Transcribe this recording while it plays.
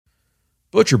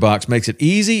ButcherBox makes it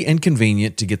easy and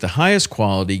convenient to get the highest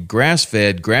quality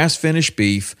grass-fed, grass-finished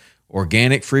beef,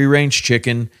 organic free-range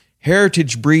chicken,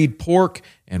 heritage breed pork,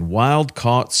 and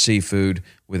wild-caught seafood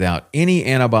without any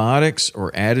antibiotics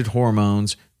or added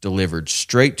hormones, delivered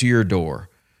straight to your door.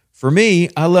 For me,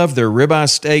 I love their ribeye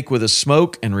steak with a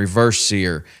smoke and reverse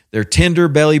sear, their tender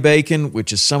belly bacon,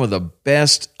 which is some of the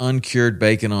best uncured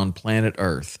bacon on planet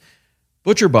Earth.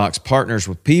 ButcherBox partners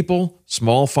with people,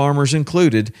 small farmers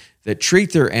included, that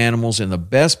treat their animals in the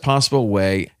best possible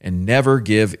way and never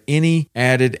give any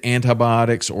added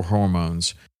antibiotics or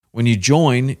hormones. When you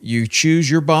join, you choose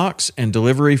your box and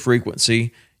delivery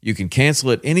frequency. You can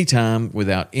cancel at any time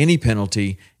without any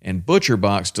penalty, and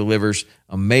ButcherBox delivers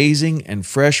amazing and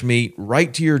fresh meat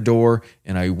right to your door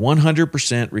in a 100%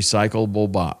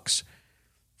 recyclable box.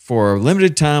 For a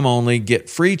limited time only,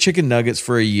 get free chicken nuggets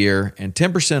for a year and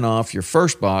 10% off your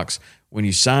first box when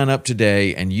you sign up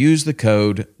today and use the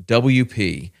code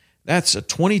WP. That's a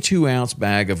 22-ounce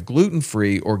bag of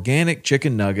gluten-free organic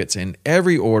chicken nuggets in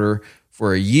every order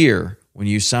for a year when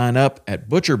you sign up at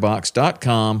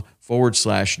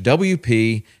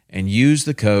butcherbox.com/WP and use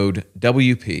the code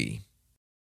WP.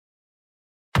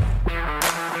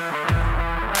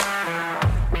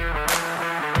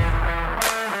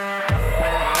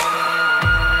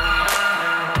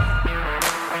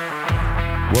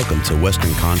 Welcome to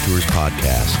Western Contours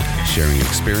Podcast, sharing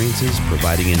experiences,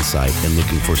 providing insight, and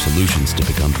looking for solutions to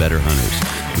become better hunters.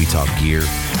 We talk gear,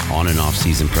 on and off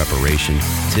season preparation,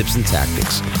 tips and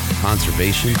tactics,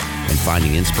 conservation, and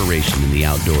finding inspiration in the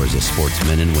outdoors as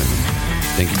sportsmen and women.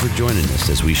 Thank you for joining us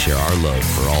as we share our love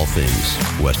for all things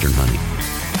Western hunting.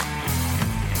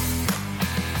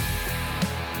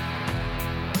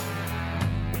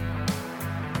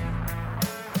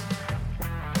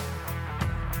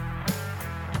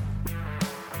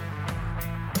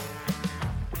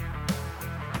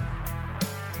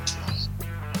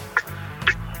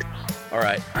 All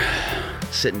right,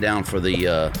 sitting down for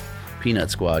the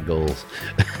Peanut Squad Goals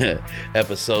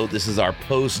episode. This is our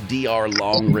post-DR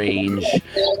long range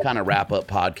kind of wrap-up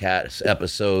podcast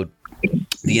episode.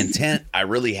 The intent I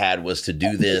really had was to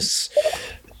do this,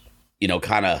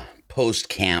 kind of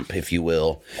post-camp, if you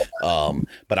will,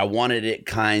 but I wanted it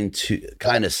kind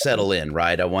of settle in,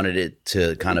 right? I wanted it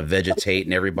to kind of vegetate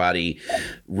and everybody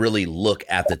really look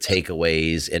at the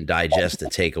takeaways and digest the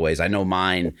takeaways. I know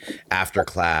mine after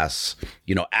class,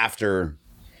 after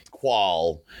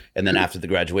qual, and then after the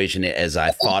graduation, as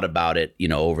I thought about it,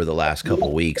 over the last couple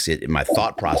of weeks, my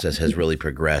thought process has really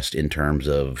progressed in terms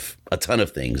of a ton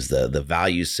of things, the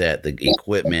value set, the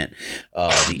equipment,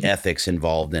 the ethics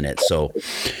involved in it. So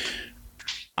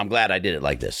I'm glad I did it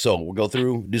like this. So we'll go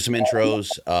through, do some intros.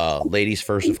 Ladies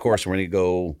first, of course. We're going to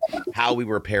go how we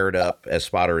were paired up as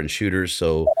spotter and shooters.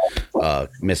 So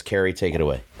Miss Carrie, take it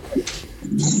away.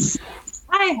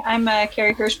 Hi, I'm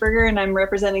Carrie Kirschberger, and I'm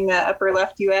representing the upper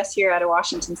left U.S. here out of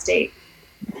Washington State.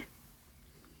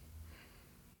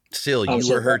 Sil, you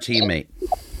were her teammate.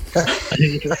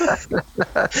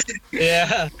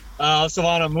 Yeah.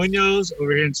 Savannah Munoz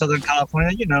over here in Southern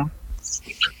California,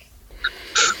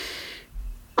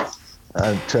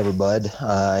 I'm Trevor Budd.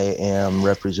 I am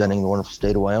representing the wonderful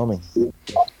state of Wyoming.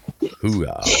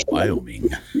 Hoorah, Wyoming.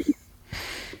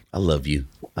 I love you.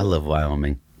 I love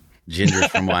Wyoming. Ginger's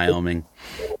from Wyoming.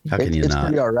 How can you not? It's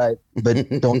pretty all right, but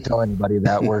don't tell anybody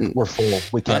that. We're full.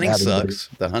 We can't hunting have sucks.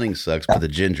 The hunting sucks, but the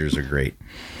gingers are great.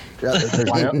 Yeah, there's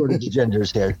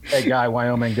gingers here. Hey, guy,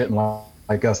 Wyoming didn't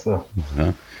like us, though.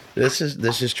 Uh-huh. This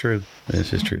is true.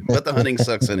 This is true. But the hunting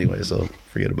sucks anyway, so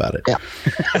forget about it. Yeah.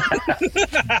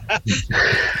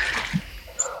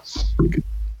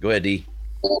 Go ahead, D.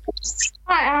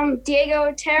 Hi, I'm Diego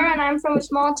Otero, and I'm from a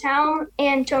small town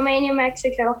in Tomé, New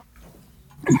Mexico.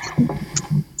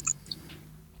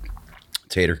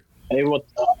 Tater. Hey,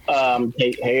 what's up?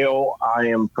 Tate Hale. I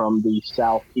am from the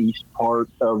southeast part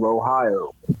of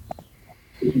Ohio.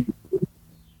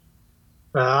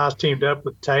 I was teamed up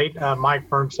with Tate, Mike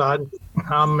Burnside.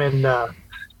 I'm in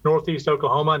northeast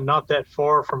Oklahoma, not that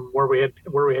far from where we had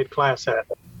class at.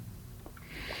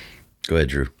 Go ahead,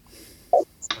 Drew.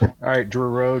 All right, Drew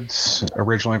Rhodes,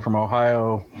 originally from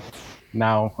Ohio,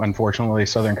 now, unfortunately,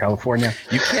 Southern California.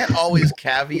 You can't always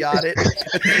caveat it.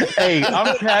 Hey,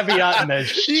 I'm caveating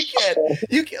this.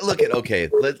 You can't look at. Okay,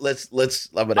 let's.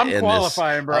 I'm gonna end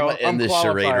qualifying, this. bro. I'm gonna end this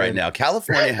charade right now.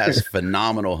 California has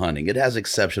phenomenal hunting. It has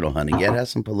exceptional hunting. Yeah, it has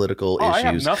some political issues. I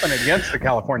have nothing against the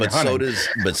California hunting.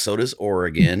 So does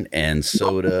Oregon, and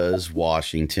so does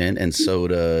Washington, and so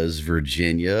does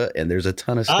Virginia, and there's a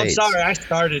ton of states. I'm sorry, I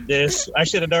started this. I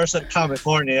should have never said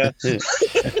California.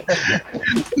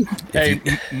 Hey,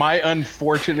 my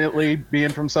unfortunately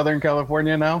being from Southern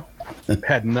California now,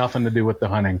 had nothing to do with the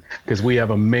hunting, because we have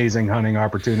amazing hunting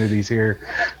opportunities here,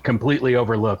 completely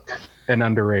overlooked and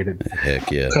underrated.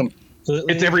 Heck yeah.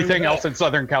 It's everything else in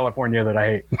Southern California that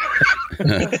I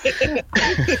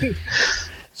hate.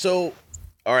 So,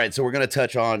 all right. So we're going to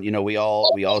touch on, we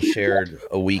all shared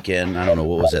a weekend. I don't know,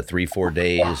 what was that? 3-4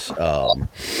 days,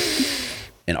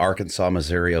 in Arkansas,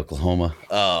 Missouri, Oklahoma.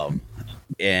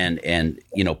 And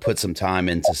put some time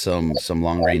into some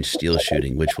long range steel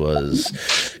shooting, which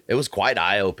was quite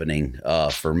eye opening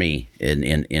for me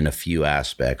in a few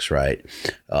aspects. Right,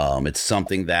 it's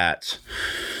something that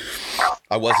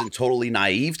I wasn't totally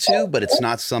naive to, but it's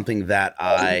not something that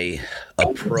I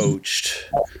approached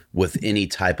with any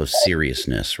type of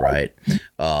seriousness. Right.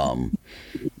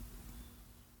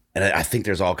 And I think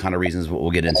there's all kind of reasons, but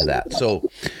we'll get into that. So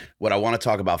what I want to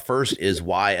talk about first is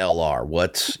why LR.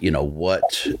 What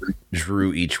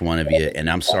drew each one of you? And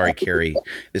I'm sorry, Carrie,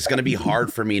 it's going to be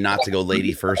hard for me not to go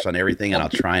lady first on everything, and I'll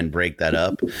try and break that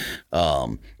up.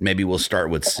 Maybe we'll start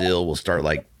with Sil. We'll start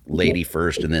like lady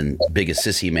first, and then biggest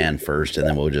sissy man first, and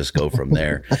then we'll just go from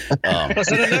there. So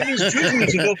that means choosing me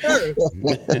to go first.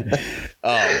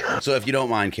 So if you don't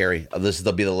mind, Carrie,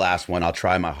 will be the last one. I'll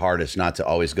try my hardest not to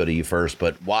always go to you first,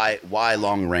 but why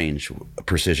long range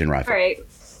precision rifle? All right.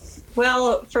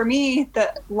 Well, for me,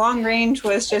 the long range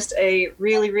was just a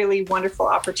really, really wonderful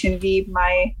opportunity.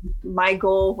 My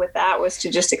goal with that was to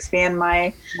just expand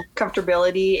my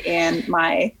comfortability and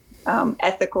my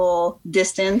ethical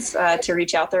distance to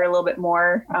reach out there a little bit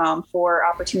more for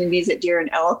opportunities at deer and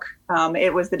elk.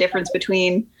 It was the difference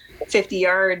between 50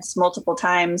 yards multiple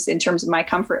times in terms of my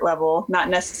comfort level, not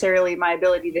necessarily my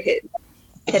ability to hit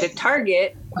a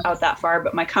target out that far,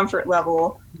 but my comfort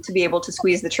level to be able to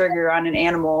squeeze the trigger on an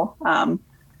animal.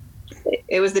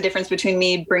 It was the difference between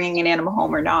me bringing an animal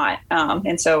home or not.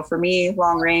 And so for me,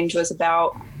 long range was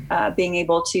about being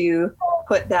able to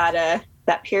put that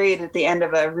period at the end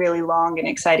of a really long and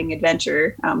exciting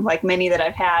adventure, like many that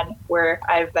I've had, where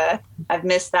I've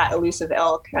missed that elusive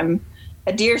elk. I'm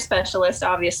a deer specialist,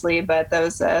 obviously, but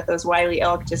those wily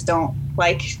elk just don't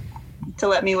like to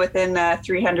let me within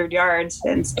 300 yards.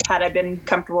 And had I been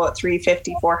comfortable at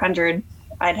 350, 400,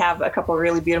 I'd have a couple of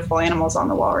really beautiful animals on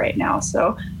the wall right now.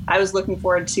 So I was looking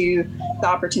forward to the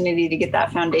opportunity to get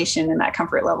that foundation and that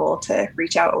comfort level to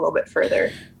reach out a little bit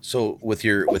further. So with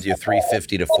your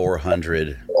 350 to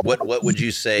 400, what would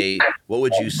you say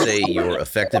your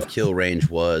effective kill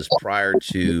range was prior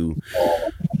to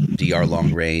DR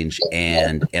long range?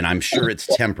 And I'm sure it's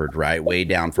tempered, right? Way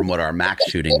down from what our max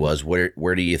shooting was.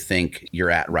 Where do you think you're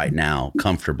at right now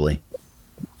comfortably?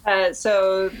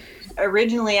 So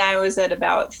originally I was at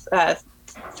about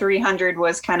 300,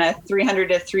 was kind of 300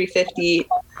 to 350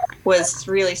 was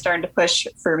really starting to push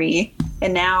for me.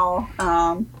 And now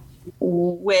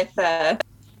with the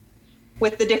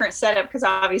different setup, because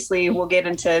obviously we'll get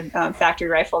into factory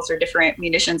rifles or different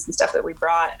munitions and stuff that we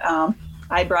brought.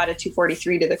 I brought a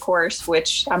 243 to the course,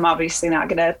 which I'm obviously not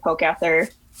going to poke out there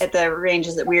at the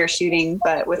ranges that we are shooting.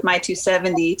 But with my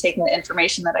 270, taking the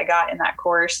information that I got in that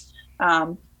course,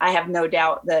 I have no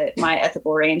doubt that my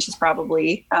ethical range has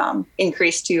probably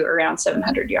increased to around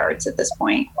 700 yards at this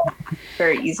point,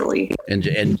 very easily.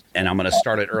 And I'm going to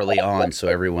start it early on so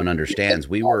everyone understands.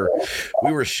 We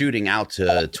were shooting out to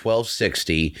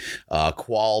 1260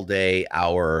 qual day.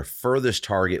 Our furthest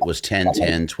target was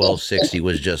 1010. 1260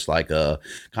 was just like a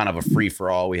kind of a free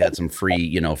for all. We had some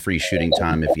free shooting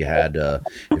time if you had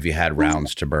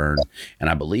rounds to burn. And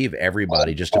I believe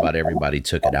just about everybody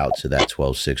took it out to that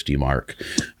 1260 mark.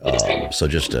 So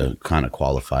just to kind of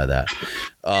qualify that.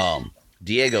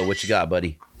 Diego, what you got,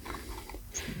 buddy?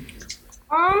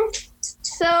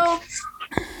 So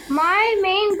my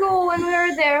main goal when we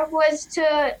were there was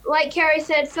to, like Carrie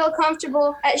said, feel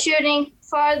comfortable at shooting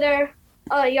farther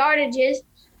yardages.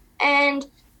 And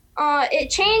it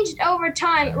changed over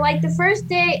time. Like the first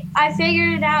day, I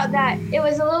figured it out that it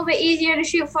was a little bit easier to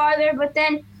shoot farther, but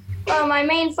then my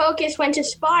main focus went to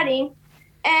spotting.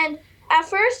 And at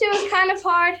first it was kind of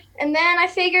hard, and then I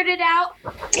figured it out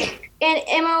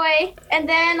in MOA, and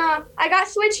then I got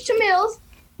switched to mills,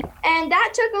 and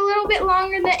that took a little bit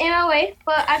longer than MOA,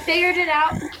 but I figured it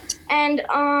out, and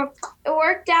it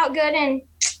worked out good. And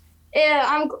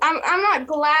I'm not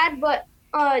glad, but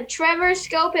Trevor's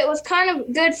scope, it was kind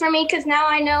of good for me because now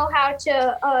I know how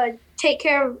to take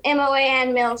care of MOA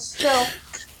and mills. So.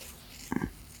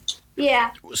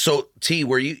 Yeah. So T,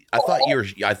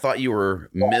 I thought you were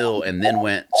mill and then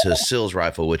went to Sil's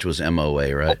rifle, which was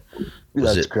MOA, right?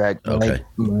 That's correct. Okay.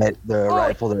 The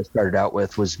rifle that I started out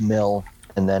with was mill,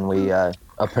 and then we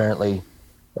apparently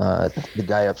The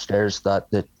guy upstairs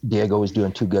thought that Diego was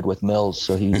doing too good with Mills,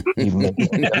 so he made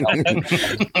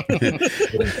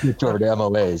toward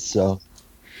MOAs. So,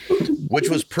 which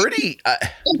was pretty.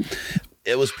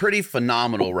 It was pretty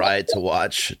phenomenal, right? To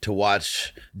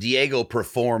watch Diego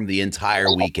perform the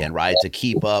entire weekend, right? To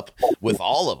keep up with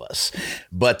all of us,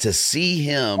 but to see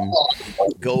him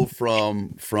go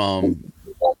from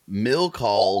mill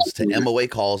calls to MOA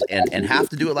calls and have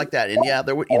to do it like that. And yeah,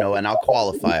 there were, and I'll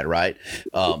qualify it, right?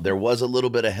 There was a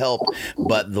little bit of help,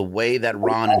 but the way that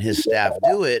Ron and his staff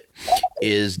do it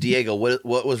is, Diego, what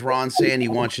was Ron saying? He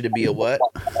wants you to be a what?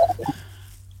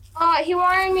 He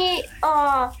wanted me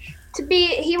to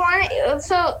be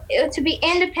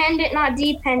independent, not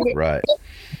dependent. Right.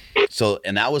 So,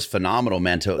 and that was phenomenal,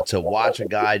 man, to watch a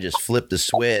guy just flip the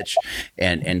switch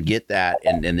and get that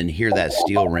and then hear that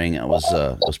steel ring. It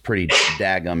was pretty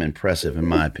daggum impressive, in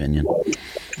my opinion.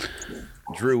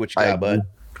 Drew, what you got, bud?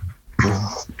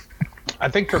 I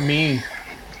think for me,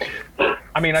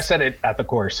 I mean, I said it at the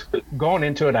course. Going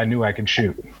into it, I knew I could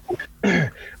shoot.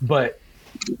 But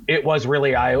it was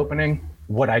really eye-opening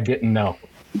what I didn't know.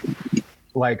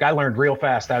 Like, I learned real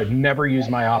fast I would never use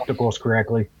my opticals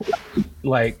correctly,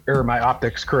 or my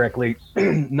optics correctly.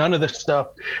 None of the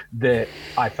stuff that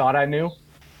I thought I knew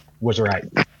was right.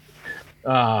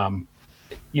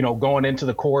 Going into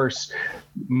the course,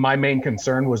 my main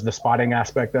concern was the spotting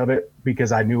aspect of it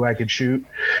because I knew I could shoot.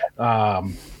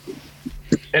 And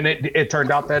it turned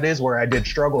out that is where I did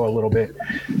struggle a little bit.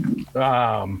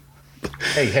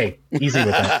 Hey, easy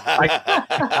with that.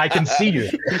 I can see you.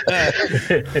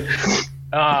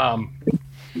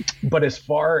 But as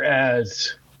far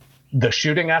as the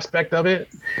shooting aspect of it,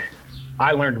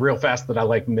 I learned real fast that I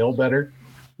like mill better.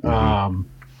 I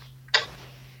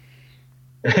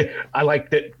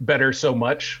liked it better so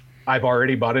much. I've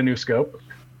already bought a new scope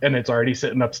and it's already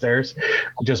sitting upstairs,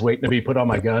 just waiting to be put on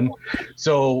my gun.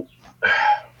 So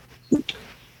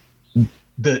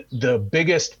the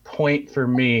biggest point for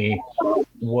me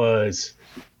was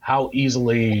how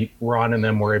easily Ron and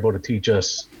them were able to teach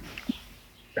us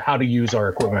how to use our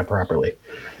equipment properly.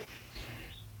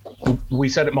 We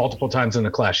said it multiple times in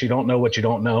the class. You don't know what you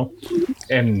don't know.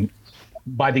 And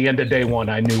by the end of day one,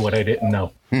 I knew what I didn't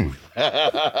know. Isn't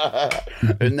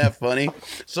that funny?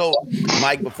 So,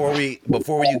 Mike, before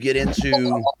you get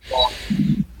into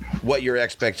what your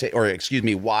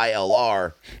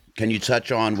YLR, can you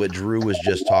touch on what Drew was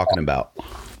just talking about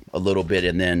a little bit?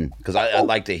 And then, because I'd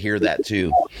like to hear that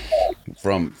too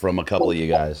from a couple of you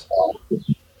guys.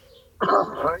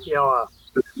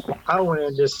 I went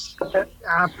in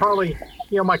I probably,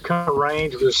 my cut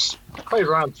range was probably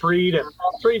around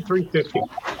 350.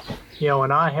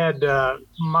 And I had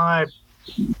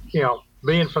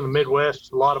being from the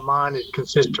Midwest, a lot of mine it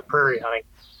consists of prairie hunting,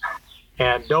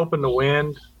 and doping the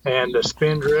wind and the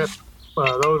spin drift.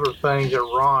 Those are things that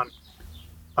Ron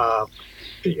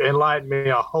enlightened me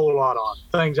a whole lot on,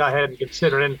 things I hadn't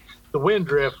considered. And the wind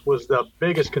drift was the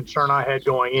biggest concern I had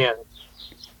going in.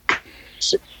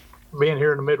 Being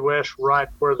here in the Midwest, right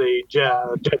where the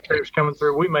jet trailers coming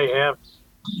through, we may be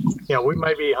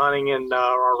hunting in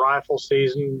our rifle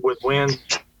season with wind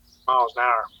miles an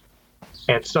hour.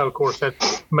 And so, of course,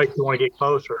 that makes you want to get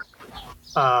closer.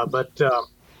 I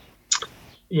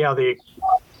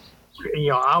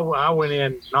went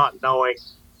in not knowing,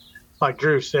 like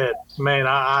Drew said, man,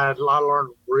 I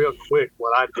learned real quick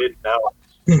what I didn't know.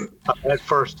 That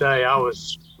first day, there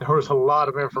was a lot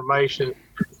of information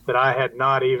that I had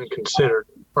not even considered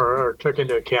or took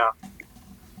into account.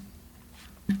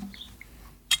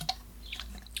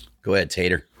 Go ahead,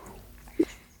 Tater.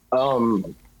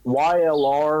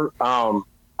 YLR,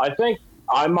 I think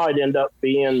I might end up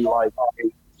being like a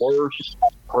worse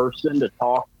person to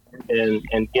talk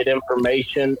and get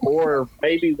information, or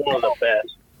maybe one of the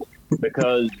best.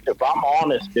 Because if I'm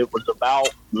honest, it was about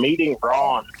meeting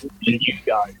Ron and you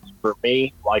guys. For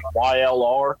me, like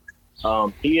YLR,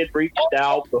 he had reached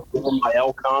out before my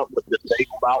elk hunt with the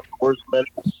Disabled Outdoorsman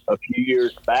a few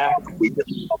years back. We just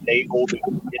weren't able to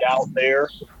get out there.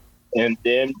 And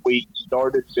then we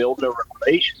started building a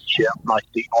relationship. And I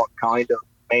see what kind of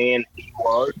man he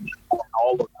was, and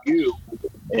all of you.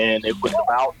 And it was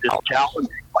about just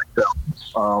challenging myself.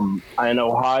 In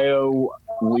Ohio,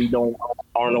 we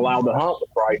aren't allowed to hunt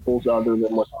with rifles other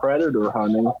than with predator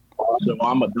hunting. So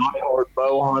I'm a diehard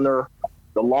bow hunter.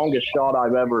 The longest shot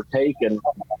I've ever taken,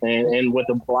 and with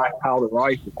a black powder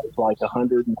rifle, was like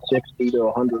 160 to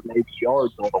 180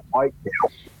 yards on a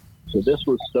whitetail. So this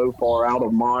was so far out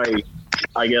of my,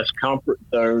 I guess, comfort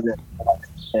zone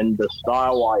and the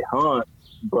style I hunt,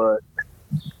 but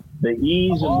the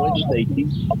ease in which they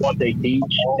teach what they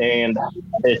teach, and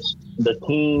it's the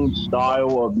team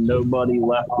style of nobody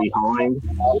left behind.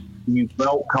 You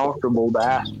felt comfortable to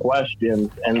ask questions,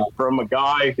 and from a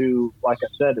guy who, like I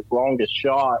said, his longest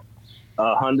shot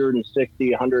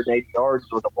 160, 180 yards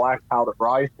with a black powder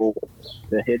rifle,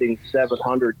 to hitting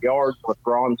 700 yards with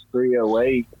bronze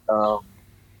 308.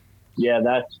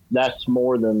 Yeah, that's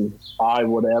more than I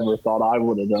would have ever thought I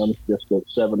would have done, just at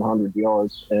 700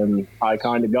 yards. And I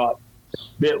kind of got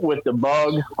bit with the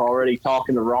bug. Already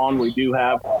talking to Ron, we do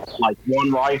have like one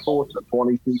rifle. It's a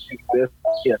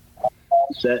 22-250.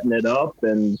 Setting it up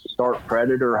and start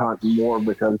predator hunting more,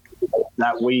 because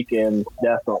that weekend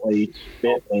definitely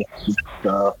bit me.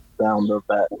 The sound of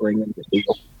that ringing the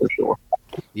steel, for sure.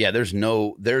 Yeah, there's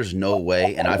no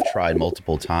way, and I've tried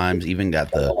multiple times. Even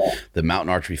got the Mountain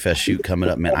Archery Fest shoot coming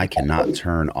up. Man, I cannot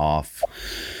turn off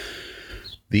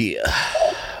the.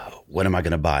 What am I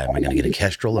going to buy? Am I going to get a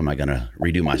Kestrel? Am I going to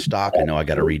redo my stock? I know I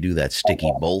got to redo that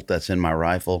sticky bolt that's in my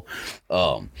rifle.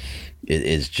 It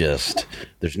is just,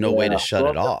 there's no way to shut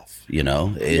it off. You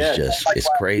know, it's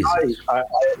crazy.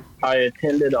 I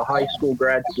attended a high school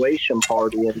graduation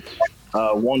party, and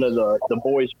one of the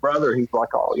boys' brother, he's like,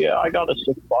 "Oh yeah, I got a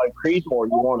 6.5 Creedmoor.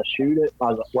 You want to shoot it?" I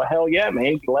was like, "Well, hell yeah,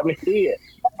 man. Let me see it."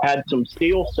 Had some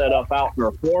steel set up out in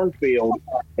our cornfield,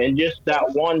 and just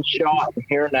that one shot, and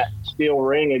hearing that steel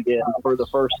ring again for the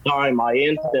first time, I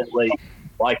instantly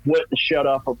wouldn't shut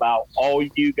up about all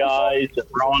you guys and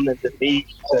Ron and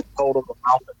Denise, and told them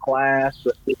about the class.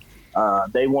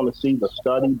 They want to see the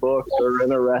study books. They're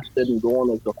interested in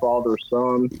going as a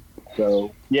father-son.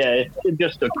 So yeah, it's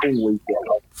just a cool weekend.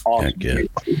 Awesome. Good.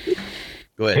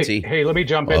 Go ahead, T. Hey, let me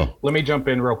jump in. Let me jump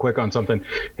in real quick on something.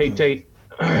 Hey, Tate.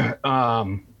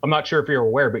 I'm not sure if you're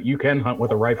aware, but you can hunt with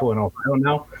a rifle in Ohio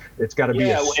now. It's got to be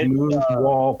a smooth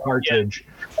wall cartridge.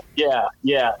 Yeah.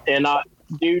 And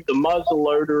the muzzle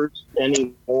loaders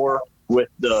anymore with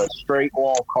the straight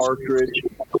wall cartridge,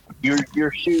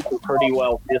 you're shooting pretty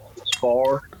well distance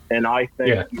far, and I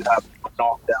think you have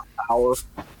knockdown power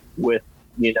with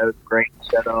great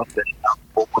setup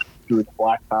and through the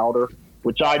black powder,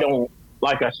 which I don't.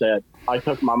 Like I said, I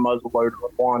took my muzzle loader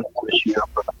with one this year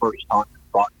for the first time.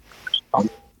 But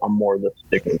I'm more the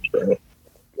sticking straight.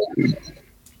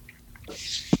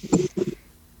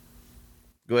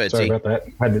 Go ahead, Sorry T. about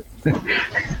that.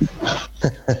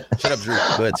 Shut up, Drew.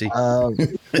 Go ahead, T.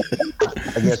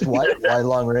 I guess why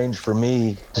long range for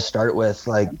me to start with,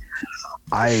 here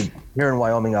in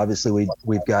Wyoming, obviously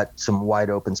we've got some wide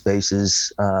open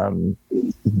spaces.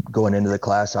 Going into the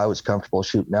class, I was comfortable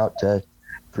shooting out to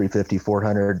 350,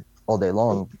 400 all day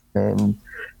long, and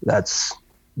that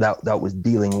was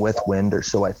dealing with wind, or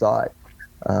so I thought.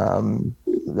 The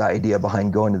idea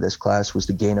behind going to this class was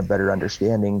to gain a better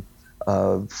understanding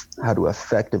of how to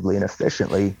effectively and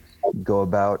efficiently go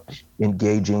about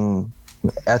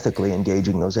ethically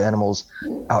engaging those animals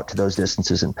out to those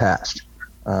distances and past.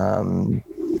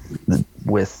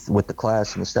 With the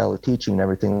class and the style of teaching and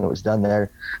everything that was done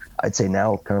there, I'd say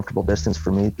now comfortable distance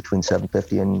for me between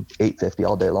 750 and 850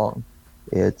 all day long.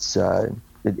 It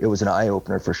was an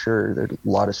eye-opener for sure. There's a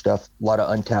lot of stuff, a lot of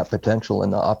untapped potential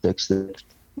in the optics that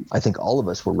I think all of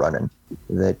us were running.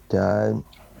 That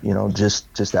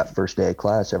just that first day of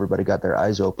class, everybody got their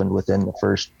eyes opened within the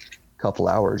first couple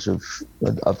hours of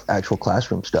actual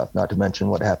classroom stuff, not to mention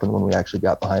what happened when we actually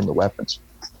got behind the weapons.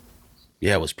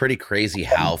 Yeah, it was pretty crazy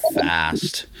how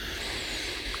fast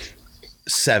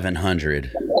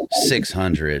 700,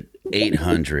 600,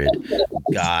 800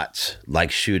 got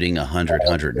like shooting 100,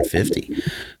 150.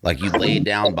 Like you laid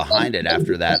down behind it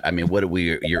after that. I mean,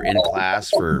 you're in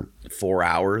class for 4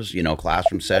 hours,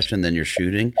 classroom session, then you're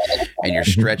shooting and you're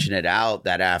stretching it out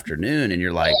that afternoon, and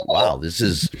you're like, wow, this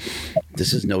is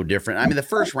no different. I mean, the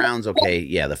first round's okay.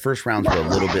 Yeah, the first rounds were a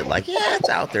little bit like, yeah, it's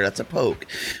out there, that's a poke.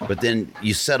 But then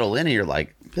you settle in and you're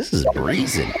like, this is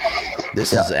breezing.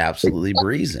 This is absolutely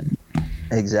breezing.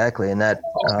 Exactly. And that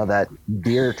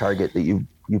deer target that you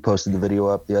posted the video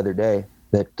up the other day,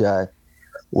 that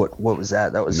what was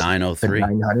that? That was 903.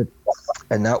 900.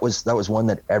 And that was one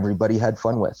that everybody had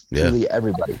fun with. Yeah. Truly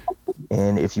everybody.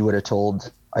 And if you would have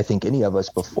told, I think, any of us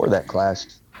before that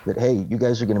class that, hey, you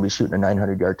guys are going to be shooting a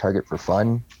 900-yard target for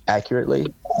fun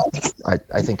accurately,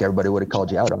 I think everybody would have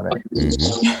called you out on it.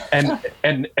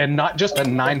 Mm-hmm. And not just a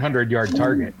 900-yard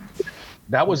target.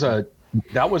 That was a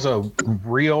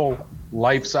real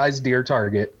life-size deer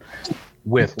target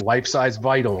with life-size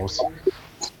vitals.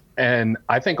 And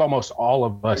I think almost all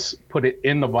of us put it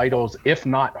in the vitals, if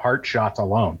not heart shots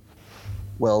alone.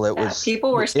 Well, it was...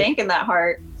 People were stinking that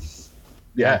heart.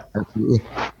 Yeah.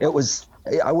 It was...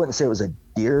 I wouldn't say it was a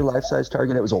deer life-size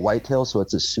target. It was a whitetail, so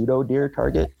it's a pseudo deer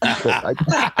target. But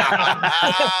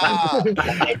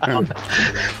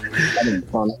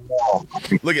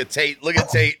Look at Tate. Look at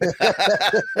Tate.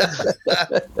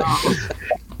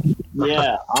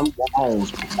 Yeah, I'm home.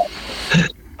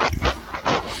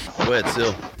 Go ahead,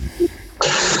 Sil.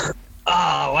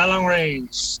 Why long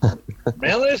range?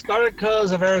 Mainly it started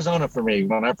because of Arizona for me.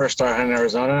 When I first started hunting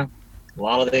Arizona, a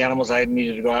lot of the animals I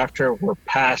needed to go after were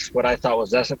past what I thought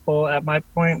was ethical at my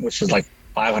point, which is like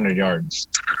 500 yards.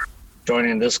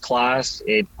 Joining this class,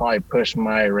 it probably pushed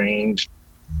my range.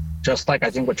 Just like I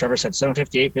think what Trevor said,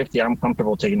 750, 850, I'm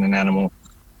comfortable taking an animal.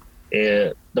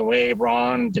 The way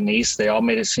Ron, Denise, they all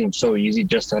made it seem so easy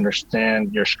just to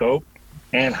understand your scope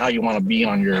and how you want to be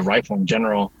on your rifle in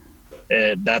general.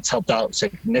 That's helped out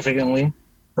significantly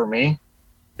for me,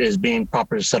 is being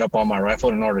properly set up on my rifle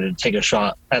in order to take a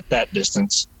shot at that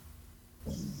distance.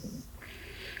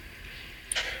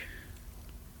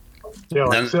 Yeah,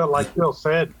 like Phil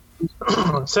said,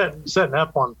 setting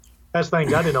up on, that's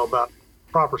things I didn't know about,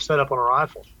 proper setup on a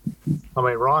rifle. I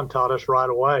mean, Ron taught us right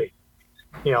away.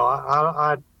 You know,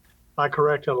 I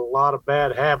corrected a lot of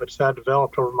bad habits that I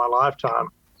developed over my lifetime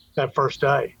that first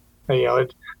day. And, you know,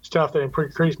 it's stuff that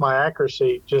increased my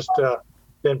accuracy, just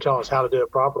them telling us how to do it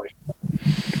properly.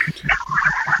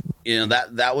 You know,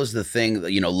 that was the thing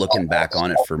that, you know, looking back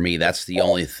on it for me, that's the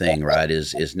only thing, right,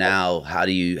 is now how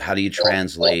do you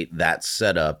translate that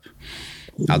setup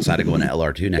outside of going to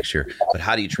LR2 next year, but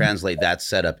how do you translate that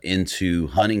setup into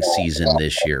hunting season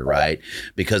this year, right?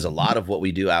 Because a lot of what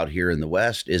we do out here in the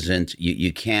West isn't,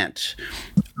 you can't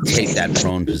take that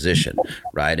prone position,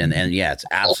 right? And yeah, it's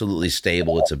absolutely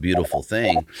stable. It's a beautiful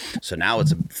thing. So now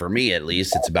it's, for me at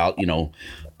least, it's about, you know,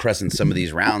 pressing some of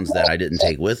these rounds that I didn't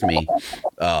take with me,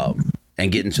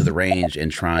 and getting to the range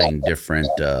and trying different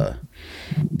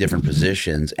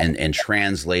positions and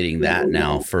translating that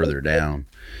now further down.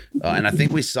 And I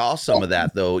think we saw some of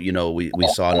that, though. You know, we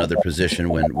saw another position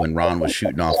when Ron was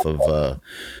shooting off of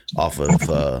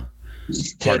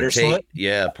part of Tate.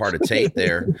 Yeah, part of Tate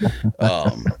there.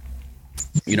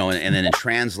 You know, and then in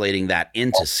translating that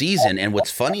into season. And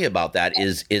what's funny about that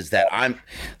is that I'm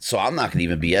not gonna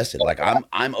even BS it. Like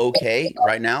I'm okay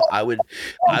right now. I would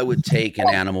take an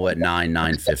animal at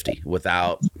 950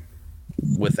 without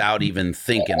even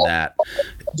thinking that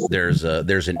there's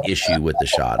an issue with the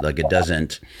shot. Like, it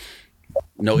doesn't,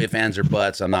 no ifs, ands, or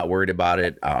buts. I'm not worried about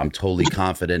it. I'm totally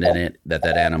confident in it that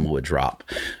animal would drop.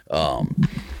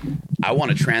 I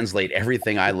want to translate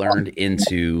everything I learned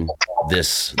into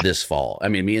this fall. I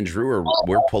mean, me and Drew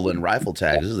we're pulling rifle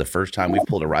tags. This is the first time we've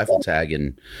pulled a rifle tag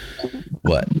in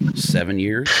what, 7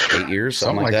 years, 8 years,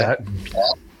 something like that.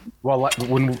 Well,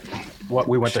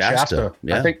 we went to Shasta.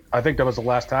 Yeah. I think that was the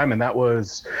last time, and that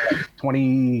was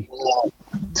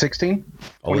 2016.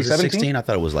 Oh, was it 16? I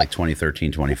thought it was like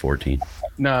 2013, 2014.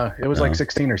 No, it was like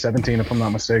 16 or 17, if I'm not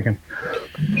mistaken.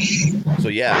 So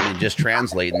yeah, I mean, just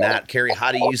translating that. Carrie,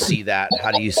 how do you see that?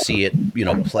 How do you see it, you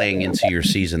know, playing into your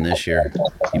season this year?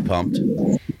 You pumped?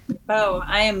 Oh,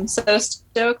 I am so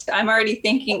stoked. I'm already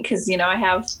thinking, because, you know, I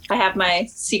have my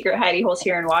secret hidey holes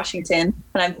here in Washington,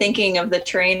 and I'm thinking of the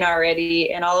terrain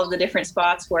already and all of the different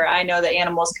spots where I know that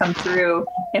animals come through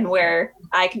and where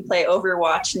I can play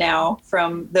Overwatch now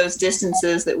from those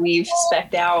distances that we've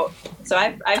spec'd out. So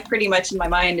I've pretty much in my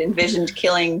mind envisioned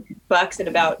killing bucks at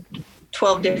about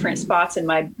 12 different spots in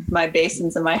my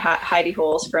basins and my hidey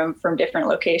holes from different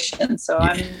locations. So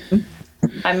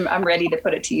I'm ready to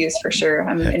put it to use for sure.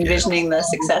 I'm envisioning the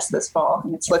success this fall,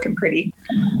 and it's looking pretty.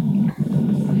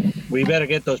 We better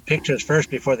get those pictures first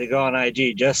before they go on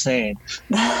IG. Just saying.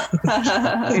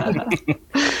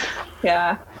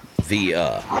 Yeah.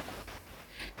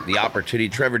 The opportunity,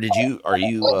 Trevor. Did you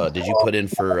put in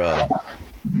for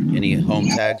any home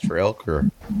tags for elk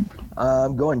or?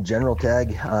 I'm going general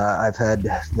tag.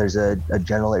 There's a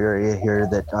general area here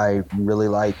that I really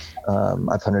like.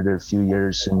 I've hunted it a few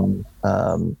years, and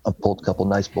I've pulled a couple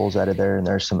nice bulls out of there, and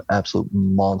there's some absolute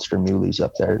monster muleys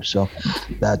up there. So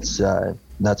that's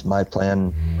my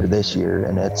plan for this year,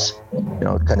 and it's, you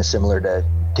know, kind of similar to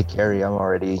Carrie. I'm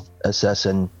already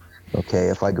assessing, okay,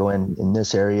 if I go in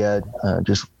this area,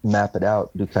 just map it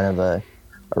out, do kind of a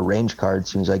range card as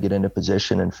soon as I get into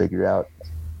position and figure out,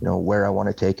 you know, where I want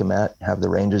to take them at, have the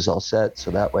ranges all set.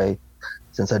 So that way,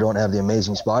 since I don't have the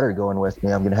amazing spotter going with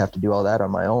me, I'm going to have to do all that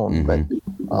on my own. Mm-hmm.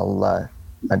 But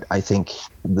I think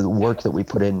the work that we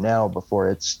put in now before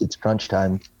it's crunch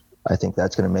time, I think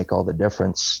that's going to make all the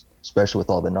difference, especially with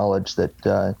all the knowledge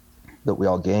that we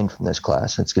all gained from this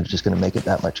class. It's just going to make it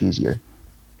that much easier.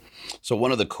 So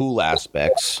one of the cooler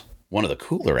aspects,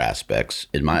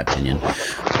 in my opinion,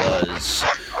 was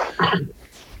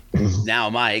now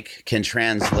Mike can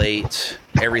translate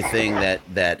everything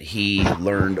that he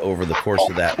learned over the course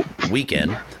of that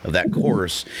weekend, of that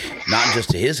course, not just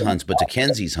to his hunts, but to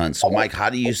Kenzie's hunts. So, Mike, how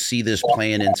do you see this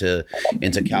playing into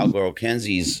Cowgirl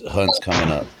Kenzie's hunts coming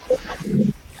up?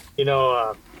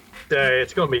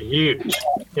 It's going to be huge.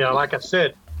 Like I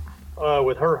said,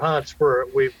 with her hunts, we're a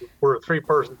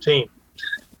 3-person team.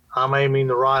 I'm aiming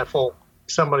the rifle.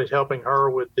 Somebody's helping her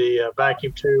with the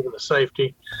vacuum tube and the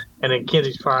safety, and then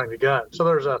Kenzie's firing the gun. So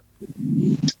there's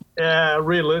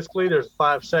realistically, there's a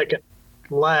 5-second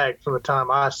lag from the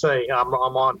time I say I'm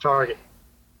on target.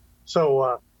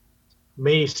 So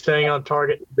me staying on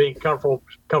target, being comfortable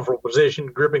position,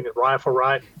 gripping the rifle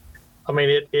right. I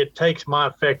mean, it takes my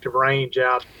effective range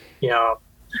out.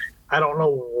 I don't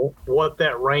know what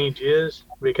that range is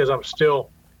because I'm still,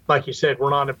 like you said,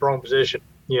 we're not in prone position.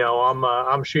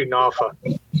 I'm shooting off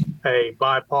a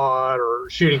bipod or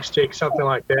shooting stick, something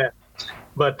like that.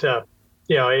 But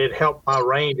it helped my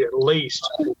range at least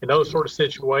in those sort of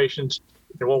situations.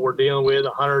 And what we're dealing with,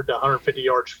 100 to 150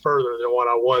 yards further than what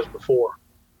I was before.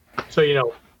 So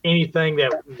anything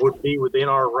that would be within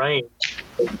our range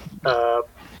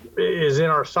is in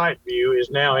our sight view is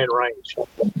now in range.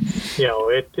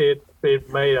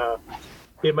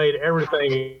 It made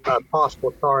everything a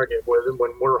possible target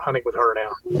when we're hunting with her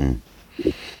now.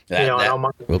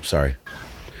 Oops, sorry.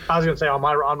 I was going to say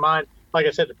on mine, like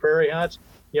I said, the prairie hunts.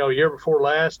 Year before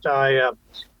last, I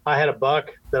had a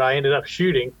buck that I ended up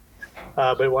shooting,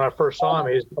 but when I first saw him,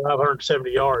 he was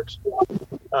 570 yards.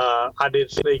 I did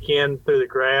sneak in through the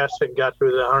grass and got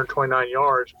through the 129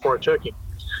 yards before I took him.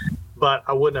 But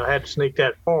I wouldn't have had to sneak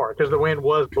that far because the wind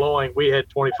was blowing. We had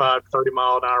 25, 30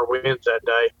 mile an hour winds that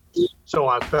day. So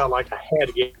I felt like I had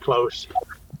to get close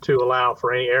to allow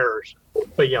for any errors.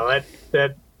 But,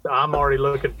 that I'm already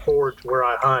looking forward to where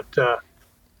I hunt,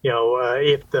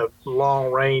 if the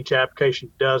long range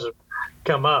application doesn't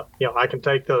come up, I can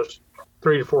take those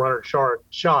 300 to 400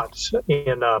 shots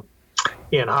in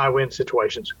high wind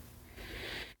situations.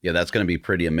 Yeah, that's going to be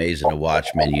pretty amazing to watch,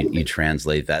 man. You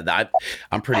translate that.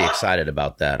 I'm pretty excited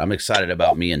about that. I'm excited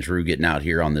about me and Drew getting out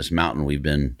here on this mountain. We've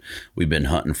been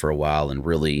hunting for a while and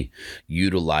really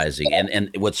utilizing. And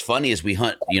what's funny is we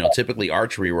hunt. Typically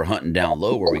archery, we're hunting down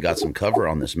low where we got some cover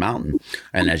on this mountain.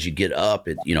 And as you get up,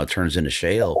 it turns into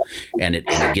shale, and it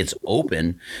gets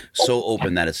open, so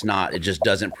open that it just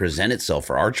doesn't present itself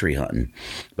for archery hunting.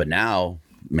 But now,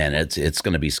 man, it's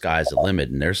going to be sky's the limit,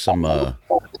 and there's some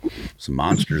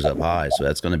monsters up high, so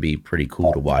that's going to be pretty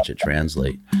cool to watch it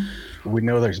translate. We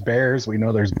know there's bears, we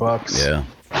know there's bucks. Yeah.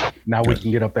 Now we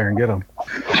can get up there and get them.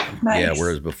 Nice. Yeah,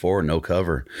 whereas before, no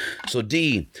cover. So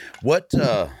D, what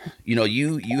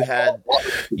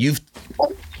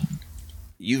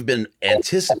you've been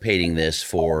anticipating this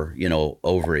for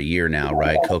over a year now,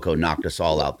 right? Coco knocked us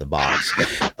all out the box,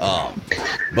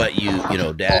 but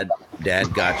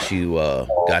Dad got you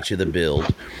the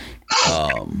build,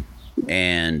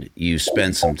 and you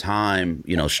spent some time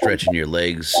stretching your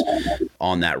legs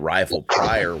on that rifle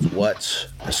prior.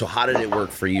 So how did it work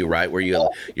for you, right? Were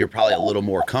you're probably a little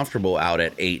more comfortable out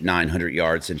at 800-900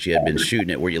 yards since you had been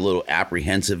shooting it? Were you a little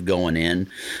apprehensive going in,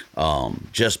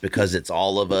 just because it's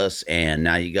all of us, and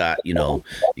now you got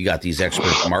these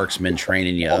expert marksmen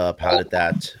training you up? How did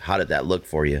that look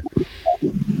for you?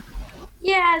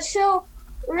 Yeah, so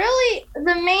really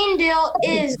the main deal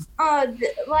is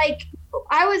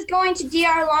I was going to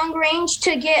DR long range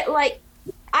to get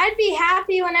I'd be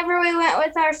happy whenever we went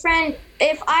with our friend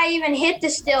if I even hit the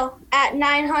still at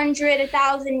 900,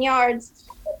 1,000 yards.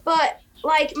 But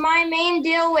my main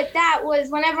deal with that was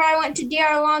whenever I went to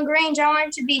DR long range, I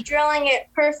wanted to be drilling it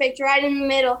perfect right in the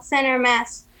middle, center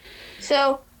mass.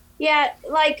 So yeah,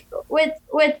 with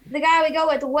the guy we go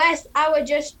with, West, I would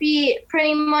just be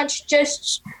pretty much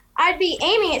I'd be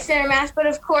aiming at center mass, but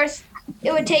of course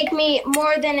it would take me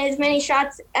more than as many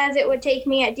shots as it would take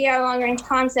me at DR Long Range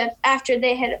Concept after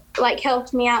they had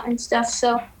helped me out and stuff.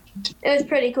 So it was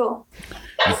pretty cool.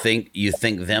 You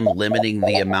think them limiting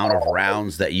the amount of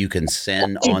rounds that you can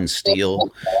send on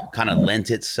steel kind of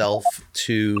lent itself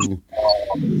to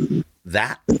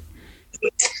that?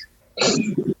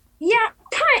 Yeah,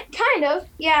 kind of.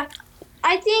 Yeah,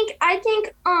 I think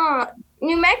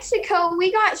New Mexico,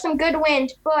 we got some good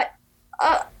wind, but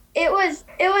it was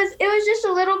just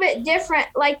a little bit different,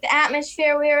 the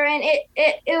atmosphere we were in.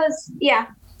 It was, yeah.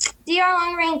 DR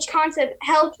Long Range Concept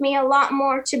helped me a lot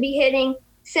more to be hitting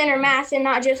center mass and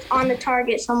not just on the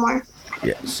target somewhere.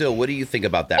 Yeah. So what do you think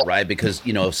about that, right? Because,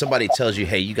 you know, if somebody tells you,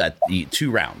 hey, you got 2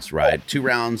 rounds, right? 2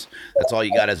 rounds, that's all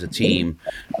you got as a team.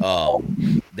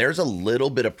 There's a little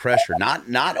bit of pressure,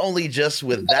 not only just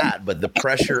with that, but the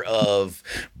pressure of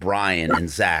Brian and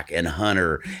Zach and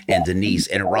Hunter and Denise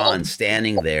and Ron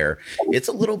standing there. There's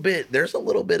a little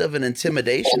bit of an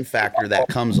intimidation factor that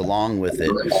comes along with it.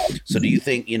 So do you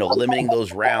think, you know, limiting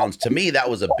those rounds, to me, that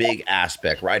was a big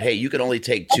aspect, right? Hey, you can only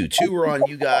take 2. 2 are on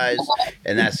you guys,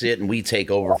 and that's it, and we take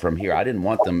over from here. I didn't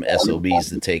want them SOBs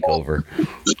to take over.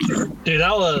 Dude,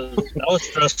 that was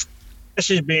stressful.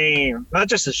 Especially being not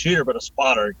just a shooter but a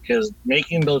spotter, because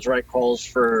making those right calls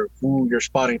for who you're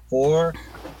spotting for,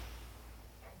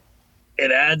 it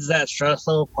adds that stress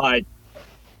level by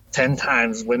 10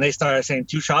 times. When they start saying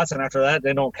 2 shots and after that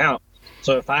they don't count.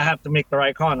 So if I have to make the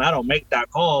right call and I don't make that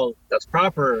call that's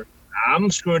proper, I'm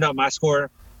screwing up my score.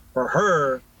 For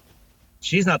her,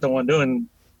 she's not the one doing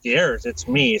the errors, it's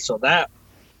me. So it added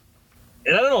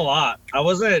a lot. I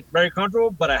wasn't very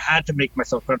comfortable, but I had to make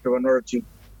myself comfortable in order to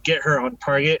get her on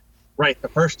target right the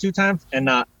first 2 times and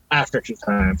not after 2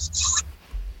 times.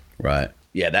 Right.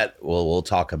 Yeah, we'll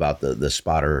talk about the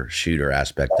spotter shooter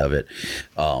aspect of it.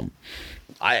 I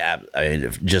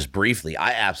mean, just briefly,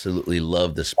 I absolutely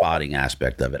love the spotting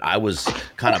aspect of it. I was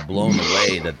kind of blown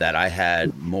away that I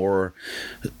had more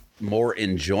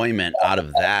enjoyment out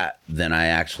of that than I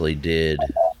actually did,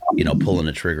 you know, pulling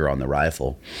the trigger on the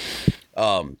rifle.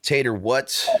 Tater,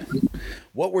 what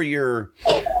were your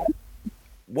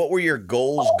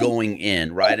goals going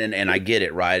in, right? And I get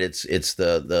it, right? It's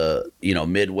the you know,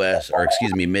 Midwest, or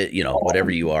excuse me, you know,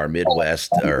 whatever you are,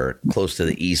 Midwest or close to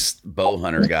the East bow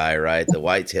hunter guy, right? The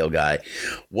whitetail guy.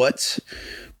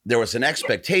 There was an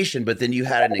expectation, but then you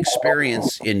had an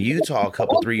experience in Utah a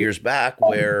couple 3 years back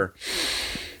where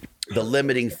the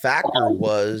limiting factor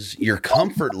was your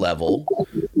comfort level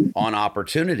on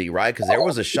opportunity, right? Because there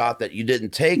was a shot that you didn't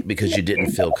take because you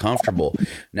didn't feel comfortable.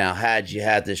 Now, had you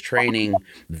had this training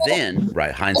then,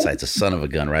 right? Hindsight's a son of a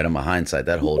gun, right? I'm a hindsight,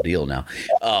 that whole deal now.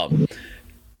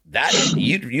 That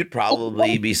you'd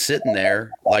probably be sitting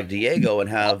there like Diego and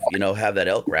have that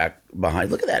elk rack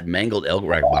behind. Look at that mangled elk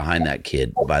rack behind that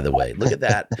kid, by the way. Look at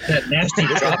that.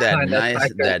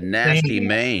 that nasty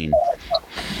mane.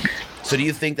 So do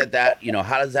you think that, you know,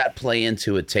 how does that play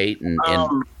into a Tate?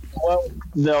 Well,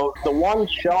 the one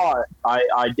shot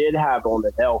I did have on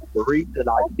the elk, the reason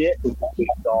I didn't shoot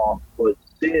off was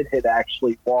Sid had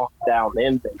actually walked down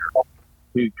in there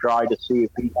to try to see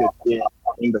if he could get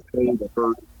in between the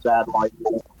bird and satellite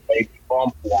and maybe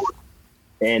bump one.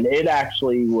 And it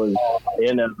actually was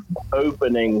in an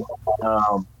opening,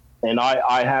 and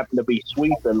I happened to be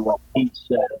sweeping what he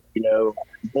said, you know,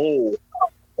 bull,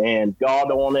 and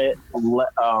got on it,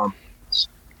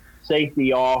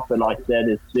 safety off, and I said,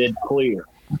 "Is Sid clear?"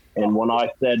 And when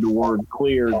I said the word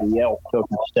clear, the elk took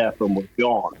a step and was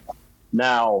gone.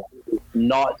 Now,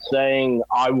 not saying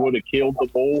I would have killed the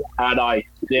bull had I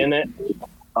seen it,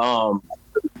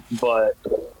 but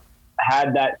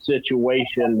had that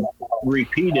situation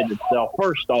repeated itself,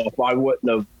 first off, I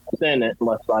wouldn't have seen it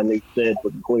unless I knew Sid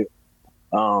was clear.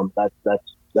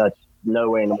 That's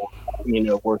no animal, you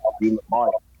know, worth a human life.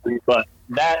 But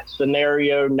that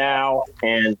scenario now,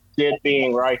 and Sid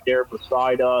being right there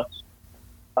beside us,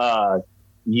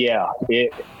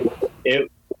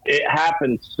 it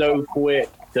happened so quick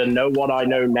to know what I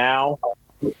know now,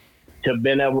 to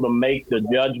been able to make the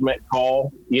judgment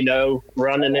call, you know,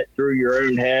 running it through your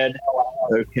own head.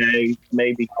 Okay,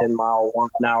 maybe 10 mile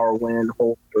an hour wind,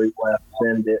 hold 3 left,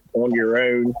 send it on your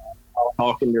own,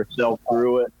 talking yourself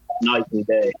through it, night and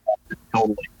day.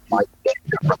 Totally night and day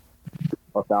different.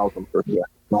 1,000%.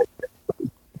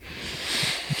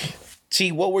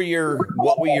 T, what were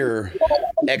your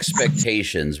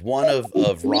expectations? One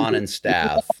of Ron and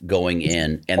staff going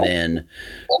in, and then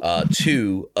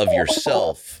 2 of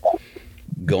yourself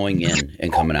going in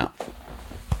and coming out.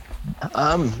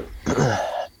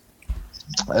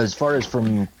 As far as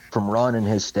from Ron and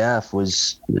his staff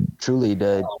was truly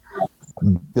to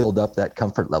build up that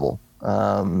comfort level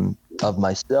of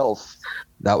myself.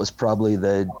 That was probably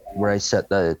where I set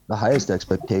the highest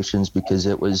expectations, because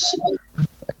it was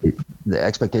the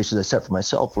expectations I set for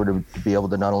myself were to be able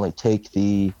to not only take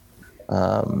the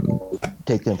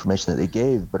information that they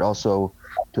gave, but also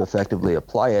to effectively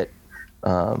apply it,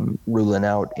 ruling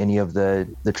out any of the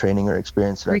training or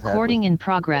experience that Recording in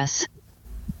progress.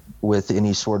 With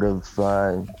any sort of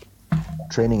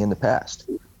training in the past.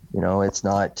 You know, it's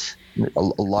not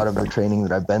a lot of the training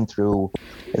that I've been through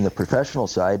in the professional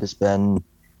side has been,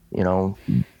 you know,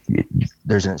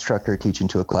 there's an instructor teaching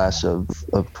to a class of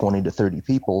 20 to 30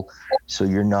 people. So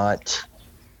you're not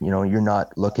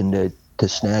looking to to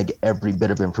snag every bit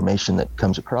of information that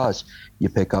comes across. You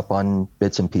pick up on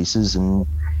bits and pieces and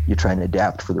you try and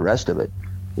adapt for the rest of it.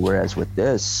 Whereas with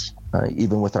this,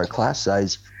 even with our class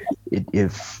size,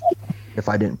 if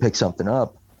I didn't pick something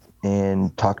up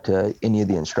and talk to any of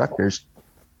the instructors,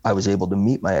 I was able to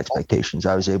meet my expectations.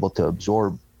 I was able to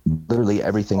absorb literally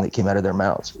everything that came out of their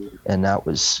mouths. And that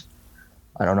was,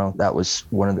 I don't know, that was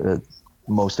one of the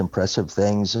most impressive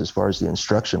things as far as the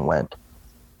instruction went.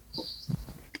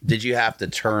 Did you have to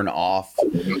turn off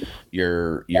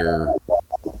your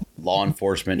law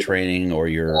enforcement training or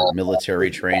your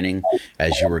military training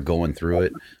as you were going through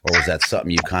it? Or was that something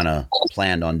you kind of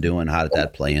planned on doing? How did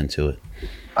that play into it?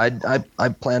 I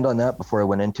planned on that before I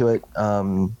went into it.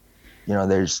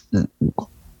 There's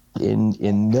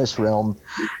in this realm,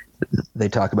 they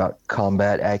talk about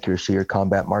combat accuracy or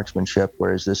combat marksmanship,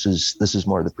 whereas this is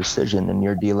more the precision, and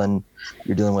you're dealing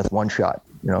with one shot.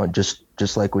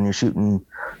 Just like when you're shooting,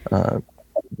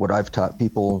 what I've taught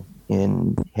people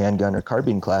in handgun or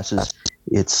carbine classes,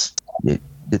 it's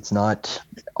not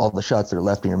all the shots that are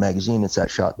left in your magazine. It's that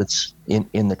shot that's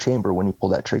in the chamber when you pull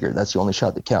that trigger. That's the only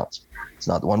shot that counts. It's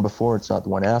not the one before. It's not the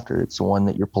one after. It's the one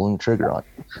that you're pulling the trigger on.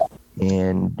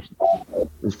 And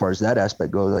as far as that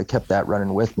aspect goes, I kept that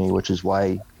running with me, which is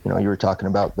why, you were talking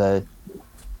about the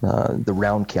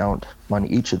round count on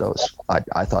each of those.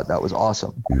 I thought that was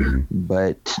awesome.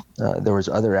 But there was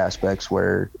other aspects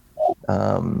where,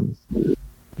 you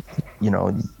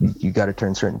got to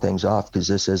turn certain things off, because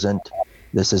this isn't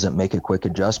make a quick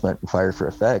adjustment and fire for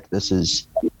effect. This is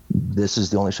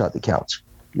the only shot that counts.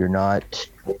 You're not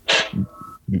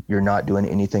doing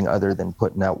anything other than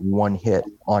putting that one hit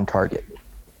on target.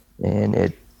 And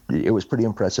it was pretty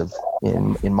impressive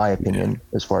in my opinion,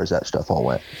 as far as that stuff all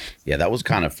went. Yeah, that was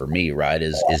kind of for me, right?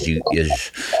 And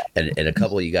a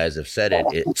couple of you guys have said it.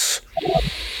 It's,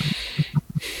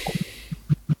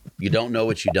 you don't know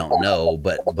what you don't know,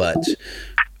 but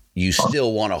you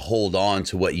still want to hold on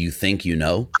to what you think you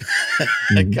know,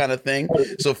 kind of thing.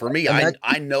 So for me,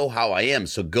 I know how I am.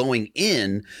 So going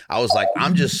in, I was like,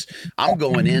 I'm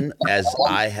going in as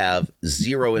I have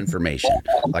zero information.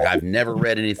 Like, I've never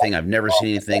read anything. I've never seen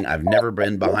anything. I've never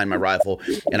been behind my rifle.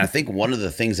 And I think one of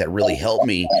the things that really helped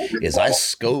me is I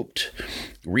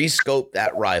re-scoped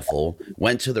that rifle,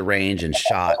 went to the range and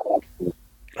shot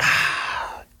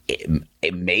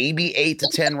maybe 8 to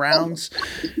 10 rounds.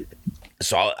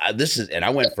 So I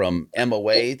went from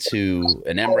MOA to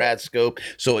an MRAD scope.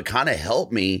 So it kind of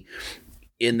helped me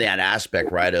in that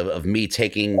aspect, right, of me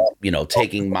taking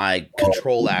my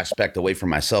control aspect away from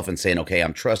myself and saying, okay,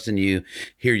 I'm trusting you.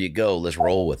 Here you go. Let's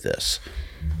roll with this.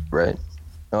 Right.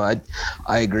 No,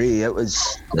 I agree. It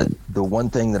was the one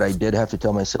thing that I did have to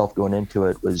tell myself going into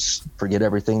it was forget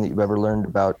everything that you've ever learned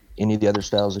about any of the other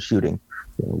styles of shooting.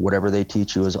 Whatever they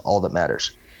teach you is all that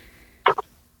matters.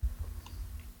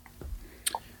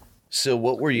 So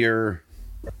what were your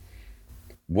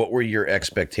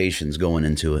expectations going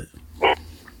into it?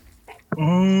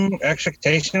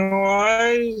 Expectation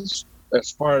wise,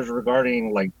 as far as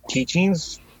regarding like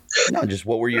teachings? No, just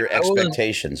what were your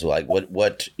expectations? Like what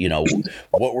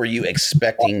were you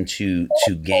expecting to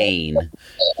gain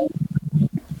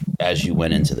as you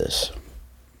went into this?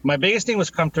 My biggest thing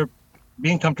was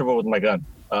being comfortable with my gun.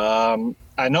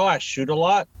 I know I shoot a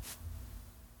lot,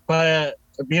 but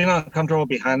being uncomfortable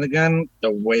behind the gun,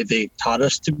 the way they taught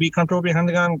us to be comfortable behind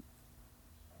the gun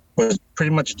was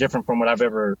pretty much different from what I've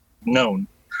ever known.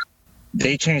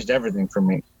 They changed everything for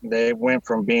me. They went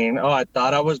from being, I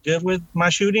thought I was good with my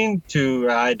shooting,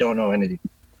 to I don't know anything.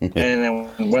 And then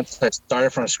once I started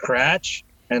from scratch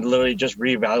and literally just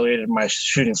reevaluated my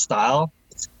shooting style,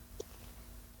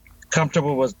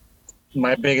 comfortable was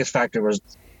my biggest factor, was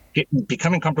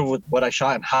becoming comfortable with what I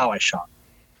shot and how I shot.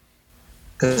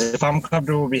 Because if I'm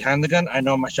comfortable behind the gun, I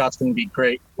know my shot's going to be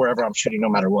great wherever I'm shooting, no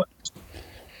matter what.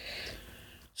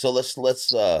 So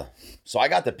so I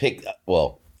got to pick.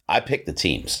 Well, I picked the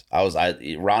teams.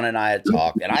 Ron and I had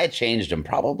talked, and I had changed them.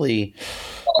 I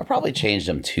probably changed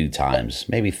them 2 times,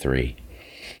 maybe 3.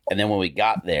 And then when we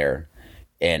got there,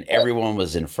 and everyone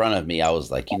was in front of me, I was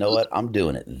like, you know what? I'm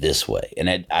doing it this way.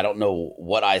 And I don't know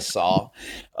what I saw.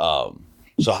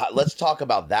 So let's talk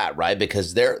about that, right?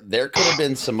 Because there could have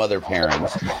been some other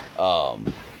pairings.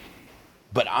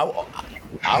 But I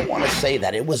want to say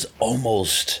that it was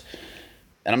almost,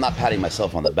 and I'm not patting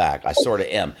myself on the back, I sort of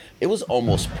am. It was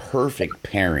almost perfect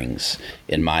pairings,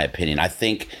 in my opinion. I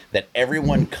think that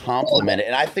everyone complimented,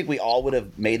 and I think we all would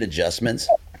have made adjustments.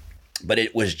 But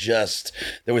it was just,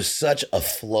 there was such a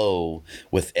flow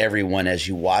with everyone as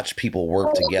you watch people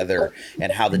work together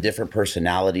and how the different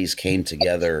personalities came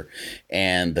together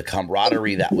and the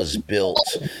camaraderie that was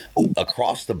built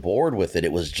across the board with it.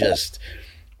 It was just,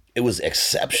 it was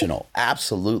exceptional,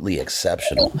 absolutely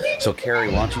exceptional. So Carrie,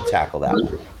 why don't you tackle that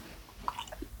one?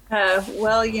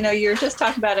 Well, you were just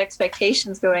talking about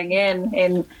expectations going in,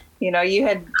 and you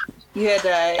had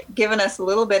given us a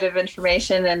little bit of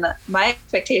information, and my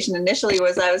expectation initially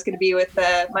was I was going to be with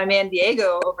my man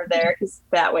Diego over there, because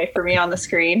that way for me on the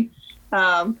screen.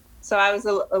 So I was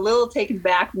a little taken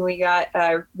back when we got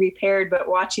repaired, but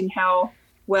watching how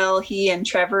well he and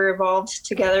Trevor evolved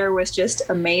together was just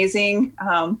amazing.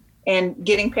 And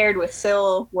getting paired with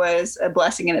Sil was a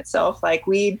blessing in itself. Like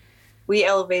we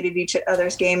elevated each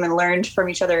other's game and learned from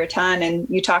each other a ton. And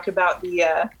you talked about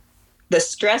the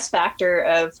stress factor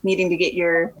of needing to get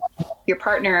your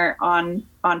partner on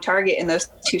target in those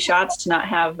two shots to not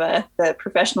have the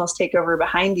professionals take over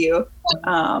behind you.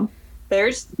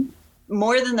 There's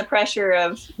more than the pressure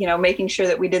of, making sure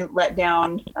that we didn't let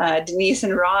down Denise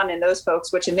and Ron and those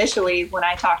folks, which initially when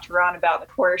I talked to Ron about the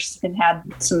course and had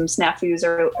some snafus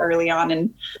early on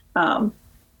and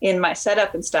in my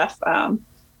setup and stuff,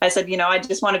 I said, I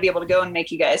just want to be able to go and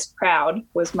make you guys proud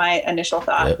was my initial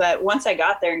thought. Yep. But once I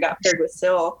got there and got paired with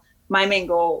Sil, my main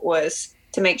goal was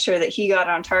to make sure that he got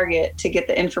on target to get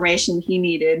the information he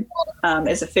needed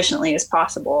as efficiently as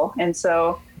possible. And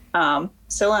so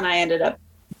Sil and I ended up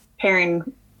pairing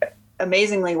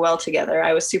amazingly well together.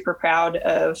 I was super proud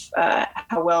of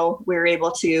how well we were able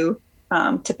to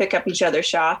pick up each other's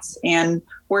shots and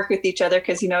work with each other.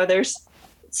 Cause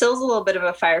Sil's a little bit of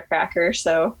a firecracker.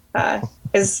 So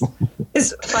is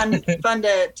fun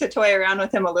to toy around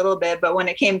with him a little bit. But when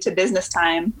it came to business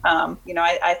time,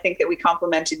 I think that we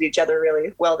complemented each other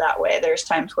really well that way. There's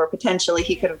times where potentially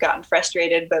he could have gotten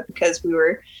frustrated, but because we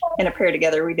were in a pair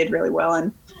together, we did really well.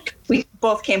 And we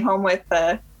both came home with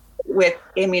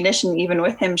ammunition, even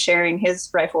with him sharing his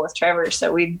rifle with Trevor.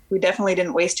 So we definitely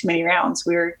didn't waste too many rounds.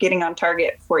 We were getting on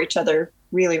target for each other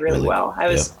really, really well. I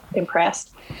was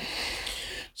impressed.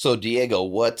 So Diego,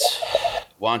 why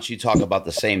don't you talk about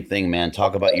the same thing, man?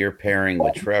 Talk about your pairing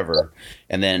with Trevor.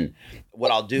 And then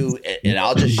what I'll do, and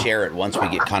I'll just share it once we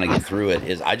get through it,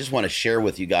 is I just want to share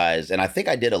with you guys, and I think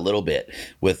I did a little bit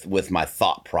with my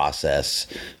thought process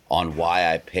on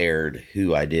why I paired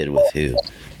who I did with who.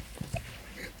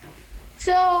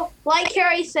 So, like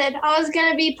Carrie said, I was going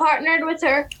to be partnered with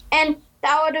her, and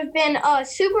that would have been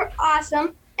super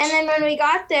awesome. And then when we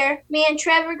got there, me and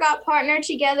Trevor got partnered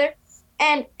together.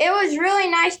 And it was really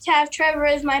nice to have Trevor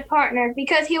as my partner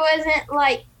because he wasn't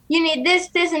like, you need this,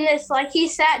 this, and this. Like, he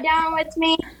sat down with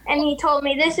me and he told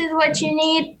me, this is what you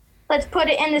need. Let's put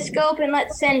it in the scope and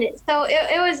let's send it. So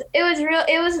it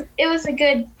was a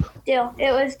good deal.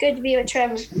 It was good to be with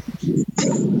Trevor.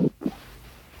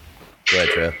 Go ahead,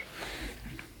 Trev.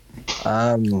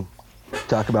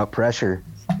 Talk about pressure.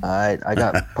 I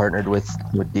got partnered with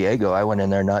Diego. I went in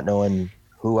there not knowing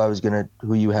who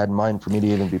you had in mind for me to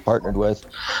even be partnered with.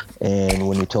 And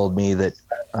when you told me that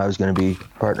I was going to be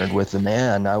partnered with the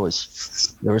man, there was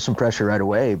some pressure right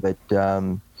away, but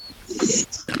I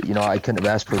couldn't have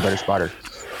asked for a better spotter.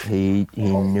 He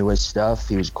knew his stuff.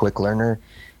 He was a quick learner,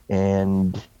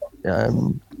 and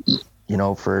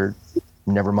for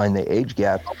never mind the age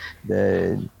gap,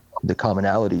 the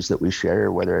commonalities that we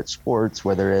share, whether it's sports,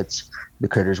 whether it's the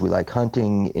critters we like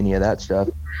hunting, any of that stuff.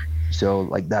 So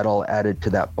like that all added to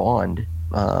that bond.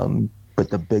 But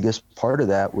the biggest part of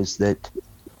that was that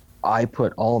I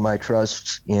put all my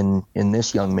trust in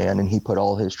this young man, and he put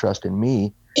all his trust in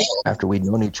me after we'd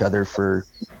known each other for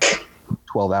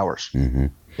 12 hours. Mm-hmm.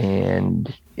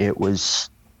 And it was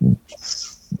an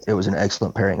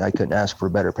excellent pairing. I couldn't ask for a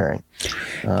better pairing.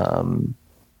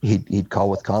 He'd call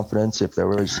with confidence if there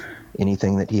was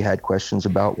anything that he had questions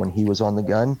about when he was on the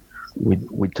gun.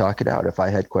 We'd talk it out. If I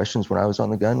had questions when I was on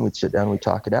the gun, we'd sit down, we'd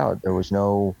talk it out. There was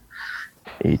no,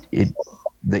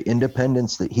 the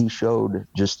independence that he showed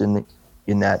just in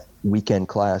that weekend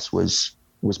class was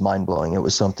mind blowing. It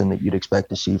was something that you'd expect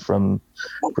to see from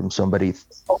somebody,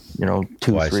 2,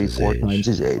 3, 4 times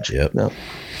his age. Yep. No.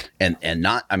 And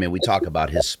we talk about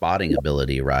his spotting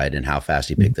ability, right? And how fast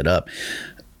he picked it up.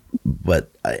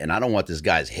 and I don't want this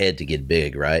guy's head to get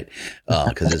big, right?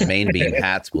 Because his main beam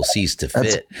hats will cease to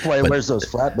fit. That's why he wears those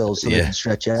flat bills so they can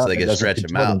stretch out. So they can stretch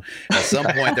them out. At some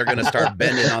point, they're going to start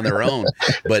bending on their own.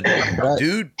 But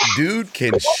dude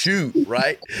can shoot,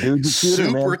 right?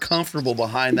 Super comfortable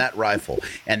behind that rifle,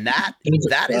 and that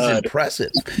is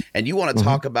impressive. And you want to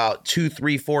talk about 2,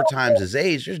 3, 4 times his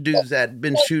age? There's dudes that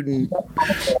been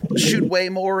shoot way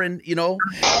more, and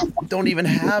don't even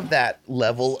have that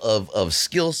level of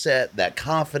skill set, that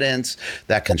confidence,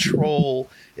 that control.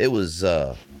 It was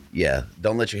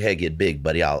don't let your head get big,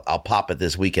 buddy. I'll pop it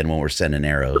this weekend when we're sending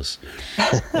arrows.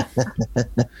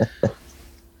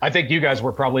 I think you guys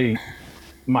were probably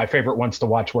my favorite ones to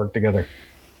watch work together.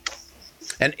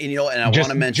 And I want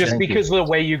to mention, just because of the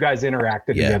way you guys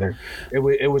interacted together,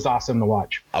 it was awesome to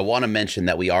watch. I want to mention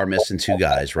that we are missing 2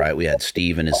 guys, right? We had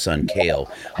Steve and his son Kale.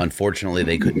 Unfortunately,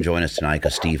 they couldn't join us tonight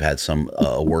because Steve had some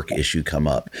work issue come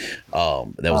up.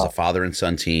 There was a father and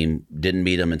son team. Didn't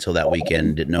meet them until that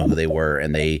weekend. Didn't know who they were,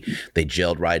 and they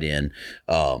gelled right in.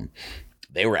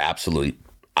 They were absolutely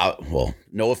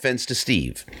no offense to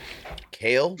Steve,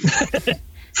 Kale.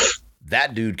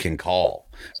 That dude can call.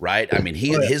 Right. I mean,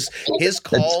 his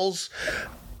calls,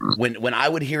 when I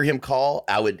would hear him call,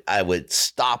 I would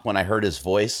stop when I heard his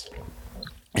voice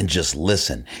and just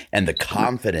listen, and the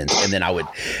confidence. And then I would,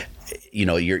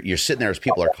 you're sitting there as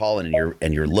people are calling,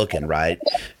 and you're looking, right.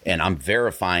 And I'm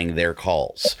verifying their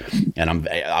calls, and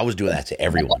I was doing that to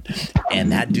everyone.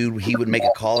 And that dude, he would make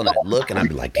a call, and I'd look, and I'd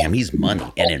be like, damn, he's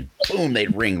money. And then boom,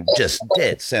 they'd ring just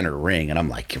dead center ring. And I'm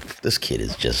like, this kid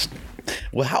is just,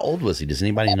 well, how old was he? Does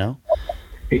anybody know?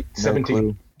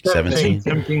 17.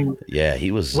 17. Yeah,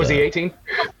 he was. Was he 18?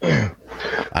 I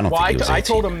don't think he was 18. I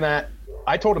told him that.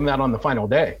 I told him that on the final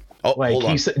day. Oh, hold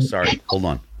on. Sorry, hold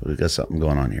on. We got something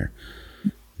going on here.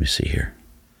 Let me see here.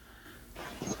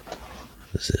 What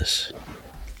is this?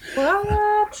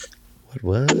 What?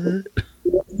 What?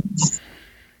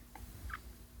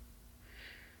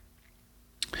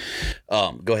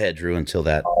 Go ahead, Drew. Until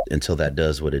that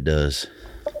does what it does.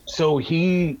 So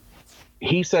he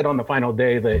said on the final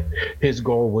day that his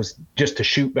goal was just to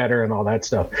shoot better and all that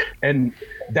stuff. And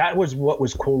that was what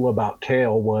was cool about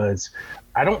Kale was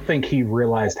I don't think he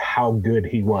realized how good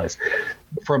he was.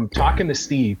 From talking to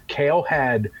Steve, Kale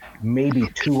had maybe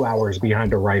 2 hours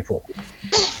behind a rifle.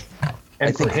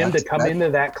 And for him to come into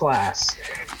that class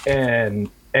and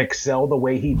excel the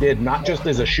way he did, not just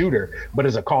as a shooter, but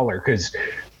as a caller, because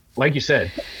like you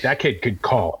said, that kid could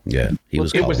call. Yeah, it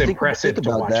was impressive to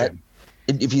watch him.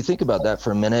 If you think about that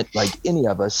for a minute, like any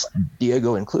of us,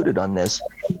 Diego included on this,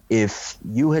 if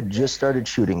you had just started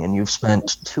shooting and you've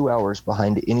spent 2 hours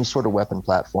behind any sort of weapon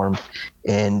platform,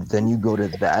 and then you go to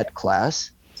that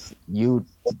class, you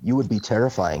would be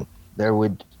terrifying.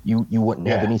 You wouldn't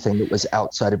have anything that was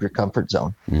outside of your comfort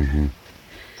zone. Mm-hmm.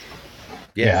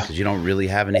 Yeah, because you don't really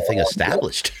have anything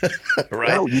established,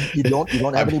 right? No, you don't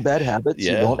have any bad habits.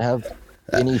 Yeah. You don't have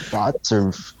any thoughts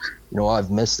of,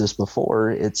 I've missed this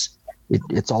before. It's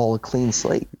all a clean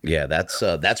slate. Yeah, that's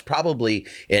probably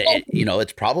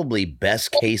it's probably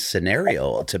best case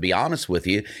scenario, to be honest with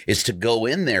you, is to go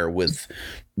in there with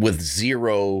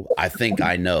zero. I think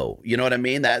I know. You know what I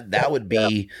mean? That would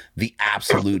be the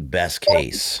absolute best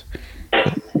case.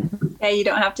 Yeah, you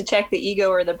don't have to check the ego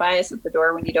or the bias at the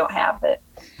door when you don't have it.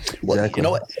 Well, exactly. You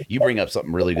know what? You bring up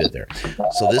something really good there.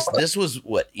 So this was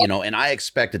what, and I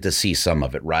expected to see some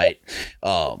of it, right?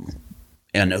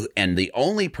 And the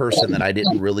only person that I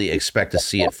didn't really expect to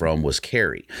see it from was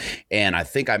Carrie. And I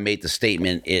think I made the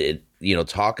statement,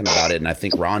 talking about it, and I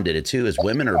think Ron did it too, is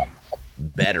women are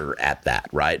better at that,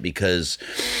 right? Because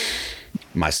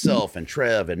myself and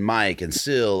Trev and Mike and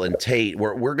Sil and Tate,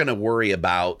 we're going to worry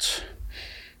about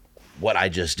what I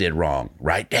just did wrong,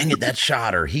 right? Dang it, that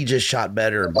shot, or he just shot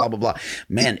better, and blah, blah, blah.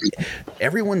 Man,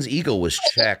 everyone's ego was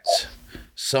checked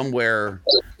somewhere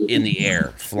in the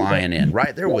air, flying in,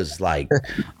 right? There was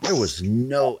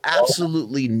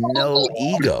absolutely no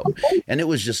ego. And it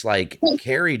was just like,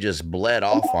 Carrie just bled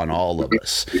off on all of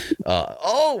us.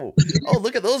 Oh,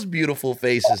 look at those beautiful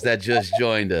faces that just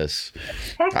joined us.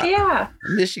 Heck yeah. I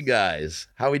miss you guys.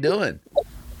 How we doing?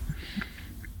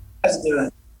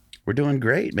 We're doing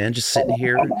great, man. Just sitting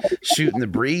here shooting the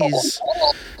breeze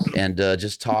and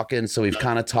just talking. So we've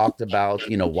kind of talked about,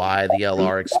 why the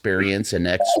LR experience and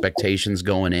expectations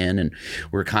going in. And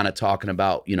we're kind of talking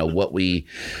about, what we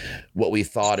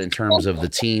thought in terms of the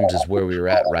teams is where we were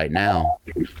at right now.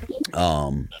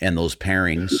 And those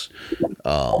pairings,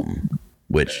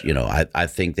 which, I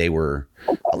think they were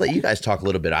I'll let you guys talk a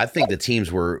little bit. I think the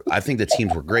teams were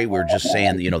great. We were just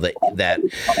saying,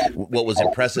 that what was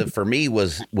impressive for me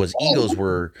was Eagles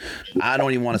were, I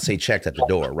don't even want to say checked at the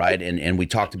door, right? And we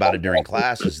talked about it during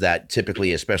class, is that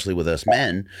typically, especially with us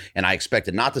men, and I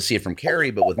expected not to see it from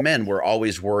Carrie, but with men, we're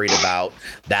always worried about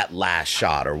that last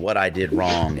shot or what I did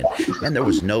wrong. And there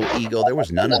was no ego. There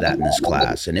was none of that in this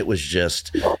class. And it was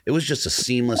just a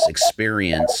seamless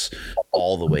experience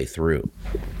all the way through.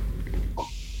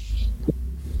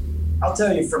 I'll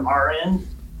tell you from our end,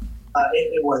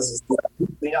 it was.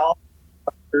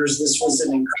 This was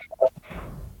an incredible.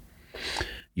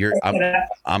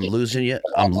 I'm losing you.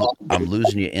 I'm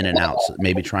losing you in and out. So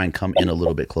maybe try and come in a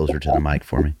little bit closer to the mic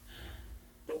for me.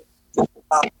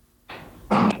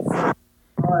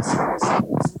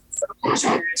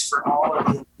 Experience for all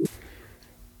of you.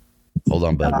 Hold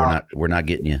on, bud. We're not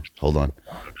getting you. Hold on.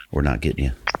 We're not getting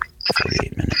you.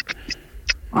 48 minutes.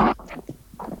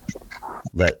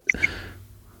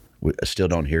 I still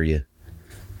don't hear you.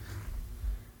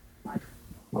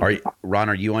 Ron,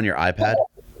 are you on your iPad?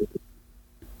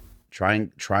 Try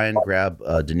and grab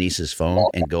Denise's phone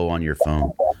and go on your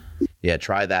phone. Yeah,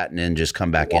 try that and then just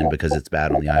come back in because it's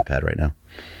bad on the iPad right now.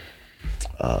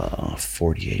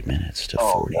 48 minutes to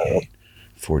 48.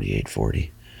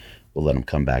 40. We'll let him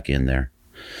come back in there.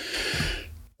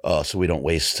 So we don't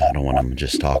waste. I don't want him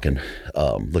just talking,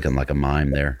 looking like a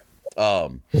mime there.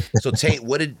 So Tate,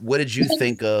 what did you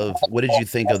think of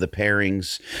the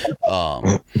pairings?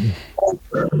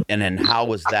 And then how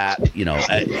was that?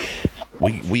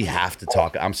 We have to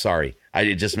talk. I'm sorry.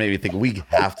 It just made me think we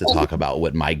have to talk about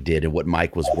what Mike did and what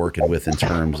Mike was working with in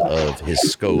terms of his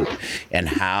scope and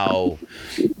how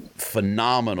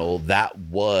phenomenal that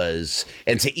was.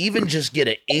 And to even just get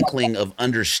an inkling of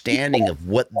understanding of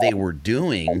what they were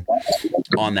doing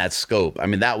on that scope. I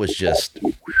mean, that was just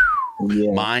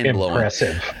mind blowing.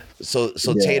 Impressive. So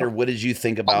Tater, what did you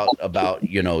think about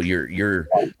your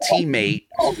teammate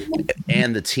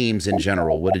and the teams in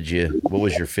general? What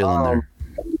was your feeling there?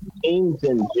 Teams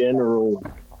in general,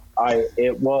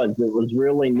 it was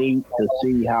really neat to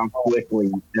see how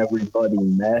quickly everybody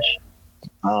meshed.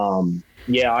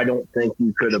 I don't think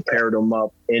you could have paired them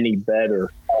up any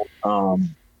better.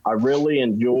 I really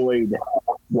enjoyed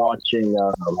watching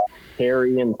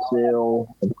Harry and Sil,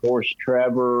 of course,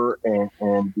 Trevor and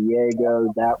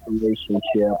Diego, that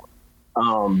relationship.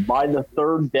 By the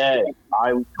third day,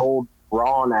 I told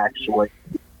Ron actually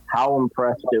how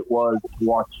impressed it was to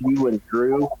watch you and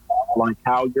Drew, like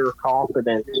how your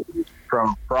confidence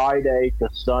from Friday to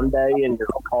Sunday in your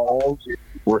calls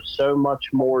were so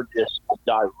much more just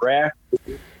direct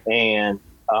and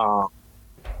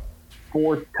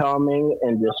forthcoming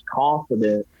and just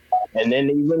confident. And then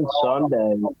even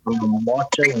Sunday,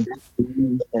 watching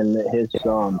Steve and his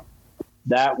son,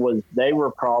 they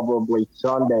were probably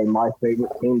Sunday my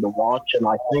favorite team to watch, and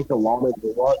I think a lot of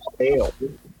it was Hale.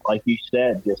 Like you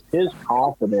said, just his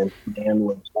confidence, man,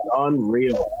 was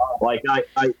unreal. Like I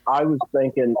was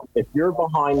thinking, if you're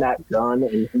behind that gun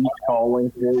and he's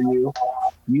calling for you,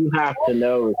 you have to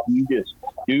know if you just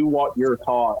do what you're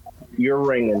taught, you're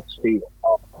ringing steel,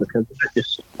 because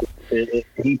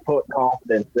he put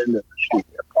confidence into the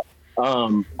shooter.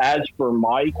 As for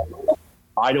Mike,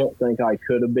 I don't think I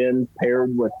could have been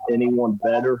paired with anyone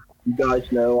better. You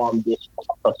guys know I'm just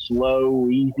a slow,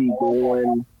 easy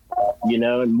going,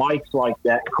 and Mike's like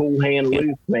that cool hand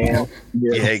loose, man.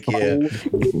 Yeah.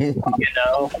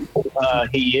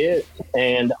 He is.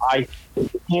 And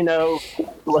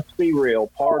let's be real.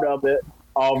 Part of it,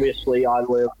 obviously, I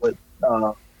live with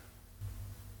some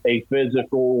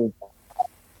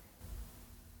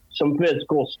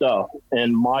physical stuff.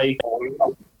 And Mike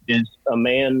is a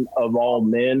man of all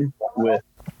men with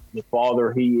the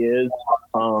father he is.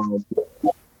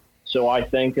 So I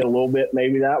think a little bit,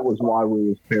 maybe that was why we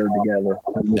was paired together.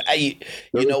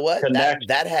 You know what?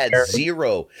 That had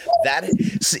zero.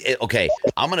 Okay.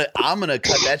 I'm gonna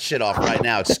cut that shit off right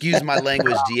now. Excuse my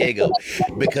language, Diego,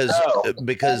 because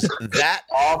that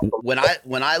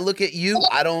when I look at you,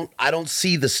 I don't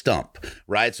see the stump,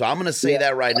 right? So I'm gonna say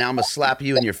that right now. I'm gonna slap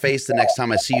you in your face the next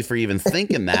time I see you for even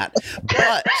thinking that.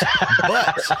 But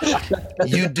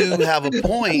you do have a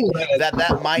point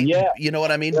that might, you know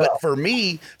what I mean? But for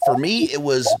me, it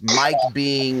was Mike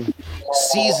being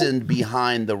seasoned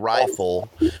behind the rifle,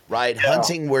 right?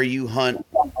 Hunting where you hunt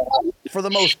for the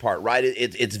most part, right?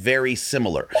 It's very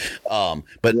similar.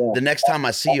 But the next time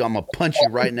I see you, I'm gonna punch you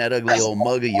right in that ugly old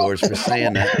mug of yours for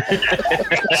saying that.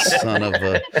 Son of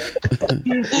a.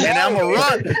 And I'm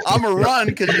gonna run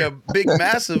because you're a big,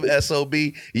 massive SOB.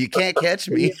 You can't catch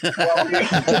me. You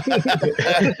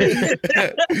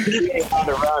ain't got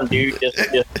to run, dude. Just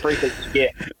freaking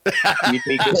skip. You'd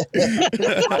be good.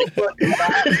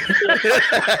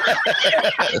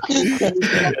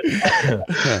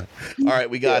 All right,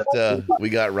 we got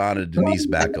Ron and Denise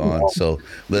back on, so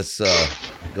let's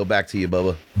go back to you,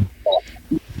 Bubba.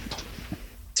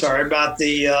 Sorry about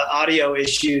the audio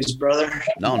issues, brother.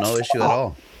 No issue at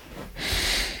all.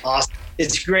 Awesome.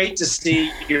 It's great to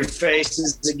see your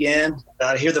faces again,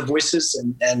 hear the voices,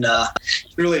 and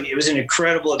really, it was an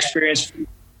incredible experience for you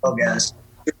guys.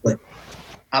 Really.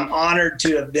 I'm honored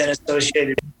to have been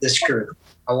associated with this crew.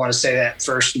 I want to say that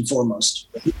first and foremost.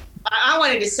 I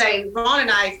wanted to say, Ron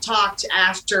and I talked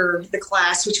after the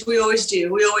class, which we always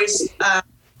do. We always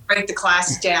break the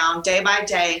classes down day by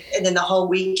day and then the whole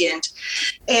weekend.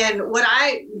 And what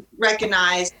I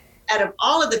recognized out of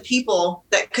all of the people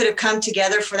that could have come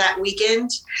together for that weekend,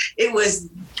 it was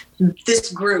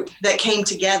this group that came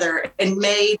together and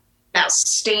made an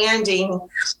outstanding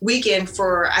weekend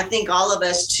for, I think, all of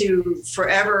us to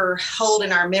forever hold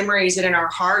in our memories and in our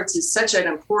hearts. It's such an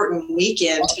important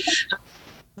weekend.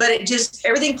 But it just,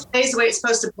 everything plays the way it's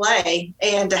supposed to play.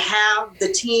 And to have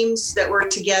the teams that were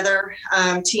together,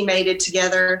 teammated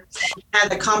together, and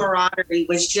the camaraderie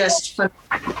was just fun.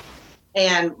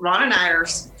 And Ron and I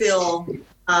feel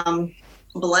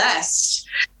blessed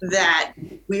that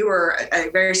we were a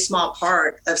very small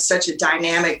part of such a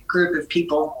dynamic group of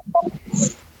people.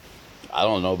 I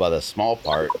don't know about a small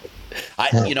part.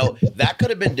 That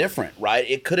could have been different, right?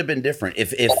 It could have been different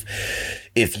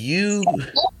if you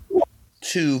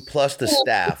two plus the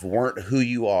staff weren't who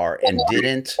you are and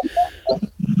didn't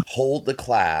hold the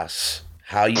class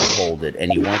how you hold it,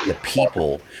 and you weren't the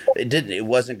people. It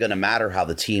wasn't going to matter how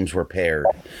the teams were paired,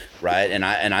 right? And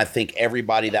I think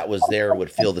everybody that was there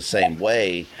would feel the same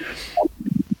way.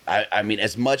 I mean,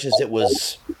 as much as it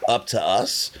was up to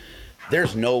us,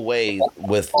 there's no way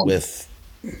with.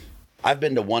 I've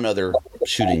been to one other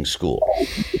shooting school.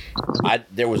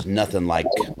 There was nothing like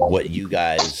what you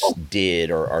guys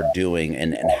did or are doing,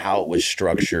 and how it was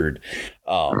structured.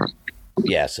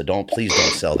 Yeah, so please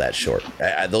don't sell that short.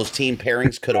 Those team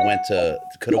pairings could have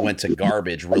went to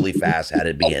garbage really fast had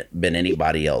it been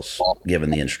anybody else given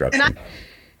the instruction. And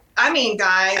I mean,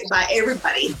 Guy, by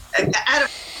everybody,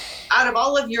 out of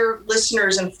all of your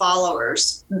listeners and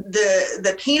followers,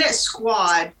 the Peanut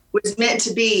Squad was meant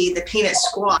to be the Peanut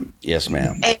Squad. Yes,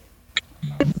 ma'am.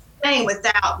 And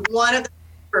without one of the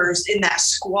members in that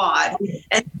squad,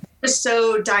 and it was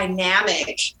so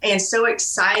dynamic and so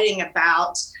exciting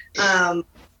about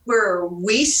where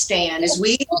we stand as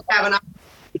we have an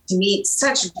opportunity to meet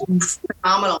such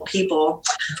phenomenal people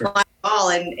like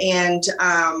all, and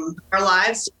our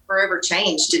lives forever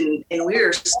changed, and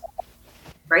we're so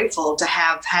grateful to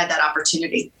have had that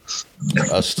opportunity.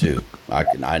 Us too.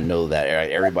 I know that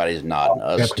everybody's nodding.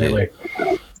 Us Definitely.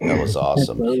 too. That was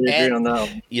awesome. And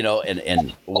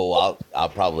I'll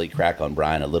probably crack on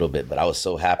Brian a little bit, but I was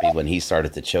so happy when he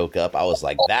started to choke up. I was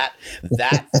like, that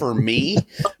for me,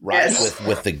 right? Yes.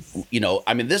 With the,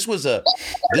 I mean, this was a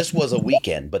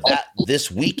weekend, but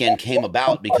this weekend came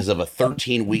about because of a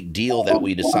 13-week deal that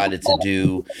we decided to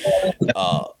do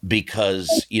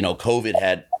because, COVID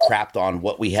had crapped on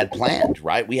what we had planned,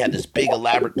 right? We had this big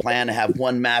elaborate plan to have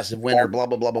one massive winner, blah,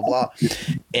 blah, blah, blah, blah.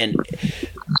 And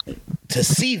to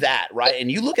see that, right?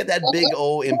 And you look at that big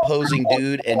old imposing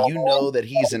dude, and you know that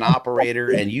he's an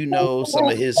operator, and you know some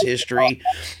of his history,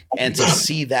 and to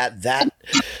see that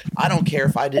I don't care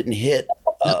if I didn't hit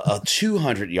a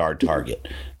 200-yard target.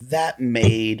 That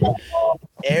made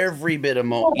every bit of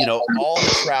all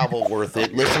the travel worth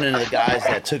it. Listening to the guys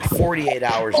that took 48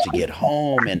 hours to get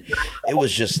home, and it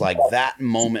was just like that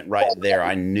moment right there.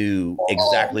 I knew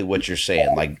exactly what you're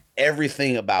saying. Like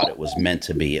everything about it was meant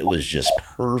to be. It was just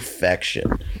perfection,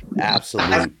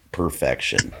 absolute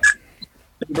perfection.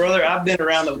 Brother, I've been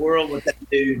around the world with that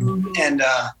dude, and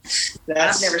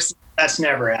that's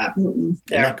never happened.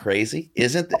 Isn't that crazy?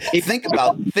 Isn't that? Think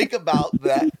about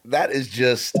that. That is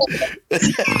just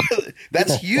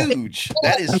that's huge.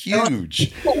 That is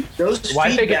huge.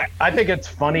 I think it's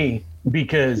funny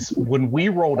because when we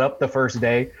rolled up the first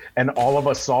day and all of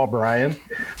us saw Brian,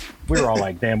 we were all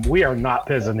like, "Damn, we are not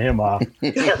pissing him off."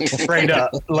 Straight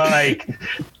up, like.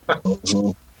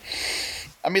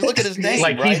 I mean, look at his name.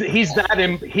 Like right? he's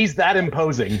that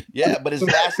imposing. Yeah, but his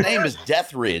last name is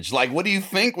Deathridge. Like, what do you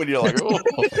think when you're like, oh?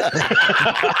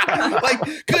 Like,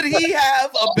 could he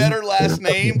have a better last last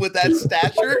name with that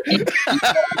stature.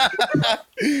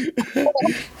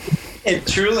 And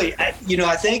truly, I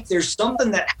think there's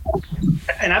something that,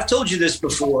 and I've told you this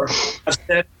before. I've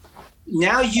said,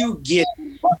 now you get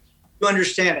it. You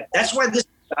understand it. That's why this is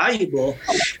valuable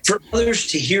for others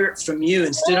to hear it from you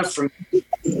instead of from me.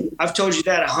 I've told you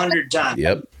that 100 times.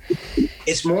 Yep.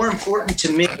 It's more important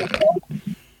to me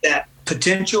that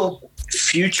potential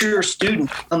future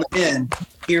students come in,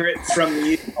 hear it from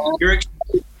you, your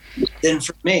experience, than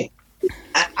from me.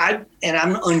 I'm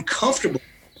uncomfortable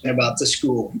about the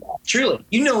school. Truly,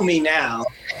 you know me now.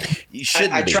 You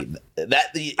shouldn't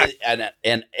be.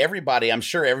 And everybody, I'm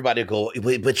sure everybody will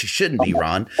go, but you shouldn't be,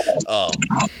 Ron.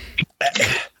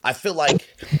 I feel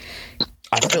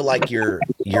like you're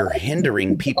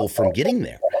hindering people from getting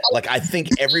there. Like, I think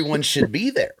everyone should be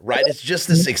there, right? It's just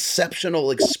this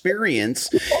exceptional experience.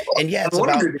 And yeah, it's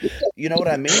about, you know what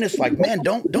I mean? It's like, man,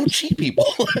 don't cheat people.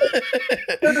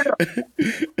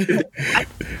 I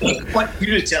want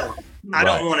you to tell them. I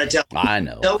don't want to tell them. I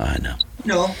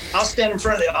know. I'll stand in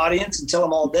front of the audience and tell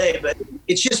them all day, but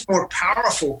it's just more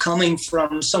powerful coming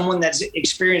from someone that's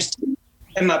experienced.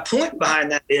 And my point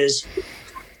behind that is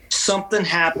something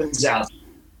happens out there.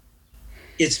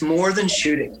 It's more than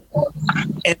shooting.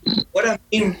 And what I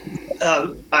mean,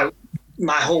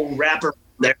 my whole wrapper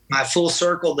there, my full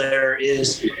circle there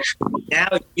is now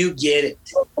you get it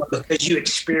because you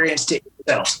experienced it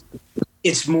yourself.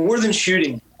 It's more than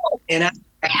shooting. And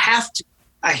I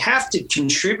have to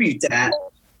contribute that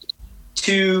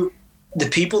to the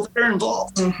people that are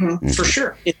involved, for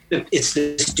sure. It's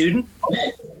the student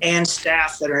and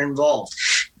staff that are involved.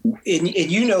 And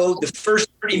the first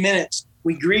 30 minutes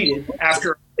we greeted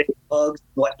after bugs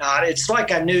and whatnot, it's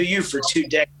like I knew you for 2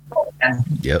 decades. And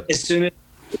as soon as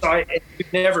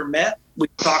we've never met, we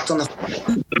talked on the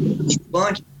phone a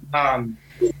bunch.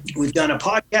 We've done a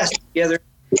podcast together.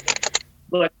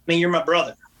 Look, you're my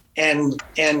brother. And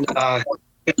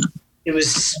it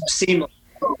was seamless.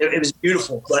 It was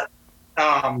beautiful. But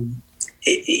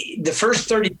the first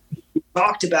 30 we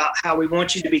talked about how we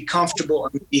want you to be comfortable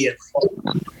immediately.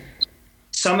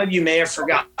 Some of you may have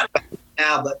forgotten about it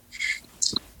now, but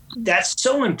that's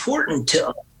so important to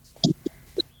us.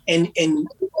 And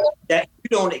that you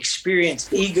don't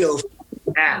experience ego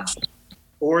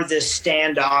or this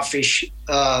standoffish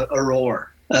aurora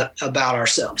about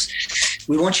ourselves.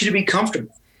 We want you to be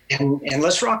comfortable. And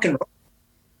let's rock and roll.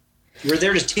 We're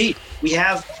there to teach. We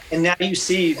have, and now you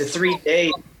see the 3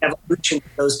 days evolution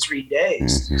of those 3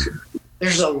 days. Mm-hmm.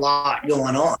 There's a lot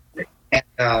going on.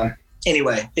 And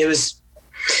anyway, it was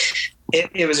a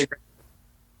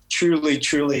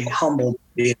truly humble.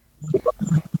 It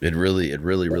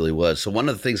really was. So one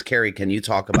of the things, Carrie, can you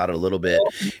talk about it a little bit,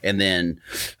 and then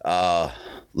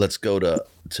let's go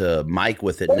to Mike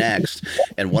with it next.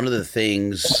 And one of the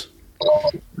things.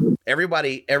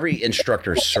 Every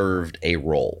instructor served a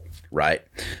role, right?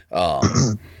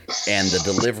 And the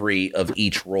delivery of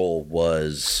each role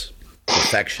was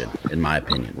perfection, in my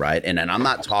opinion, right? And I'm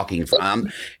not talking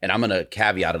I'm going to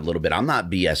caveat it a little bit. I'm not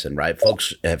BSing, right?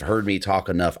 Folks have heard me talk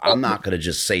enough. I'm not going to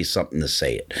just say something to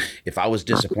say it. If I was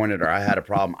disappointed or I had a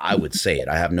problem, I would say it.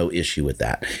 I have no issue with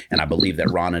that. And I believe that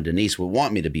Ron and Denise would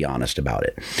want me to be honest about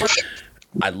it.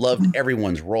 I loved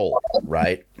everyone's role,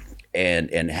 right?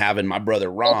 And having my brother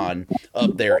Ron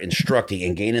up there instructing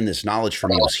and gaining this knowledge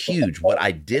from me was huge. What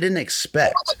I didn't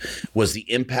expect was the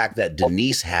impact that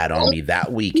Denise had on me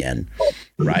that weekend,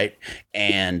 right?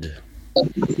 And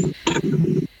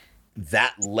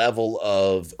that level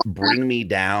of bring me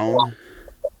down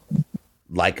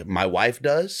like my wife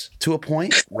does to a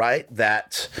point, right?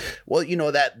 That, well,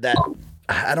 that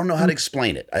I don't know how to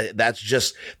explain it.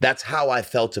 That's how I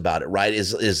felt about it, right?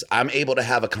 Is I'm able to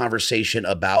have a conversation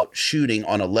about shooting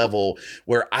on a level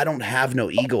where I don't have no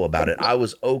ego about it. I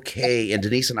was okay, and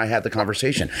Denise and I had the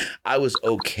conversation. I was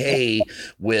okay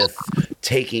with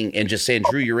taking and just saying,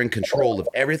 Drew, you're in control of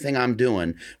everything I'm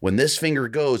doing. When this finger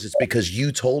goes, it's because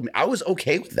you told me. I was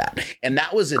okay with that. And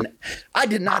that was I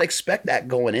did not expect that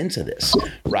going into this,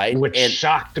 right? Which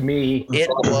shocked me. It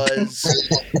was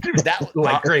that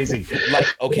like crazy. Like,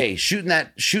 okay, shooting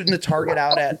the target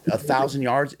out at 1,000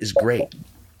 yards is great.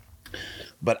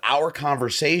 But our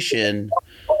conversation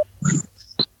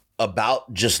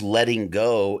about just letting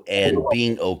go and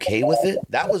being okay with it,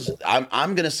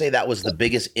 I'm going to say that was the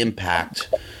biggest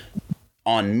impact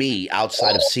on me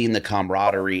outside of seeing the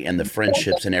camaraderie and the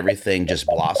friendships and everything just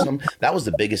blossom. That was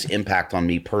the biggest impact on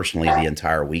me personally the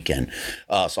entire weekend.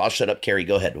 So I'll shut up. Carrie,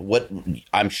 go ahead.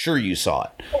 I'm sure you saw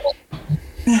it.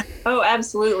 Oh,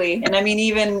 absolutely. And I mean,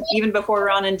 even before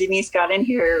Ron and Denise got in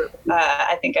here,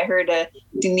 I think I heard a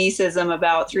Deniseism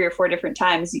about 3 or 4 different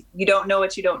times. You don't know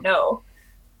what you don't know.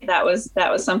 That was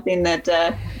something that,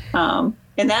 and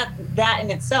that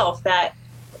in itself, that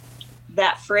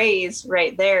phrase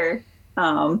right there,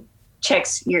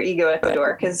 checks your ego at the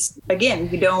door. Because again,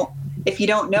 if you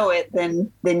don't know it,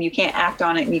 then you can't act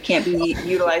on it, and you can't be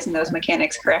utilizing those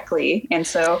mechanics correctly. And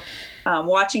so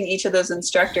watching each of those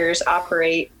instructors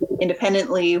operate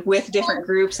independently with different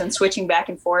groups and switching back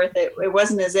and forth, it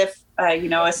wasn't as if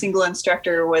a single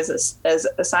instructor was as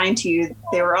assigned to you.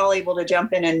 They were all able to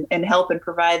jump in and help and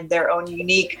provide their own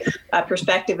unique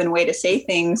perspective and way to say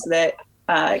things that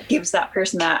gives that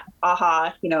person that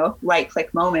aha, light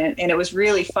click moment. And it was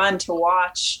really fun to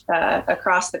watch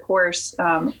across the course.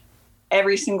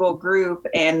 Every single group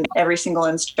and every single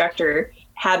instructor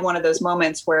had one of those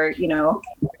moments where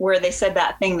they said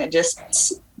that thing that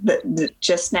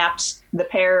just snapped the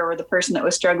pair or the person that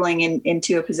was struggling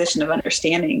into a position of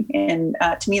understanding. And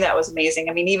to me, that was amazing.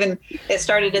 I mean, even it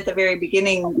started at the very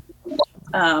beginning,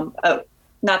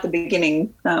 not the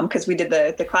beginning, because we did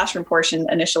the classroom portion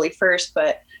initially first,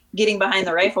 but getting behind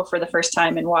the rifle for the first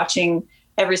time and watching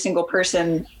every single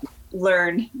person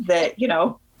learn that,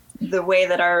 the way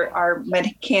that our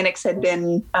mechanics had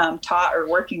been taught or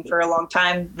working for a long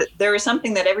time, there was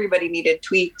something that everybody needed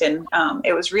tweaked. And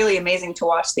it was really amazing to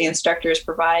watch the instructors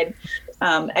provide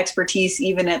expertise,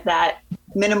 even at that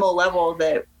minimal level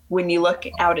that when you look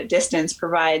out at distance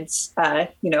provides, a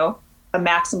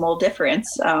maximal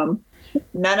difference.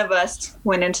 None of us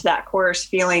went into that course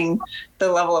feeling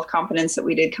the level of competence that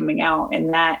we did coming out.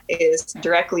 And that is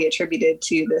directly attributed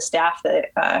to the staff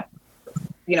that,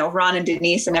 Ron and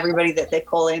Denise and everybody that they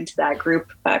pull into that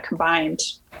group combined.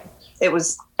 It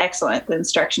was excellent. The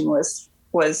instruction was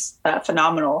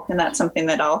phenomenal. And that's something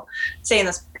that I'll say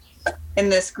in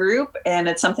this group. And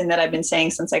it's something that I've been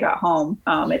saying since I got home.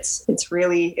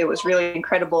 It was really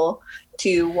incredible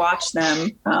to watch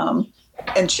them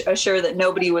and assure that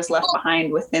nobody was left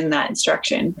behind within that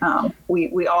instruction.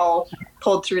 We all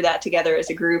pulled through that together as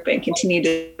a group and continued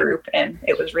to group, and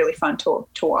it was really fun to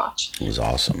watch. It was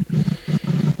awesome.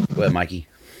 Go ahead, Mikey.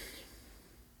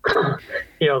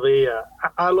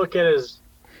 I look at it as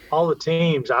all the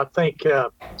teams. I think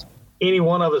any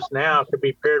one of us now could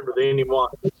be paired with anyone.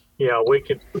 We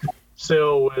could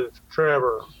Sil with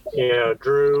Trevor,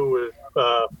 Drew with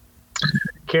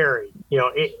Carrie,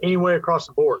 anywhere across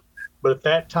the board. But at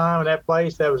that time and that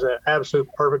place, that was an absolute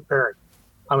perfect pairing.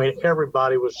 I mean,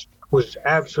 everybody was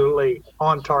absolutely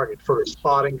on target for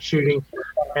spotting, shooting,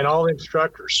 and all the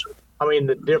instructors. I mean,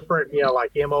 the different,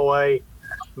 like MOA,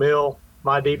 Mill,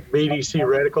 my BDC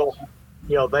reticle,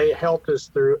 they helped us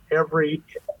through every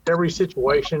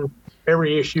situation,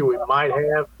 every issue we might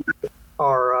have,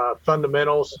 our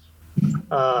fundamentals,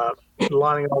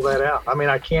 lining all that out. I mean,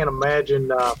 I can't imagine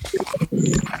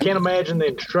the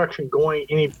instruction going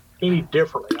any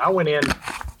differently. I went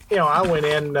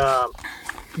in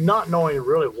not knowing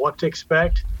really what to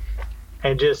expect,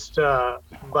 and just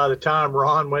by the time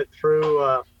Ron went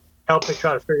through, helped me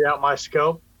try to figure out my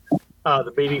scope,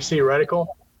 the BDC reticle,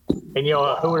 and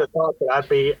who would have thought that I'd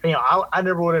be, I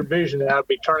never would envision that I'd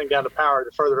be turning down the power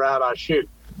the further out I shoot,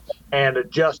 and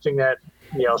adjusting that,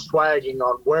 swagging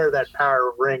on where that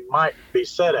power ring might be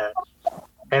set at.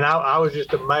 And I was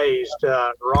just amazed.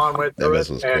 Ron went through it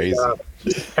and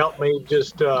helped me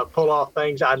just pull off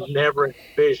things I never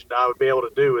envisioned I would be able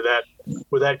to do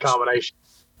with that combination.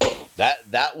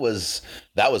 That was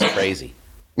crazy.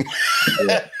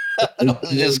 That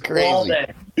was just crazy.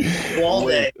 All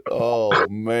day. Oh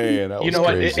man, that was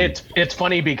crazy. What? It's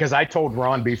funny because I told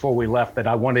Ron before we left that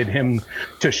I wanted him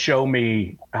to show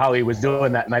me how he was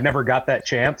doing that, and I never got that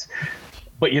chance.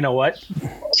 But you know what?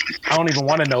 I don't even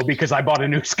want to know because I bought a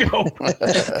new scope.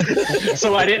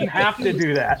 So I didn't have to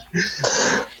do that.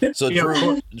 So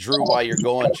Drew, while you're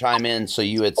going, chime in. So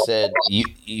you had said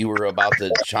you were about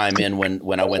to chime in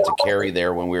when I went to Carrie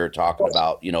there when we were talking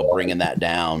about, bringing that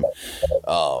down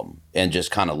and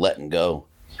just kind of letting go.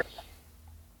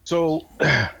 So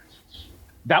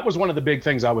that was one of the big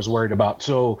things I was worried about.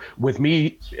 So with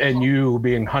me and you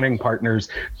being hunting partners,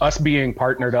 us being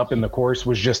partnered up in the course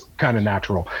was just kind of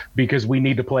natural because we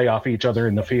need to play off each other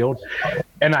in the field.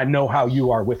 And I know how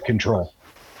you are with control.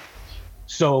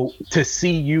 So to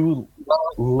see you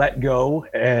let go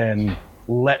and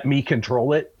let me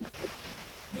control it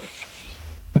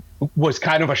was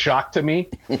kind of a shock to me.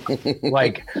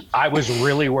 Like, I was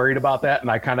really worried about that, and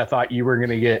I kind of thought you were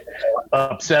going to get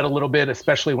upset a little bit,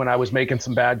 especially when I was making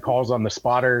some bad calls on the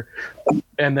spotter.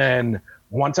 And then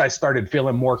once I started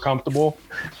feeling more comfortable,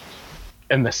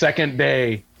 and the second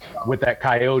day with that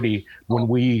coyote when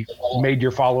we made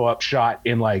your follow-up shot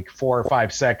in like 4 or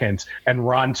 5 seconds, and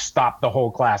Ron stopped the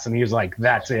whole class, and he was like,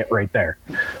 that's it right there.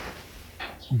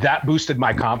 That boosted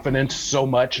my confidence so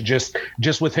much, just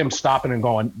with him stopping and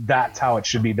going, that's how it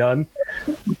should be done.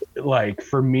 Like,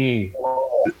 for me,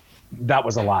 that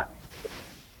was a lot.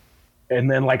 And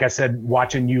then, like I said,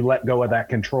 watching you let go of that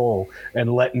control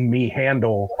and letting me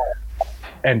handle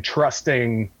and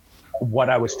trusting what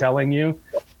I was telling you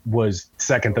was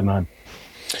second to none.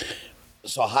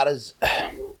 So how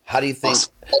do you think,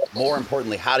 more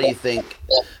importantly, how do you think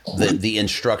the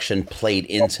instruction played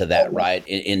into that, right?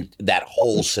 In that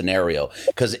whole scenario?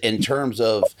 Because in terms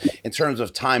of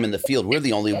time in the field, we're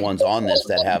the only ones on this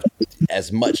that have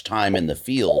as much time in the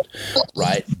field,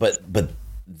 right? But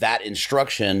that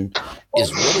instruction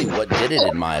is really what did it,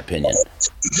 in my opinion.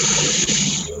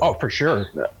 Oh, for sure.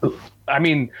 I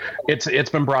mean, it's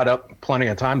been brought up plenty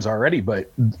of times already,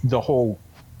 but the whole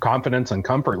confidence and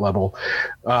comfort level,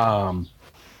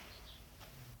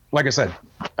 like I said,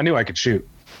 I knew I could shoot,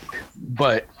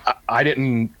 but I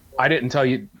didn't tell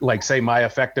you, like, say my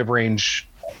effective range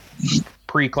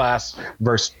pre-class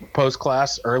versus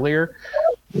post-class earlier.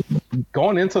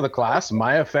 Going into the class,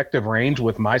 my effective range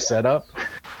with my setup,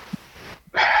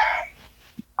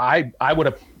 I would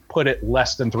have put it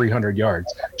less than 300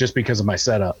 yards just because of my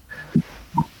setup.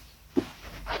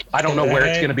 I don't know where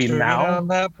it's going to be now. On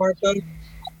that part, though?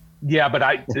 Yeah, but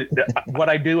what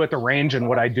I do at the range and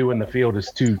what I do in the field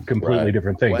is two completely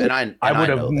different things. Well, and I would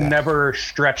have never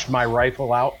stretched my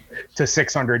rifle out to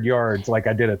 600 yards like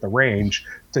I did at the range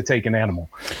to take an animal.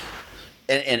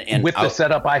 And with the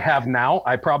setup I have now,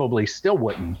 I probably still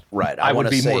wouldn't. Right. I would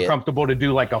be more comfortable to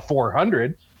do like a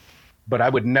 400, but I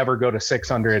would never go to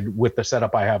 600 with the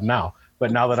setup I have now.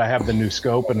 But now that I have the new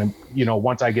scope, and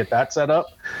once I get that set up,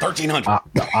 1300, I'll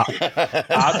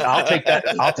take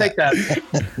that. I'll take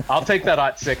that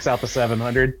 .6 out to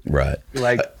 700. Right.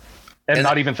 And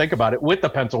not even think about it with the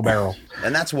pencil barrel.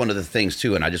 And that's one of the things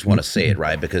too. And I just want to say it,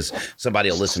 right, because somebody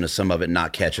will listen to some of it and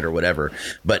not catch it or whatever.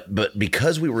 But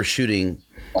because we were shooting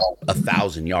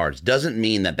 1,000 yards doesn't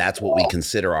mean that that's what we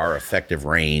consider our effective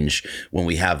range when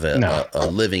we have a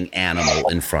living animal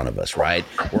in front of us, right?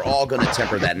 We're all going to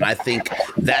temper that. And I think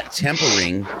that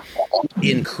tempering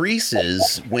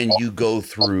increases when you go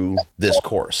through this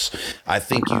course. I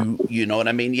think you know what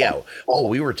I mean? Yeah. Oh,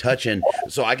 we were touching.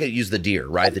 So I could use the deer,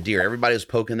 right? The deer, everybody was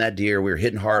poking that deer. We were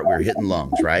hitting heart, we were hitting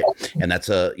lungs, right? And that's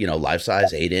a, life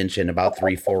size 8-inch and about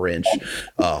 3-4 inch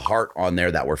heart on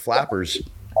there that were flappers.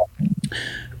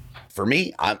 For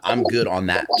me, I'm good on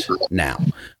that now.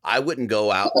 I wouldn't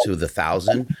go out to the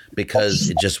 1,000 because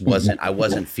it just I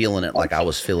wasn't feeling it like I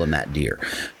was feeling that deer.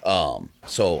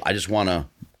 So I just want to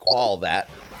call that,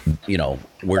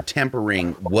 we're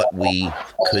tempering what we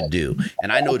could do.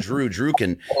 And I know Drew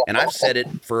can, and I've said it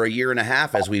for 1.5 years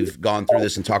as we've gone through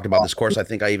this and talked about this course. I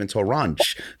think I even told Ron,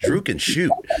 Drew can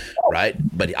shoot, right?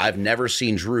 But I've never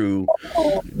seen Drew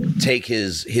take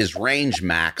his range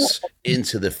max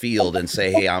into the field and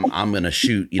say, hey, I'm going to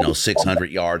shoot, 600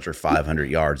 yards or 500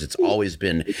 yards. It's always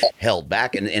been held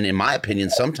back. And in my opinion,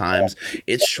 sometimes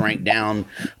it's shrank down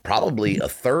probably a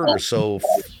third or so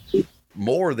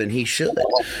more than he should.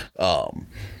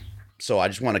 So I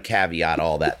just want to caveat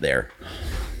all that there.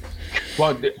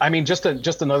 Well, I mean, just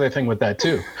another thing with that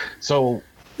too. So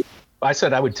I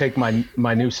said I would take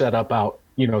my new setup out,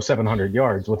 700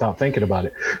 yards without thinking about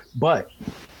it. But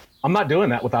I'm not doing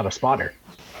that without a spotter.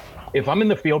 If I'm in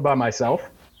the field by myself,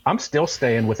 I'm still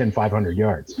staying within 500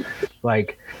 yards.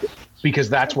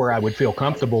 Because that's where I would feel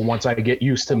comfortable once I get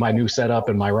used to my new setup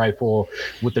and my rifle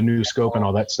with the new scope and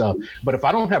all that stuff. But if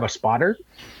I don't have a spotter,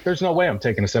 there's no way I'm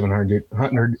taking a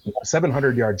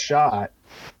 700 yard shot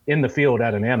in the field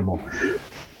at an animal,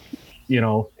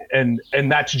 and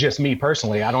that's just me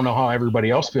personally. I don't know how everybody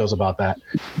else feels about that.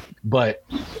 But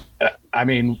I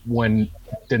mean, when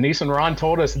Denise and Ron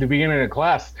told us at the beginning of the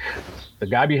class, the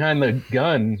guy behind the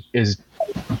gun is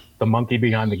the monkey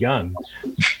behind the gun.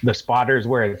 The spotter is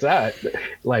where it's at.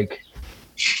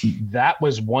 That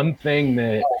was one thing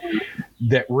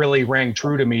that really rang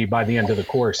true to me by the end of the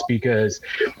course, because,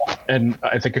 and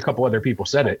I think a couple other people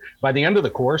said it, by the end of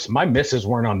the course, my misses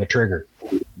weren't on the trigger.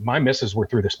 My misses were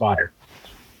through the spotter.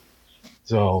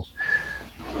 So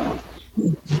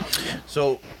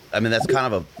I mean, that's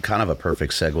kind of a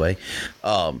perfect segue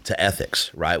to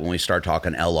ethics, right? When we start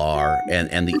talking LR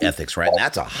and the ethics, right? And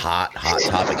that's a hot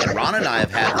topic. And Ron and I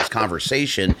have had this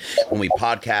conversation when we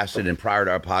podcasted and prior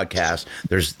to our podcast.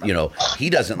 There's, he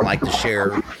doesn't like to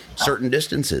share certain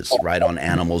distances, right, on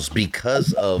animals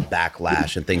because of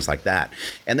backlash and things like that.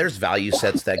 And there's value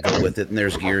sets that go with it, and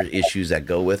there's gear issues that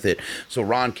go with it. So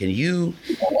Ron, can you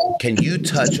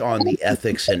touch on the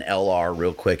ethics in LR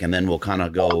real quick, and then we'll kind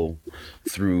of go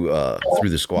through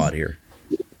the squad here.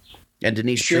 And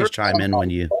Denise, please chime in when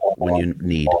you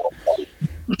need.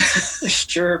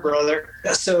 Sure, brother.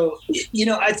 So,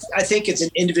 I think it's an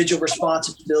individual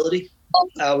responsibility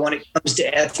when it comes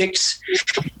to ethics.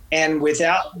 And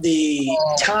without the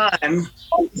time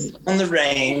on the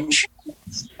range,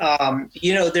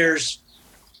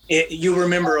 you'll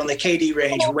remember on the KD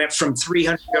range, we went from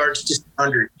 300 yards to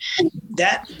 100.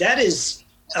 That is,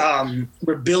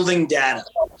 we're building data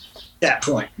at that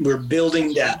point. We're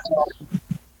building data.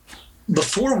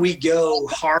 Before we go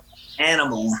hard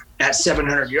animal at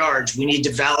 700 yards, we need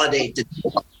to validate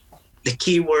the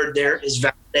key word there is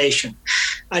validation.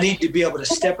 I need to be able to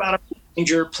step out of the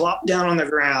ranger, plop down on the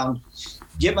ground,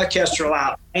 get my Kestrel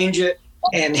out, range it,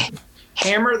 and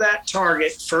hammer that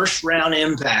target first round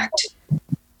impact.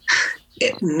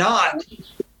 Not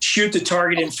shoot the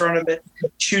target in front of it,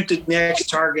 shoot the next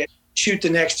target,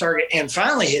 and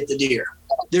finally hit the deer.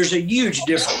 There's a huge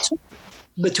difference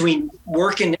between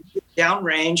working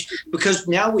downrange, because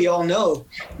now we all know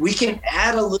we can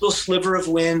add a little sliver of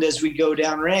wind as we go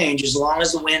downrange. As long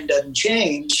as the wind doesn't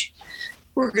change,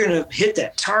 we're going to hit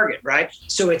that target, right?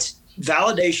 So it's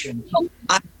validation.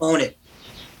 I own it.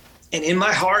 And in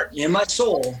my heart and in my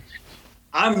soul,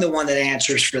 I'm the one that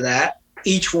answers for that.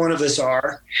 Each one of us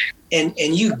are. And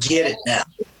you get it now.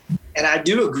 And I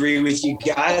do agree with you,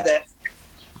 Guy, that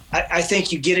I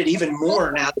think you get it even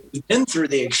more now that you've been through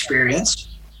the experience.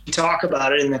 You talk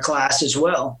about it in the class as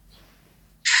well.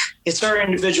 It's our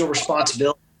individual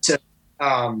responsibility to.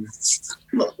 Well,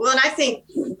 and I think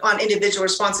on individual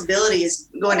responsibility is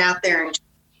going out there and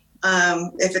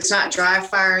if it's not dry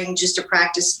firing, just to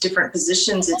practice different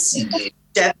positions, it's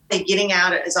definitely getting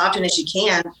out as often as you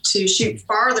can to shoot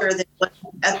farther than what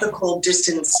ethical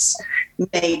distance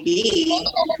may be.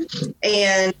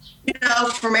 And,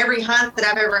 from every hunt that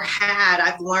I've ever had,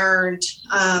 I've learned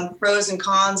pros and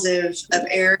cons of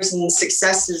errors and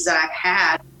successes that I've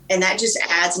had. And that just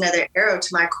adds another arrow to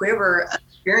my quiver of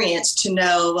experience to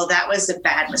know, well, that was a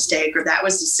bad mistake or that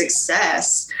was a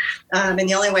success. And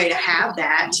the only way to have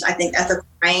that, I think, ethical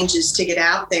range is to get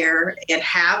out there and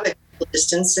have a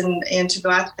distance and to go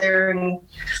out there and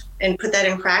put that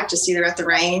in practice, either at the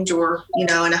range or, in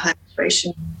a hunt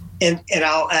situation. And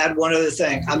I'll add one other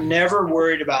thing. I'm never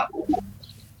worried about,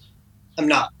 I'm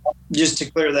not, just to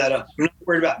clear that up, I'm not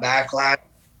worried about backlash.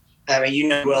 I mean, you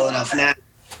know well enough now.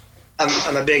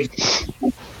 I'm a big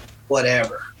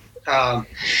whatever. I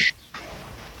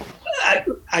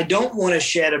don't want to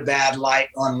shed a bad light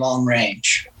on long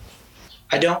range.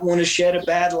 I don't want to shed a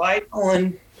bad light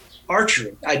on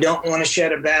archery. I don't want to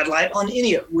shed a bad light on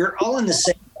any of it. We're all in the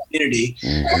same community.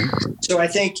 So I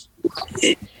think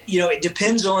it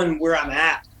depends on where I'm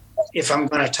at, if I'm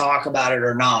going to talk about it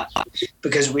or not,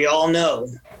 because we all know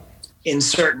in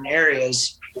certain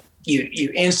areas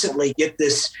you instantly get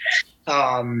this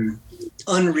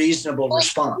unreasonable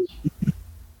response,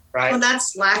 right? Well,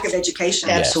 that's lack of education.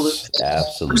 Absolutely. Yes,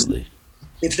 absolutely.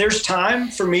 If there's time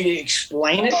for me to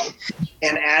explain it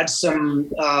and add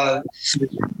some,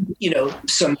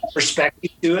 some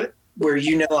perspective to it, where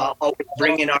I'll always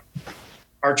bring in our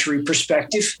archery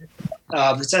perspective.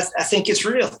 But I think it's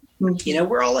real.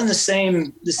 We're all in the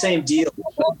same deal.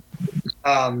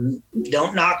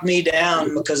 Don't knock me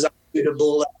down because I shoot a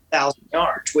bull at 1,000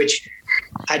 yards, which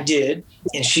I did,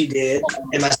 and she did,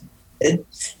 and my son did.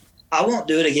 I won't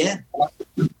do it again.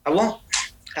 I won't.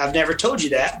 I've never told you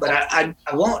that, but I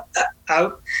won't.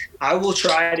 I will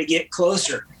try to get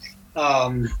closer.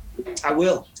 I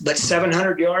will. But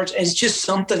 700 yards, and it's just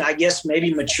something, I guess,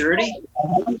 maybe maturity.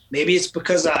 Maybe it's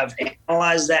because I've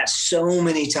analyzed that so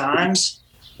many times.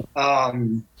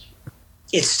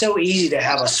 It's so easy to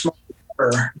have a small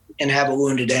error and have a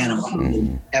wounded animal.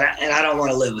 And I don't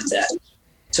want to live with that.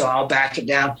 So I'll back it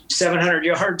down. 700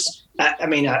 yards,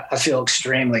 I feel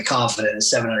extremely confident at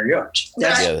 700 yards.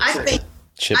 I think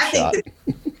the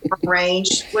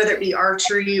range, whether it be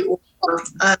archery or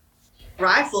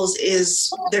rifles,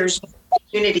 is there's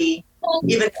opportunity,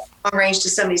 even long range to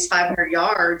somebody's 500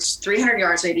 yards, 300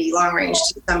 yards maybe long range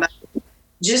to somebody.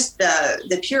 Just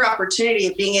the pure opportunity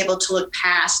of being able to look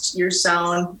past your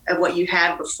zone of what you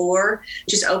had before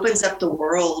just opens up the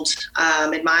world,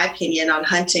 in my opinion, on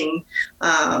hunting.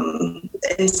 And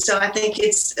so I think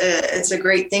it's a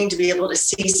great thing to be able to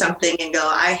see something and go,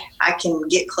 I can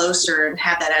get closer and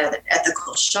have that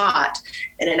ethical shot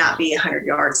and it not be 100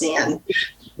 yards in.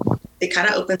 It kind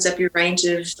of opens up your range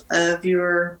of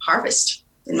your harvest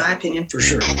in my opinion, for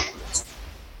sure.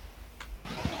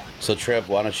 So Trev,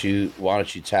 why don't you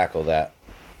tackle that?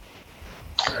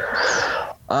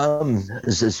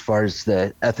 As far as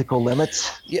the ethical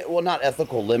limits? Yeah, well, not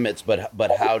ethical limits,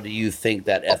 but how do you think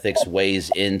that ethics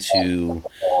weighs into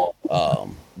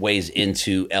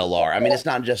LR? I mean, it's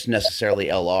not just necessarily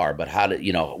LR, but how do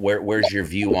where's your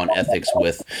view on ethics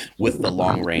with the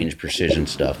long range precision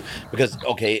stuff? Because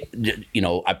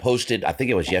I posted, I think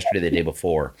it was yesterday, the day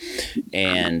before,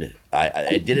 and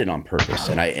I did it on purpose,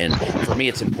 and for me,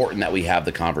 it's important that we have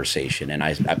the conversation, and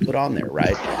I put on there,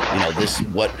 right?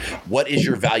 What is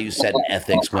your value set in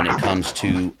ethics when it comes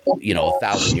to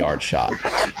 1,000-yard shot?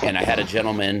 And I had a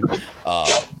gentleman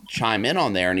chime in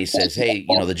on there, and he says, hey,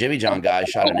 the Jimmy John guy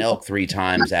shot an elk 3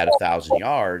 times at 1,000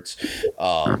 yards.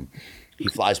 He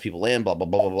flies people in, blah, blah,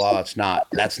 blah, blah, blah.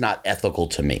 That's not ethical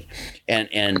to me.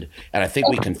 And I think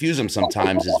we confuse them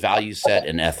sometimes as value set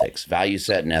and ethics,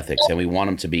 and we want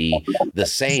them to be the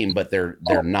same, but they're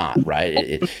not,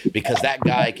 right? Because that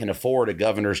guy can afford a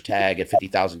governor's tag at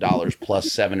 $50,000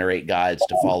 plus 7 or 8 guides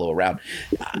to follow around.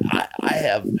 I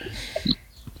have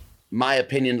my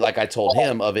opinion, like I told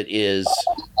him, of it is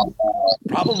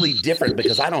probably different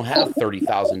because I don't have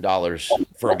 $30,000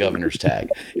 for a governor's tag.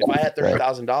 If I had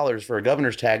 $30,000 for a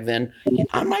governor's tag, then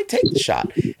I might take the shot.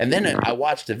 And then I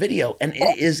watched the video, and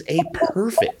it is a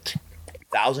perfect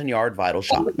 1,000-yard vital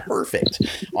shot, perfect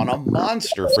on a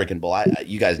monster freaking bull.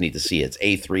 You guys need to see it. It's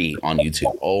A3 on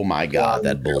YouTube. Oh my God,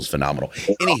 that bull's phenomenal.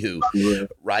 Anywho,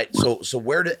 right? So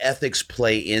where do ethics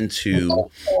play into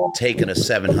taking a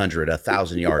 700,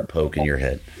 1,000-yard poke in your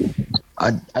head?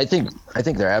 I think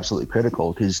they're absolutely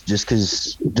critical because just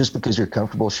because you're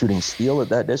comfortable shooting steel at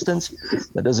that distance,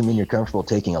 that doesn't mean you're comfortable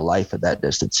taking a life at that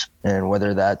distance. And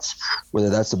whether that's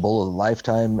the bull of a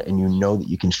lifetime, and that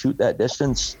you can shoot that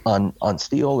distance on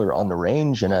steel or on the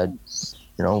range in a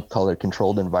call it a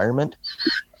controlled environment.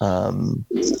 Now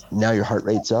your heart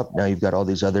rate's up. Now you've got all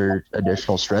these other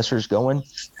additional stressors going.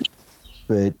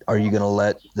 But are you going to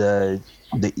let the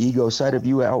ego side of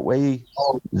you outweigh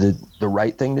the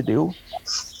right thing to do?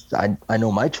 I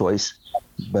know my choice,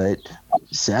 but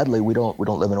sadly we don't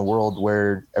live in a world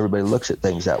where everybody looks at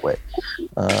things that way.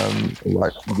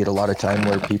 You get a lot of time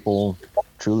where people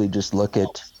truly just look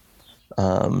at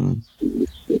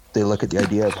the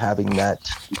idea of having that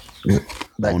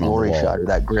glory shot or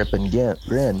that grip and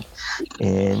grin,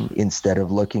 and instead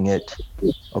of looking at,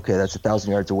 okay, that's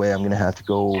 1,000 yards away, I'm going to have to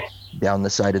go down the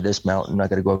side of this mountain, I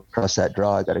got to go across that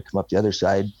draw, I got to come up the other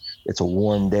side. It's a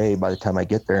warm day. By the time I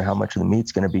get there, how much of the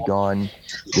meat's going to be gone?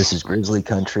 This is grizzly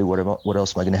country. What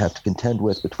else am I going to have to contend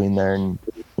with between there and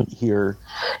here?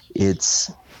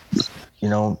 It's,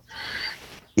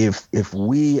 if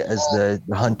we as the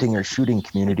hunting or shooting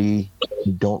community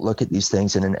don't look at these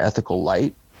things in an ethical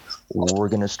light, we're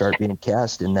going to start being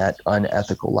cast in that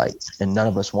unethical light. And none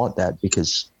of us want that,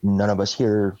 because none of us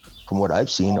here, from what I've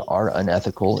seen, are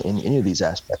unethical in any of these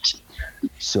aspects.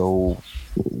 So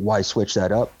why switch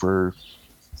that up for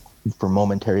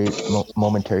momentary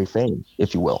fame,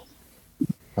 if you will?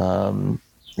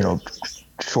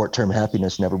 Short-term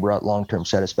happiness never brought long-term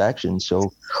satisfaction.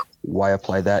 So why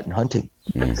apply that in hunting?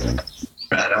 Mm-hmm.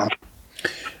 Right on.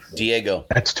 Diego.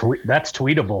 That's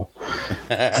tweetable.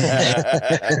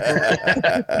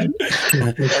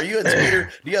 Are you a tweeter?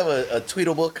 Do you have a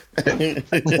tweetle book?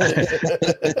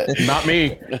 Not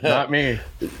me.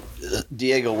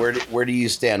 Diego, where do you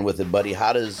stand with it, buddy?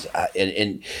 How does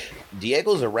and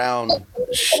Diego's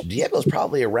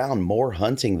probably around more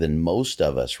hunting than most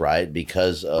of us, right?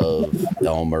 Because of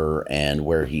Elmer and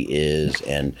where he is,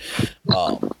 and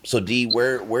so D,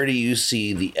 where do you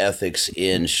see the ethics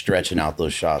in stretching out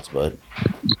those shots, bud?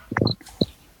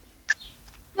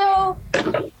 So,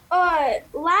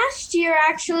 last year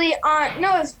actually it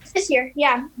was this year.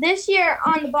 Yeah, this year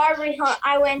on the Barbary hunt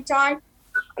I went on,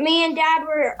 me and Dad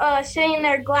were sitting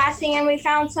there glassing, and we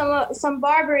found some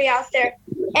Barbary out there.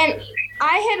 And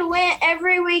I had went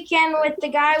every weekend with the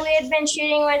guy we had been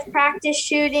shooting with, practice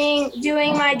shooting,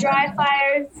 doing my dry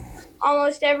fires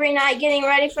almost every night, getting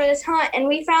ready for this hunt. And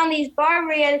we found these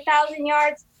Barbary at 1,000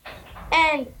 yards,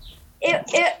 and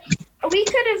we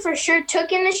could have for sure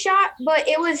taken the shot, but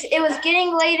it was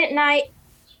getting late at night.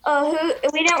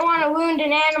 We didn't want to wound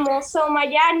an animal, so my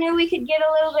dad knew we could get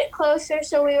a little bit closer,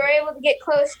 so we were able to get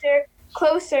closer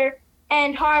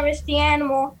and harvest the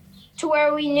animal to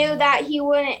where we knew that he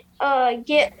wouldn't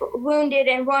get wounded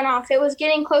and run off. It was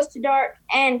getting close to dark,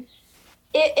 and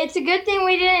it's a good thing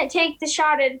we didn't take the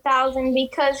shot at 1,000,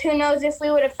 because who knows if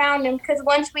we would have found him, because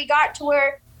once we got to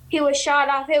where he was shot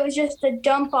off, it was just a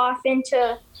dump off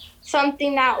into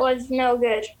something that was no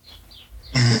good.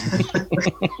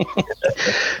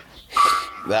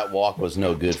 That walk was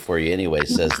no good for you anyway,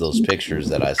 says those pictures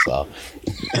that I saw.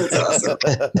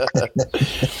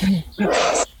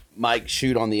 Mike,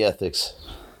 shoot on the ethics.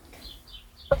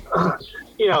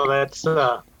 That's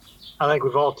I think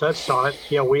we've all touched on it.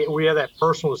 We have that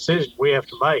personal decision we have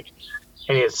to make,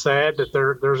 and it's sad that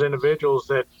there's individuals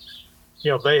that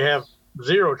they have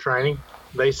zero training.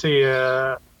 They see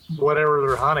whatever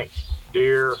they're hunting,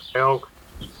 deer, elk,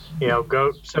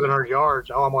 goat, 700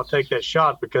 yards. Oh, I'm going to take that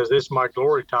shot because this is my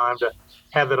glory time to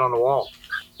have that on the wall.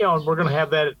 And we're going to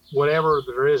have that whatever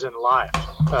there is in life.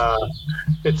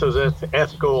 It's those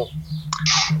ethical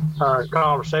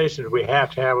conversations we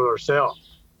have to have with ourselves.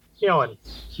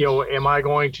 Am I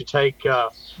going to take a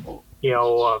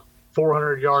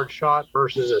 400-yard shot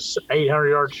versus a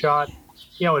 800-yard shot?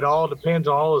 It all depends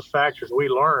on all those factors. We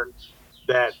learn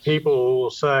that people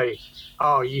will say,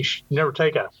 oh, you should never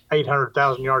take a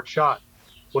 800,000-yard shot.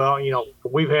 Well,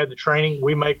 we've had the training.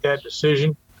 We make that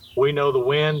decision. We know the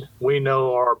wind. We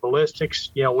know our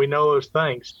ballistics. We know those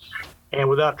things. And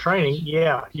without training,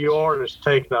 you are just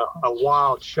taking a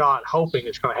wild shot hoping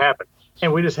it's going to happen.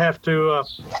 And we just have to,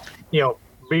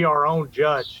 be our own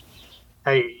judge.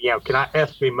 Hey, can I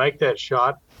ethically make that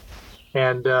shot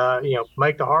and,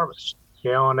 make the harvest?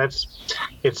 And it's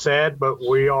sad, but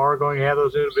we are going to have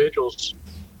those individuals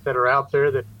that are out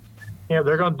there that,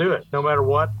 they're going to do it no matter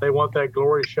what. They want that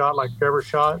glory shot, like Trevor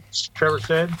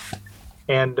said,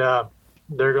 and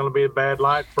they're going to be a bad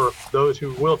light for those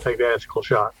who will take that ethical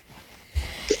shot.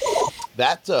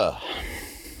 That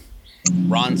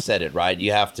Ron said it right.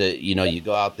 You have to, you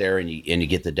go out there and you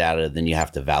get the data, then you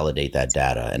have to validate that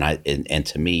data. And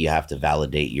to me, you have to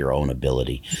validate your own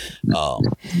ability.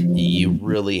 You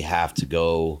really have to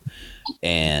go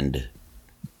and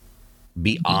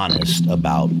be honest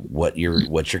about what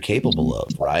you're capable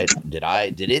of, right?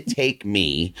 Did it take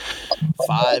me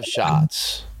 5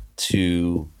 shots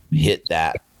to hit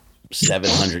that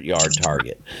 700-yard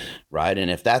target, right? And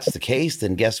if that's the case,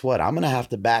 then guess what? I'm going to have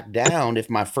to back down. If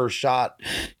my first shot,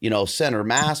 center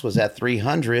mass was at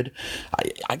 300,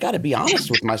 I got to be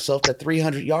honest with myself that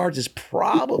 300 yards is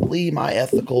probably my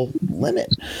ethical limit.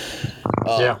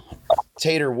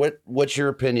 Tater, what's your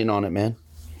opinion on it, man?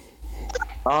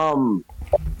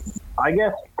 I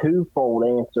guess twofold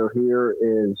answer here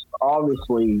is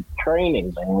obviously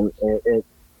training, man.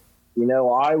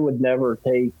 I would never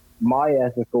take my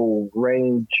ethical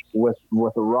range with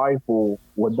a rifle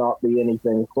would not be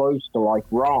anything close to like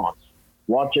Ron.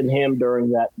 Watching him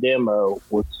during that demo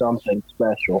was something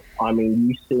special. I mean,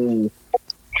 you seen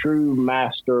true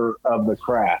master of the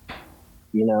craft,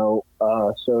 so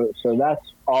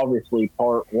that's obviously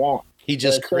part one. He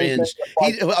just cringed.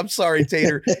 I'm sorry,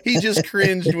 Tater. He just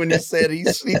cringed when you said he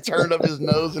turned up his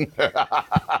nose and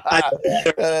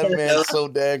that man's so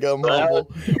daggum humble.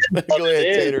 Go ahead,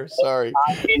 Tater. Sorry.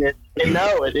 I mean, it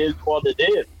is what it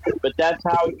is. But that's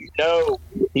how you know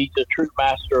he's a true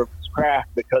master of his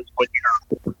craft, because when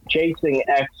you're chasing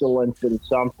excellence in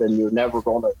something, you're never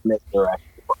going to admit you're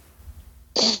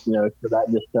excellent. So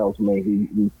that just tells me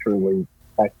he's truly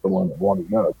excellent at what he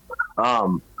does.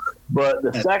 But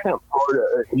the second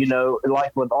part,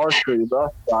 like with archery, this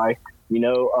guy,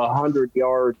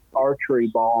 100-yard archery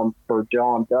bomb for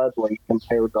John Dudley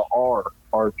compared to our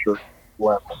archery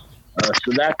level.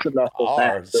 So that's enough of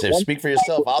that. So speak for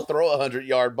yourself. I'll throw a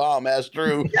 100-yard bomb. That's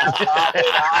true. I'm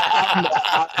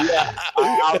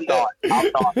not.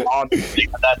 Honestly,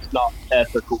 that's not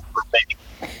ethical for me.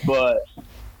 But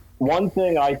one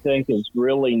thing I think is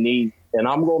really neat, and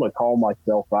I'm going to call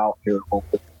myself out here.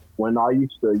 When I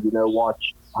used to,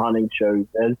 watch hunting shows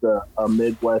as a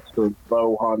Midwestern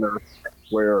bow hunter,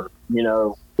 where,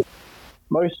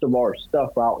 most of our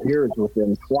stuff out here is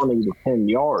within 20 to 10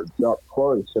 yards up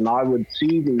close. And I would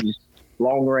see these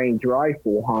long-range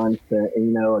rifle hunts,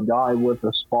 and, a guy with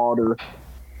a spotter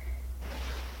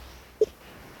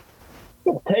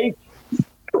take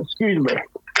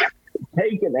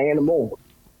an animal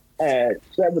at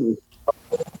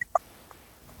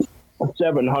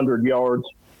 700 yards,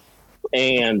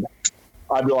 and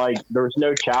I'd be like, there's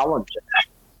no challenge in that.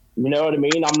 You know what I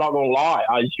mean? I'm not going to lie.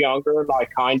 I was younger and I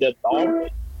kind of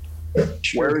thought,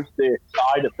 where's the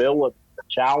excitability, the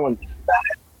challenge in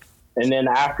that? And then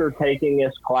after taking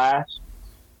this class,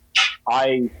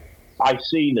 I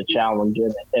see the challenge in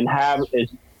it, and is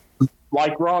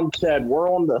like Ron said, we're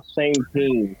on the same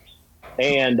team.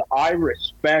 And I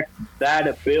respect that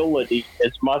ability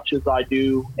as much as I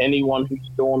do anyone who's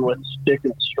doing with stick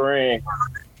and string,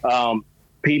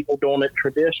 people doing it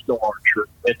traditional archery.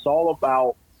 It's all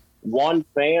about one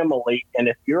family. And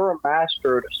if you're a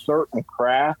master at a certain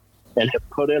craft and have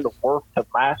put in the work to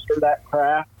master that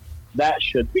craft, that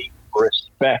should be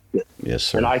respect it. Yes,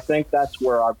 sir. And I think that's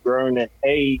where I've grown in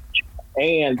age,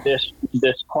 and this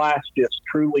class just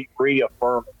truly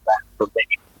reaffirmed that for me.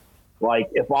 Like,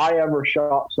 if I ever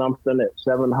shot something at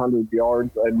 700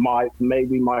 yards,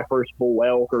 maybe my first bull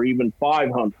elk, or even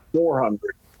 500, 400,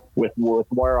 with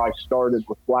where I started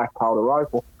with black powder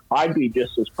rifle, I'd be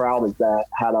just as proud as that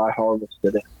had I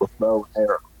harvested it with bow and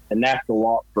arrow. And that's a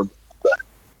lot for me. But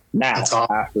now,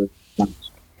 after,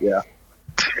 yeah.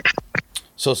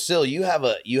 So, Sil, you have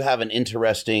an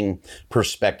interesting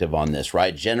perspective on this,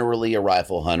 right? Generally, a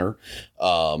rifle hunter,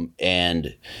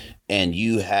 and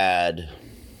you had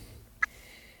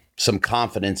some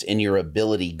confidence in your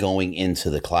ability going into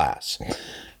the class,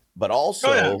 but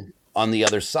also on the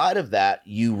other side of that,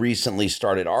 you recently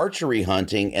started archery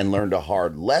hunting and learned a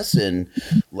hard lesson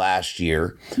last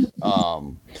year.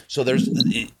 So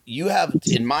you have,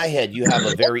 in my head, you have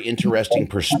a very interesting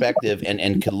perspective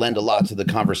and could lend a lot to the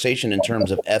conversation in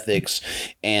terms of ethics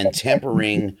and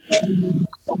tempering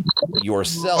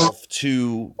yourself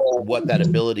to what that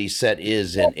ability set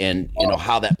is and you know,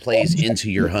 how that plays into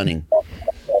your hunting.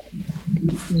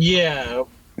 Yeah.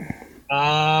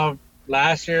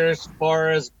 Last year, as far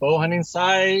as the bow hunting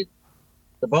side,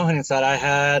 I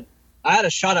had a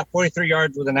shot at 43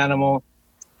 yards with an animal.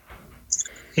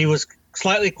 He was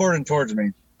slightly quartering towards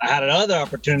me. I had another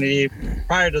opportunity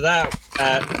prior to that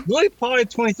at really probably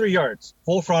 23 yards,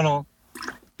 full frontal.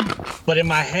 But in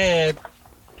my head,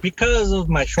 because of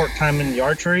my short time in the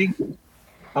archery,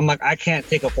 I'm like, I can't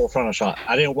take a full frontal shot.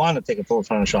 I didn't want to take a full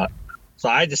frontal shot. So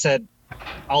I just said,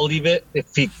 I'll leave it.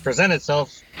 If he presented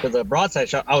itself with a broadside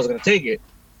shot, I was going to take it.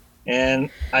 And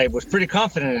I was pretty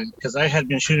confident in it because I had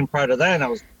been shooting prior to that, and I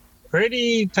was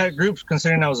pretty tight groups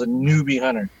considering I was a newbie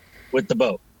hunter with the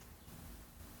bow.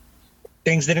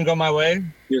 Things didn't go my way.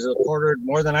 He was quartered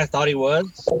more than I thought he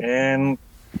was, and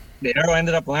the arrow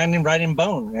ended up landing right in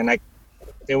bone. And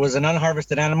it was an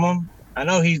unharvested animal. I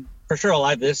know he's for sure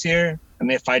alive this year,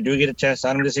 and if I do get a chance to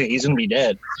hunt him this year, he's going to be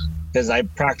dead because I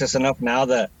practice enough now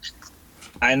that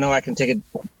I know I can take a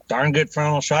darn good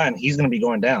frontal shot, and he's going to be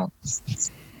going down.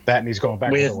 That, and he's going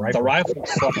back with the rifle.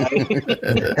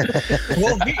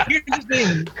 Well, here's the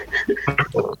thing.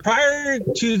 Prior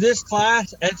to this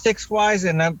class, ethics-wise,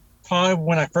 and probably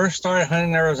when I first started hunting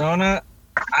in Arizona,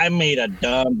 I made a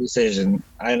dumb decision,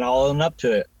 and I'll own up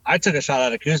to it. I took a shot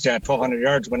at a Coos at 1,200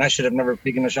 yards when I should have never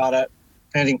taken a shot at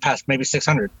anything past maybe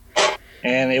 600.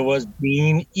 And it was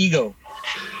being ego.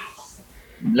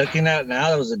 Looking at it now,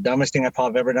 that was the dumbest thing I've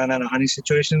probably ever done in a hunting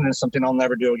situation, and it's something I'll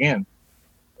never do again.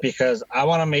 Because I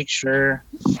want to make sure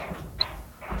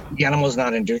the animal is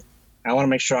not injured. I want to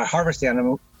make sure I harvest the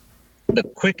animal the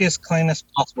quickest,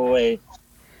 cleanest possible way.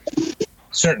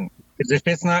 Certain. Because if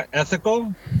it's not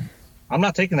ethical, I'm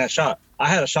not taking that shot. I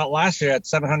had a shot last year at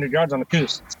 700 yards on a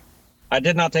Coos. I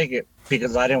did not take it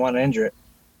because I didn't want to injure it.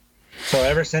 So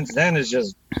ever since then, it's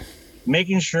just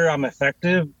making sure I'm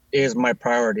effective is my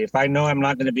priority. If I know I'm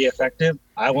not going to be effective,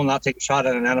 I will not take a shot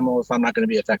at an animal if I'm not going to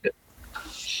be effective.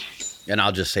 And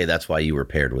I'll just say that's why you were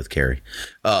paired with Carrie.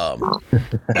 That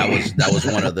was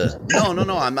one of the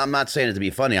no. I'm not saying it to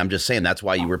be funny. I'm just saying that's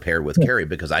why you were paired with Carrie,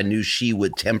 because I knew she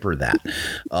would temper that.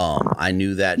 I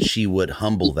knew that she would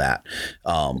humble that.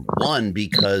 One,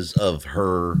 because of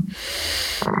her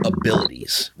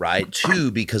abilities, right?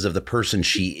 Two, because of the person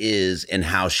she is and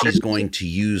how she's going to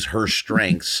use her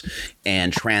strengths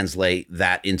and translate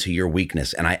that into your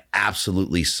weakness. And I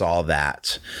absolutely saw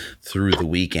that through the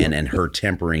weekend and her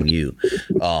tempering you.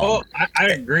 I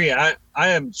agree. I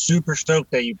am super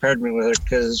stoked that you paired me with her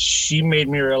because she made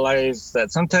me realize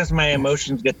that sometimes my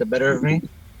emotions get the better of me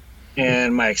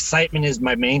and my excitement is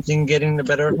my main thing getting the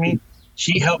better of me.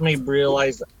 She helped me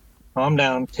realize, calm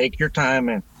down, take your time,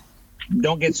 and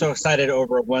don't get so excited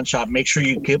over a one shot. Make sure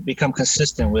you become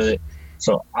consistent with it.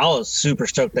 So I was super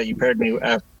stoked that you paired me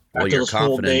after your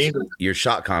confidence, your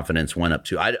shot confidence went up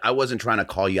too. I wasn't trying to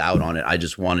call you out on it. I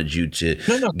just wanted you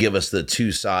to give us the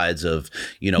two sides of,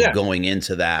 going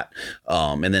into that.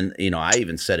 And then, I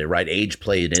even said it, right? Age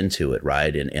played into it,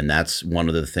 right? And that's one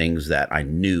of the things that I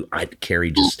knew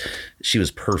Carrie she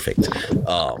was perfect.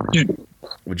 Dude,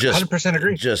 just 100%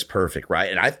 agree. Just perfect,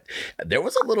 right? And there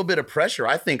was a little bit of pressure.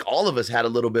 I think all of us had a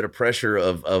little bit of pressure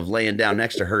of laying down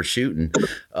next to her shooting.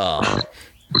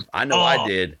 I know I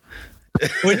did.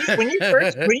 When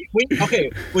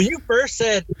you first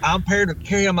said I'm paired with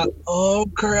Carrie, I'm like, oh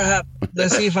crap,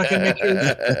 let's see if I can make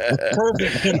this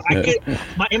perfect.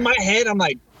 In my head, I'm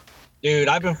like, dude,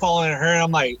 I've been following her, and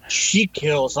I'm like, she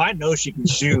kills, so I know she can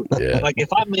shoot. Yeah. Like if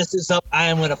I mess this up, I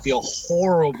am gonna feel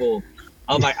horrible.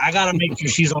 I was like, I gotta make sure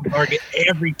she's on target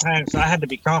every time. So I had to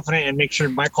be confident and make sure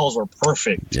my calls were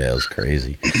perfect. Yeah, it was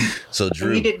crazy. So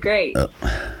Drew, You did great.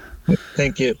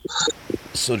 Thank you.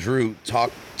 So Drew,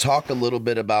 talk a little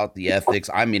bit about the ethics.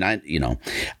 I mean, I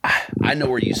know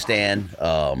where you stand.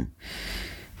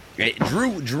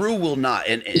 Drew will not,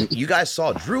 and you guys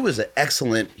saw Drew is an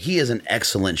excellent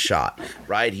shot,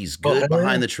 right? He's good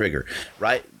behind the trigger,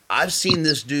 right? I've seen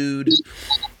this dude.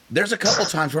 There's a couple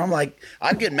times where I'm like,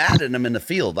 I get mad at him in the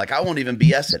field. Like, I won't even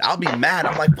BS it. I'll be mad.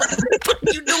 I'm like, what the fuck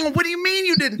are you doing? What do you mean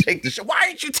you didn't take the shot? Why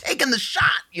aren't you taking the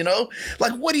shot? You know,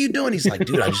 like, what are you doing? He's like,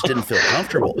 dude, I just didn't feel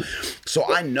comfortable. So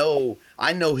I know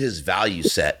his value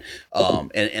set.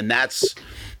 And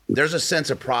there's a sense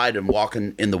of pride in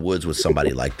walking in the woods with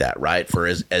somebody like that, right? For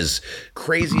as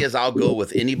crazy as I'll go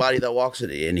with anybody that walks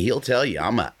it, and he'll tell you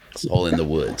I'm a asshole in the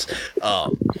woods.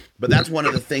 But that's one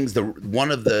of the things,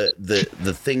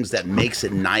 the things that makes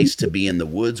it nice to be in the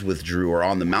woods with Drew or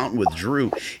on the mountain with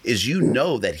Drew is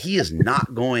that he is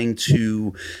not going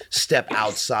to step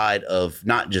outside of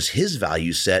not just his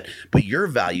value set, but your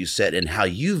value set and how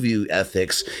you view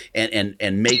ethics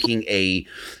and making a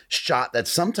shot that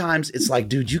sometimes it's like,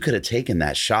 dude, you could have taken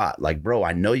that shot. Like, bro,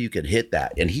 I know you could hit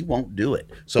that, and he won't do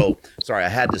it. So sorry, I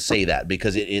had to say that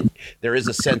because there is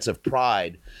a sense of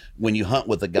pride when you hunt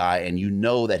with a guy and you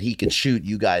know that he can shoot.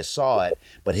 You guys saw it,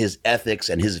 but his ethics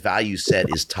and his value set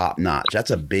is top notch.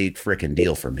 That's a big freaking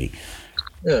deal for me.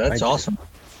 Yeah, that's awesome.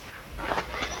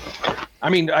 I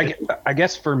mean, I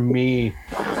guess for me,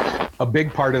 a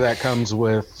big part of that comes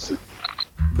with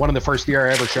one of the first deer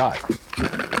I ever shot.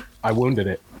 I wounded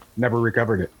it, never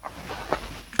recovered it.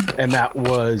 And that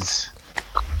was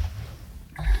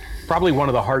probably one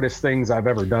of the hardest things I've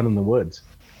ever done in the woods.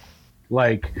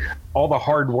 Like, all the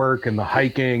hard work and the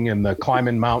hiking and the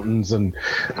climbing mountains, and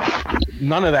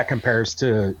none of that compares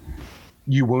to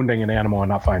you wounding an animal and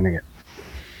not finding it.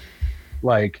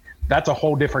 Like, that's a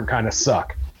whole different kind of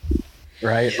suck,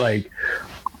 right? Like,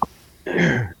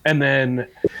 and then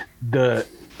the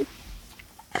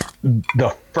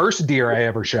first deer I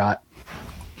ever shot,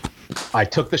 I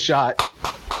took the shot.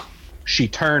 She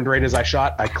turned right as I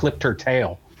shot. I clipped her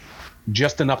tail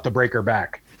just enough to break her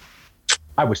back.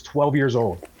 I was 12 years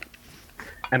old,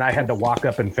 and I had to walk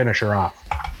up and finish her off.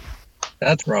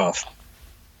 That's rough.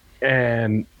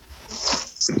 And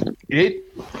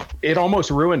it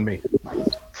almost ruined me,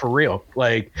 for real.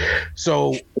 Like,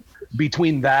 so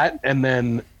between that and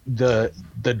then the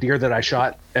deer that I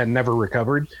shot and never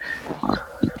recovered,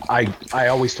 I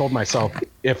always told myself,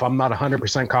 if I'm not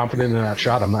 100% confident in that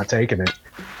shot, I'm not taking it.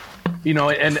 You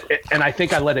know, and I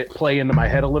think I let it play into my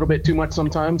head a little bit too much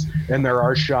sometimes. And there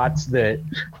are shots that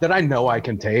I know I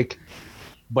can take,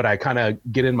 but I kind of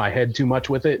get in my head too much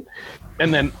with it.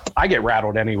 And then I get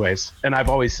rattled anyways. And I've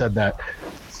always said that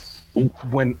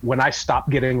when I stop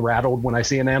getting rattled when I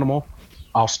see an animal,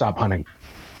 I'll stop hunting.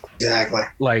 Exactly.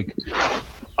 Like,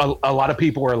 a lot of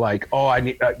people are like, oh, I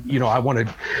need, I want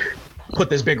to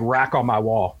put this big rack on my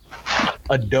wall.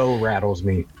 A doe rattles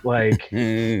me. Like,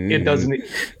 it doesn't,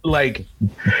 like,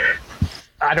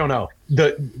 I don't know.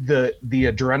 The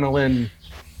adrenaline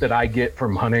that I get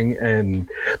from hunting and,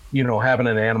 having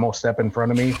an animal step in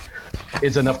front of me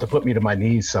is enough to put me to my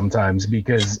knees sometimes,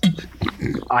 because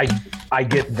I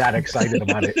get that excited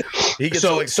about it. He gets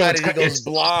so excited he goes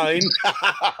blind.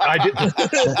 I did.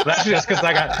 That's just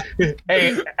because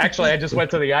hey, actually, I just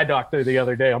went to the eye doctor the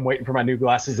other day. I'm waiting for my new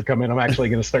glasses to come in. I'm actually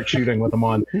going to start shooting with them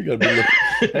on. You're going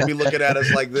to be looking at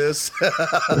us like this.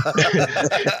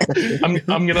 I'm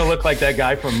going to look like that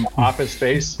guy from Office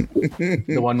Space,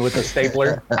 the one with the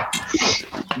stapler.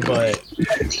 But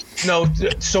no,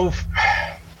 so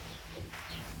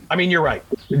I mean, you're right.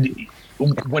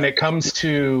 When it comes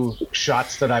to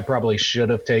shots that I probably should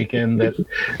have taken,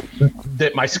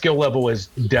 that my skill level is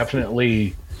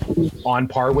definitely on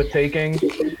par with taking,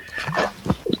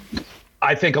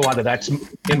 I think a lot of that's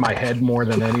in my head more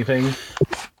than anything.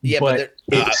 Yeah, but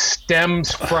it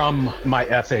stems from my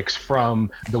ethics, from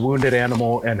the wounded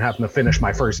animal and having to finish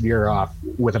my first deer off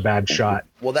with a bad shot.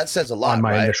 Well, that says a lot on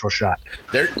my right? initial shot.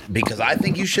 Because I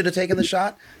think you should have taken the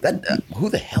shot. That who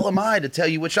the hell am I to tell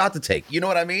you what shot to take? You know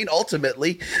what I mean?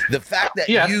 Ultimately, the fact that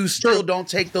you still don't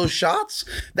take those shots,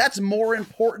 that's more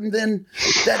important than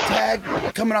that tag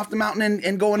coming off the mountain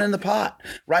and going in the pot,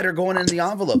 right? Or going in the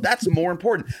envelope. That's more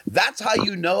important. That's how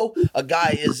you know a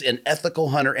guy is an ethical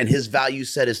hunter and his value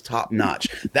set is top notch.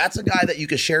 That's a guy that you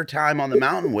can share time on the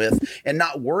mountain with and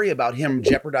not worry about him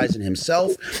jeopardizing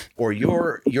himself or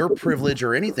your privilege or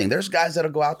or anything. There's guys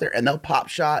that'll go out there and they'll pop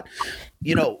shot.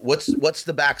 You know, what's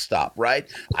the backstop, right?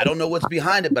 I don't know what's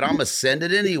behind it, but I'm gonna send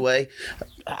it anyway.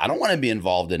 I don't want to be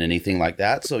involved in anything like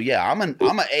that. So yeah, I'm an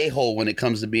a-hole when it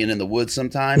comes to being in the woods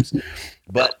sometimes,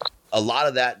 but a lot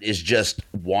of that is just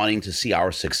wanting to see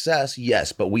our success.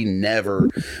 Yes, but we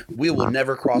will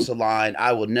never cross a line.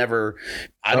 No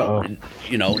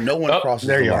one crosses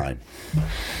the line.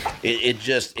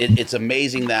 It's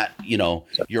amazing that, you know,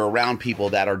 you're around people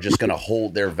that are just going to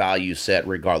hold their value set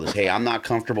regardless. Hey, I'm not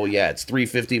comfortable. Yeah, it's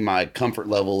 350. My comfort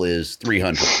level is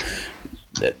 300.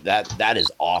 That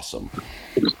is awesome.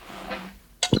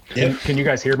 Can you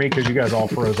guys hear me? Because you guys all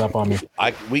froze up on me.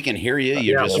 We can hear you.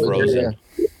 You're just frozen.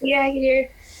 Yeah, I can hear.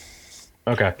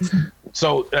 Okay.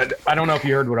 So I don't know if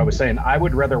you heard what I was saying. I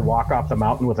would rather walk off the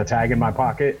mountain with a tag in my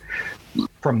pocket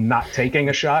from not taking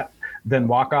a shot than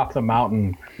walk off the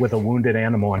mountain with a wounded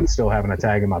animal and still having a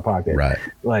tag in my pocket. Right.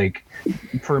 Like,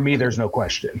 for me, there's no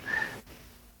question.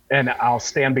 And I'll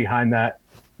stand behind that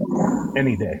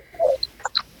any day.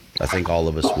 I think all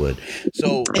of us would.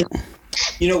 So,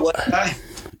 you know what, Guy?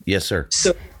 Yes, sir.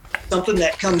 So something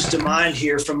that comes to mind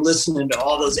here from listening to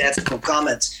all those ethical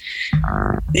comments,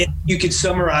 you could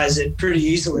summarize it pretty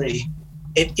easily.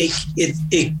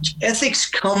 Ethics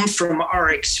come from our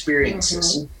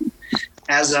experiences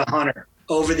as a hunter.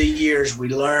 Over the years, we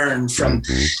learn from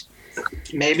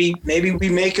maybe we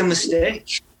make a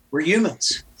mistake. We're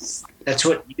humans. That's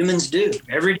what humans do.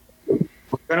 Every day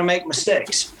we're going to make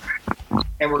mistakes,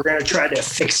 and we're going to try to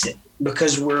fix it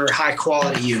because we're high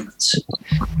quality humans.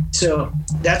 So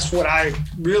that's what I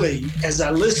really, as I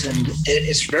listened,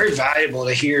 it's very valuable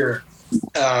to hear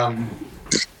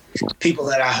people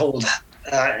that I hold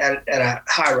at a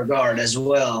high regard as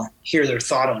well, hear their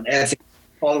thought on ethics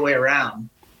all the way around.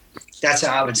 That's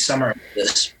how I would summarize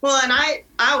this. Well, and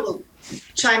I will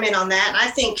chime in on that. I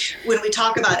think when we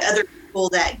talk about other people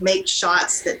that make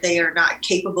shots that they are not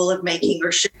capable of making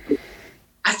or should,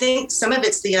 I think some of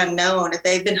it's the unknown. If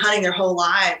they've been hunting their whole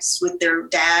lives with their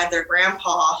dad, their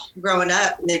grandpa growing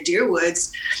up in their deer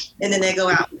woods, and then they go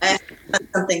out and hunt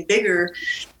something bigger,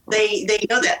 they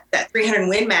know that 300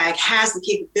 Win Mag has the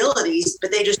capabilities,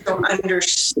 but they just don't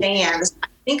understand. I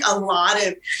think a lot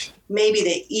of maybe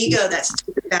the ego that's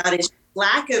about is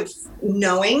lack of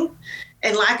knowing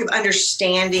and lack of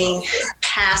understanding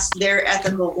past their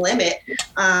ethical limit.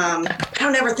 I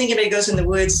don't ever think anybody goes in the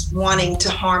woods wanting to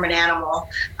harm an animal.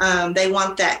 They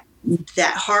want that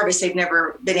harvest they've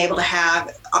never been able to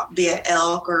have via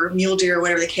elk or mule deer or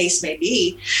whatever the case may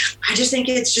be. I just think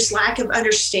it's just lack of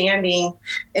understanding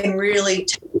and really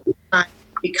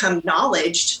become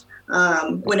knowledged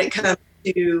when it comes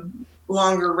to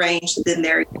longer range than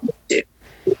they're used to.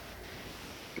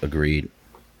 Agreed.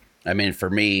 I mean,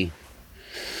 for me,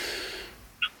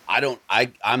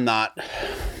 I'm not,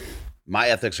 my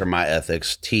ethics are my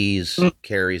ethics. Tees,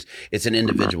 carries, it's an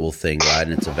individual thing, right?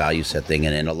 And it's a value set thing.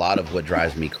 And a lot of what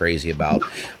drives me crazy about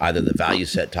either the value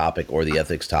set topic or the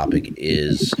ethics topic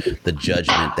is the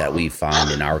judgment that we find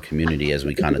in our community, as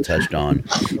we kind of touched on,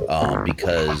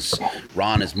 because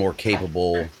Ron is more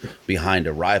capable behind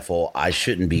a rifle. I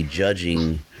shouldn't be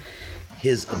judging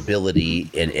his ability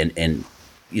and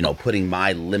you know, putting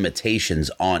my limitations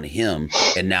on him,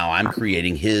 and now I'm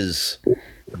creating his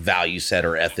value set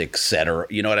or ethics set, or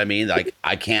you know what I mean? Like,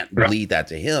 I can't bleed that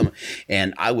to him,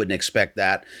 and I wouldn't expect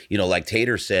that. You know, like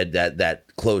Tater said, that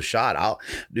close shot.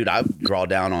 I draw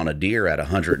down on a deer at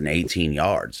 118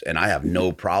 yards, and I have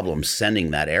no problem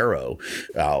sending that arrow.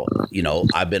 You know,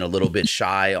 I've been a little bit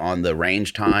shy on the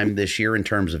range time this year in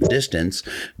terms of distance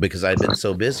because I've been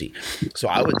so busy. So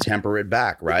I would temper it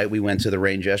back. Right? We went to the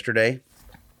range yesterday.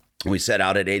 We set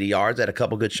out at 80 yards, had a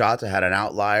couple good shots. I had an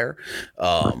outlier.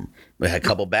 We had a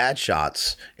couple bad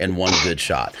shots and one good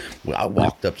shot. I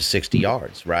walked up to 60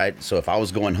 yards, right? So if I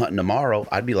was going hunting tomorrow,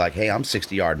 I'd be like, hey, I'm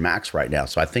 60-yard max right now.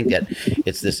 So I think that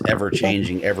it's this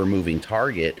ever-changing, ever-moving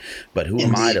target. But who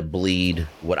am I to bleed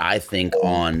what I think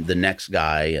on the next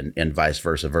guy and vice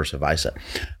versa. So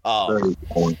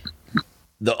one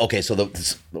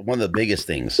of the biggest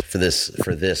things for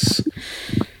this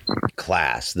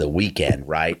class, the weekend,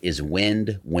 right, is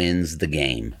wind wins the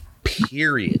game,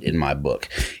 period, in my book.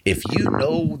 If you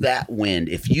know that wind,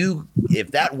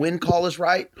 if that wind call is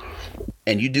right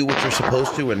and you do what you're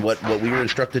supposed to and what we were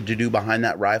instructed to do behind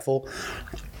that rifle,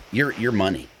 you're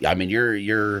money. I mean,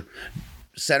 you're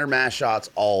center mass shots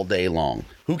all day long.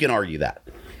 Who can argue that?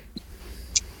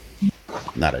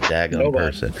 Not a daggone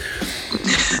person.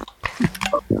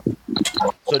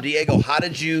 So Diego, how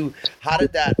did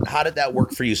that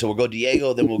work for you? So we'll go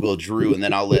Diego, then we'll go Drew, and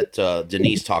then I'll let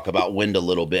Denise talk about wind a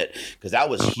little bit, because that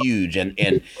was huge.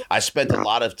 And I spent a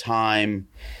lot of time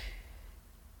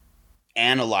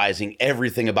analyzing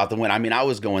everything about the wind. I mean, I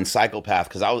was going psychopath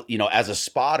because I was, as a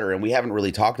spotter, and we haven't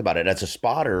really talked about it. As a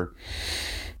spotter,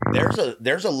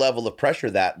 there's a level of pressure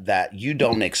that you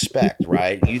don't expect,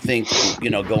 right? You think,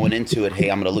 going into it, hey,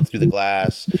 I'm going to look through the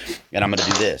glass and I'm going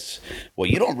to do this. Well,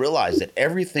 you don't realize that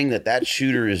everything that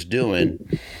shooter is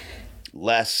doing,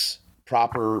 less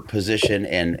proper position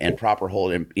and proper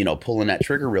hold and, pulling that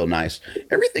trigger real nice,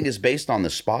 everything is based on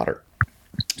the spotter.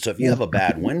 So if you have a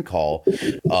bad wind call,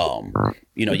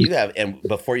 you have, and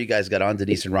before you guys got on,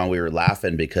 Denise and Ron, we were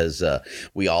laughing because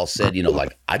we all said,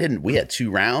 we had 2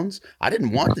 rounds. I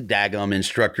didn't want the daggum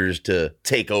instructors to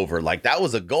take over. Like, that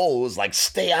was a goal. It was like,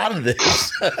 stay out of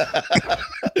this.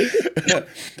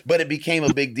 But it became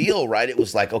a big deal, right? It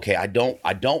was like, okay, I don't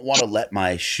want to let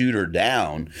my shooter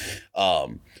down.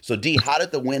 So D, how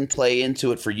did the wind play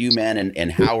into it for you, man?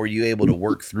 And how were you able to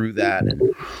work through that?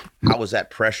 And how was that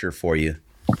pressure for you?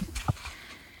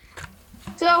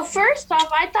 So first off,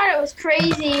 I thought it was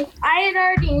crazy. I had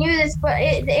already knew this, but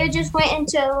it just went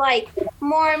into like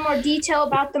more and more detail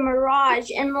about the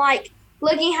mirage and like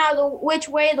looking which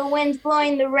way the wind's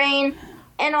blowing, the rain,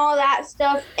 and all that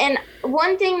stuff. And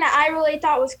one thing that I really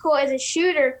thought was cool as a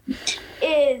shooter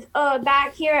is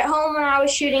back here at home when I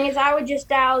was shooting is I would just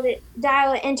dial it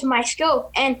into my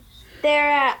scope. And there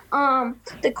at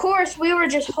the course, we were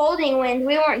just holding wind.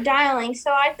 We weren't dialing.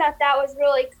 So I thought that was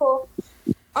really cool.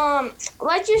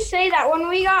 Let's just say that when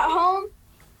we got home,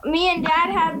 me and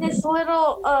Dad had this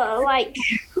little like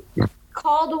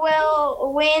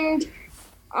Caldwell wind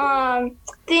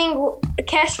thing,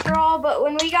 Kestrel. But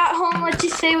when we got home, let's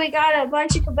just say we got a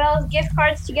bunch of Cabela's gift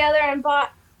cards together and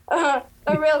bought a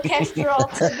real Kestrel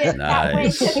to get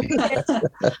nice. That wind.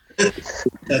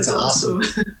 That's awesome.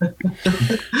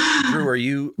 Drew, are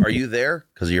you there?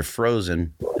 Because you're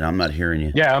frozen and I'm not hearing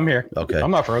you. Yeah, I'm here. Okay.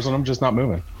 I'm not frozen. I'm just not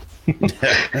moving.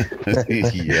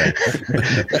 Yeah.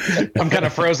 I'm kind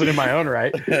of frozen in my own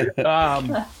right.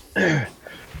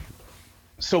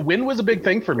 So wind was a big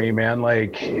thing for me, man.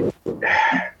 Like,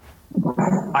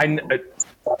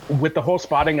 with the whole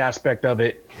spotting aspect of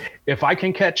it, if I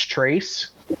can catch trace,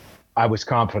 I was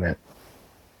confident.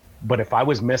 But if I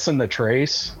was missing the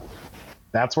trace,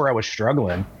 that's where I was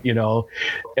struggling,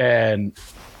 and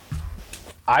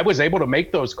I was able to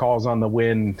make those calls on the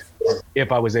wind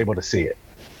if I was able to see it.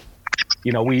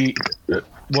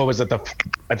 What was it?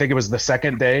 I think it was the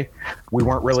second day, we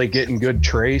weren't really getting good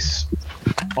trace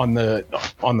on the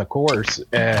course.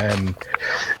 And,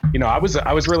 I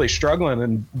was really struggling,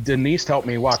 and Denise helped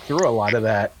me walk through a lot of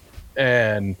that.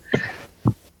 And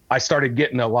I started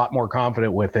getting a lot more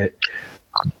confident with it.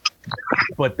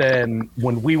 But then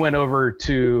when we went over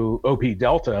to OP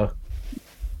Delta,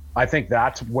 I think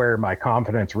that's where my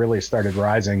confidence really started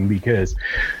rising, because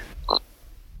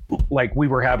like we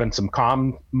were having some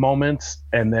calm moments,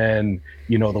 and then,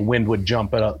 the wind would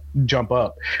jump up.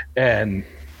 And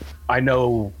I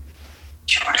don't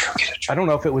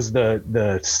know if it was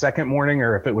the second morning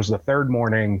or if it was the third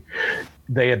morning,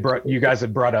 you guys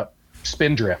had brought up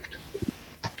spin drift.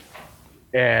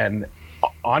 And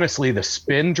honestly, the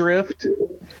spin drift,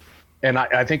 and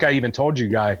I think I even told you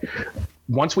guys,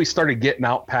 once we started getting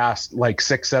out past like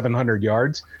 600-700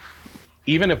 yards,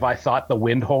 even if I thought the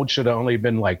wind hold should have only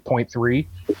been like 0.3,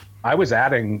 I was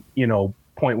adding,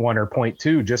 0.1 or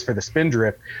 0.2 just for the spin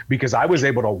drift, because I was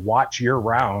able to watch your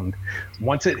round.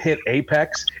 Once it hit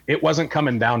apex, it wasn't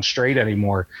coming down straight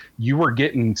anymore. You were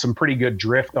getting some pretty good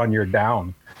drift on your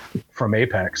down from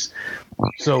apex.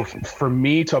 So for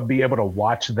me to be able to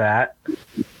watch that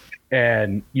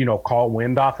and, call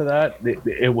wind off of that,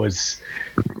 it was,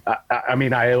 I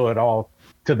mean, I owe it all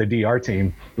to the DR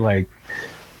team. Like,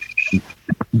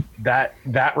 that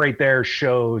right there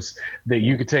shows that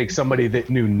you could take somebody that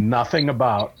knew nothing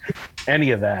about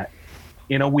any of that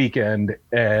in a weekend,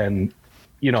 and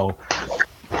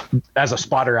as a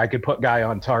spotter, I could put guy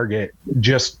on target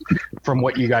just from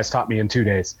what you guys taught me in 2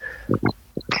 days.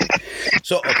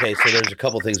 So there's a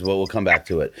couple things, but we'll come back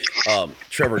to it.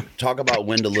 Trevor, talk about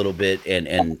wind a little bit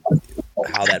and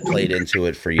how that played into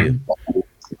it for you.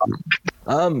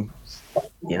 Wind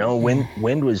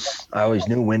was, I always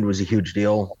knew wind was a huge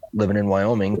deal living in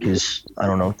Wyoming, because I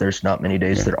don't know, there's not many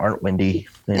days that aren't windy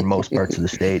in most parts of the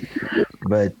state.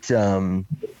 But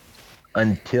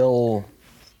until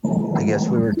I guess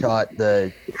we were taught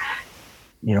the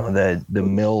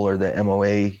mill or the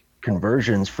MOA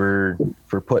conversions for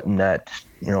putting that,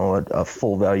 a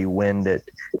full value wind at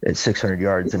 600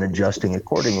 yards and adjusting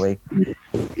accordingly,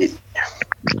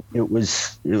 it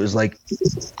was like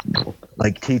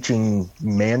teaching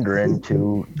Mandarin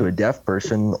to a deaf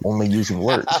person, only using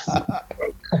words.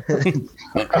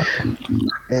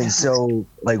 And so,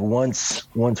 like, once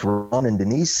Ron and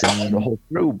Denise and the whole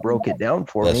crew broke it down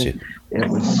for Bless me,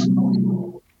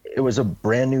 you. it was a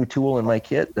brand new tool in my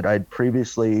kit that I'd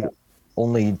previously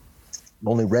only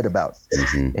read about,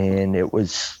 and it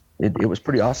was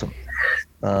pretty awesome.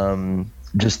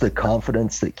 Just the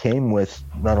confidence that came with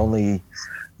not only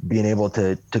being able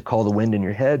to call the wind in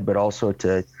your head, but also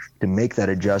to make that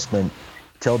adjustment,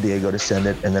 tell Diego to send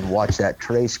it, and then watch that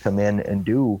trace come in and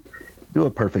do a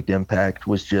perfect impact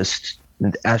was just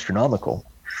astronomical.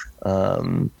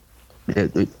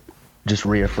 It just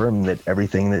reaffirmed that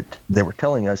everything that they were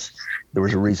telling us, there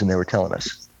was a reason they were telling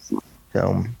us.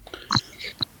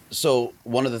 So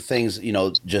one of the things,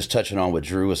 just touching on what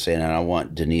Drew was saying, and I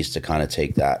want Denise to kind of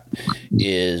take that,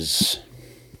 is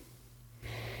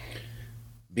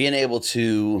being able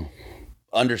to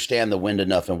understand the wind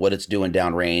enough and what it's doing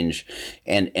downrange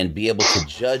and be able to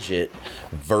judge it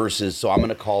versus, so I'm going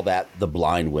to call that the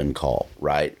blind wind call,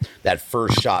 right? That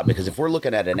first shot, because if we're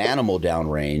looking at an animal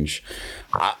downrange,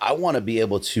 I want to be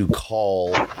able to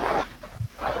call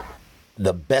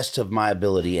the best of my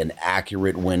ability an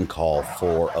accurate wind call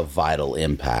for a vital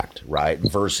impact, right?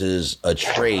 Versus a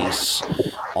trace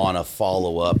on a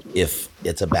follow-up if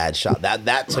it's a bad shot.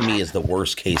 That to me is the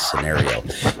worst case scenario.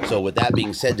 So with that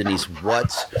being said, Denise,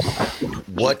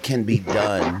 what can be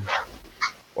done,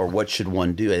 or what should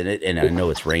one do? And I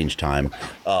know it's range time,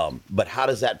 but how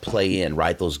does that play in,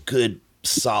 right? Those good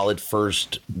solid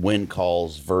first wind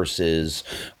calls versus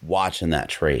watching that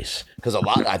trace, because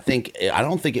I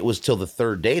don't think it was till the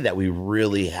third day that we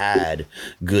really had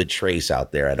good trace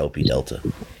out there at OP Delta.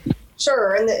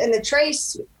 Sure, and the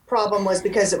trace problem was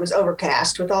because it was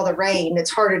overcast with all the rain. It's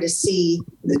harder to see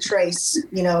the trace,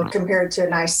 compared to a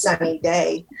nice sunny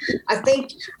day. I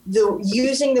think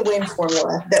using the wind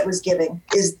formula that was given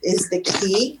is the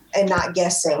key, and not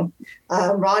guessing.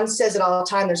 Ron says it all the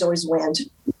time, there's always wind.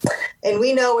 And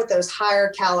we know with those higher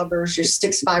calibers, your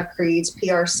 6.5 Creeds,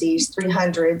 PRCs,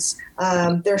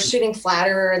 300s, they're shooting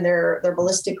flatter and they're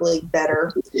ballistically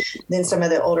better than some of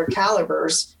the older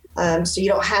calibers. So you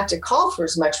don't have to call for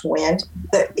as much wind.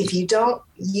 But if you don't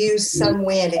use some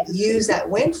wind and use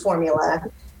that wind formula,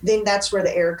 then that's where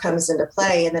the error comes into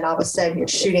play. And then all of a sudden you're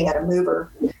shooting at a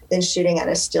mover, then shooting at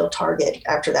a still target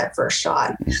after that first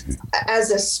shot. As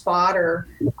a spotter,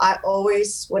 I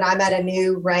always, when I'm at a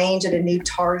new range, at a new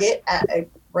target at a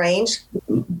range,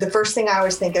 the first thing I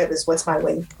always think of is what's my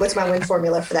wind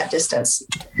formula for that distance.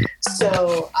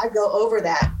 So I go over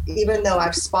that, even though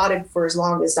I've spotted for as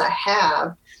long as I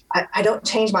have. I don't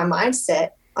change my mindset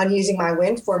on using my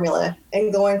wind formula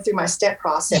and going through my step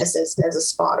process as a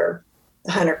spotter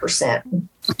 100%.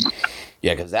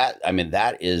 Yeah, because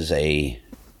that is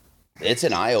it's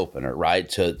an eye opener, right?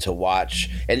 To watch,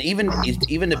 and even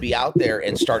to be out there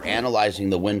and start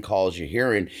analyzing the wind calls you're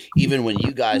hearing, even when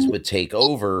you guys would take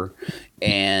over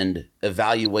and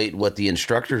evaluate what the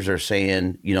instructors are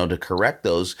saying, to correct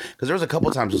those. Because there was a couple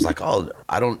of times it's like,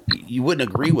 you wouldn't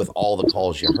agree with all the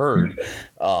calls you heard.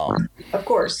 Of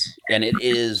course. And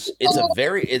it's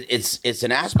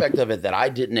an aspect of it that I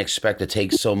didn't expect to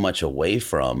take so much away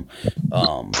from,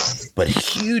 but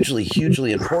hugely,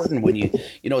 hugely important when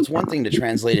it's one thing to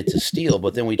translate it to steel,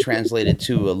 but then we translate it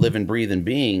to a living, breathing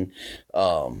being.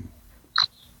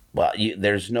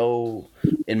 Well,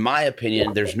 in my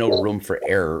opinion, there's no room for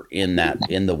error in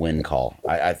the wind call.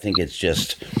 I think it's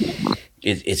just,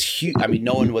 it's huge. I mean,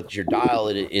 knowing what your dial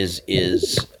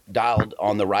is dialed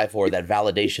on the rifle, or that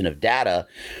validation of data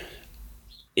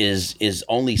is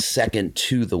only second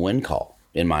to the wind call,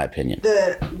 in my opinion.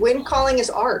 The wind calling is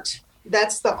art.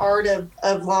 That's the art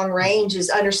of long range, is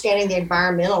understanding the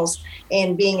environmentals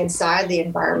and being inside the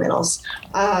environmentals.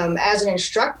 As an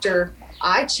instructor,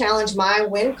 I challenge my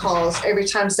wind calls every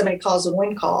time somebody calls a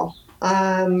wind call.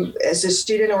 As a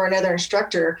student or another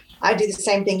instructor, I do the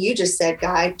same thing you just said,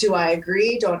 Guy. Do I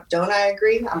agree? Don't I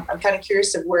agree? I'm kind of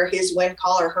curious of where his wind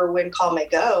call or her wind call may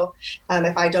go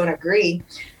if I don't agree.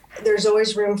 There's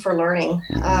always room for learning.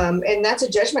 And that's a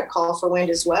judgment call for wind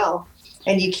as well.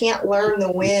 And you can't learn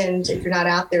the wind if you're not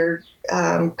out there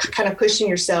kind of pushing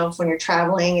yourself when you're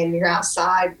traveling and you're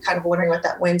outside kind of wondering what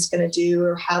that wind's going to do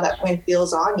or how that wind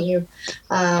feels on you.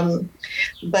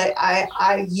 But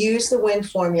I use the wind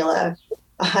formula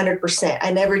 100%.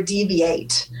 I never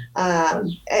deviate.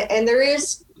 And there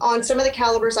is, on some of the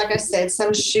calibers, like I said,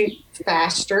 some shoot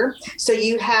faster. So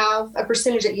you have a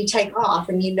percentage that you take off,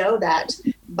 and you know that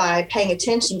by paying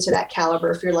attention to that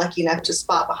caliber, if you're lucky enough to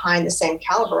spot behind the same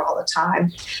caliber all the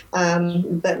time.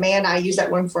 But man, I use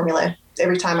that wind formula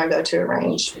every time I go to a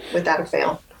range without a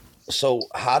fail. So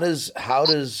how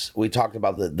does we talked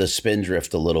about the spin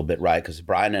drift a little bit, right? Because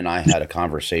Brian and I had a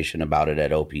conversation about it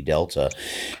at OP Delta,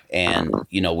 and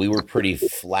we were pretty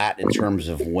flat in terms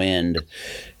of wind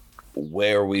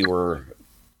where we were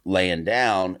laying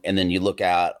down, and then you look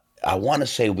at, I want to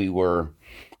say it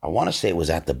was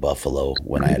at the Buffalo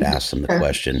when I had asked them the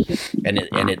question, and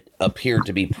it appeared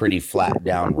to be pretty flat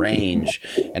down range,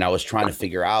 and I was trying to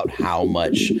figure out how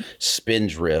much spin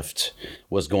drift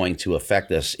was going to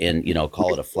affect us in,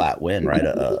 call it a flat wind, right?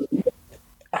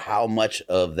 How much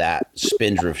of that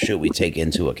spin drift should we take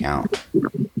into account?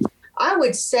 I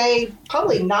would say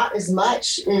probably not as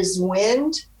much as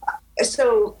wind.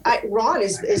 So Ron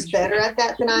is better at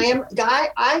that than I am. Guy,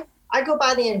 I go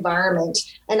by the environment,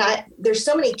 and there's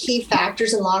so many key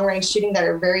factors in long range shooting that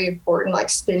are very important, like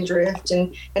spin drift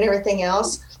and everything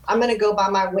else. I'm going to go by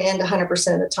my wind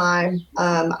 100% of the time.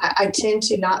 I tend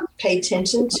to not pay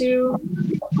attention to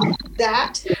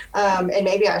that, and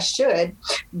maybe I should,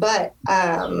 but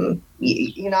I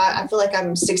feel like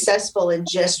I'm successful in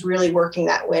just really working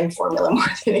that wind formula more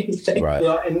than anything. Right.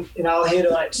 Well, and I'll hit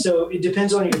on it. So it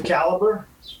depends on your caliber.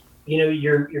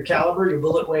 Your caliber, your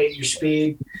bullet weight, your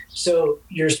speed. So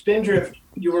your spin drift,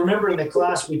 you remember in the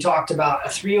class we talked about a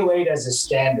 308 as a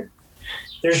standard.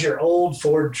 There's your old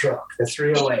Ford truck, the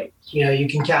 308. You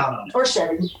can count on it. Or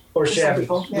Chevy.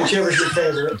 Yeah. Whichever's your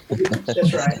favorite.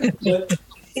 That's right. But,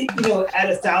 at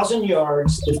 1,000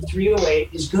 yards, the 308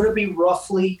 is going to be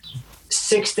roughly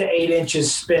 6 to 8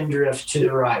 inches spin drift to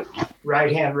the right.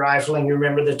 Right-hand rifling, you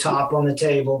remember the top on the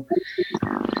table.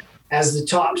 As the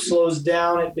top slows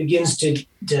down, it begins to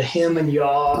hem and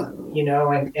yaw,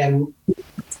 and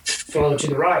flow to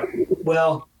the right.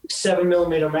 Well,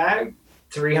 7mm mag,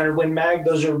 300 Win mag,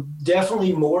 those are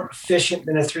definitely more efficient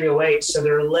than a 308, so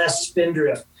they're less spin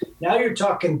drift. Now you're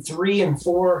talking 3 and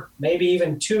 4, maybe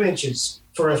even 2 inches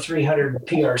for a 300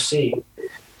 PRC.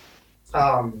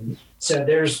 So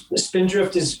there's spin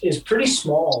drift is pretty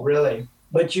small, really,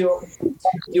 but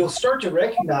you'll start to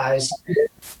recognize.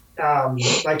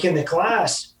 Like in the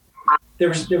class, there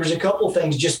was a couple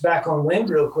things just back on wind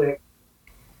real quick.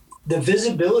 The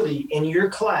visibility in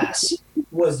your class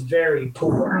was very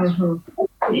poor.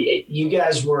 Mm-hmm. You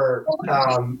guys were,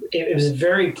 it was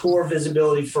very poor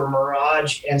visibility for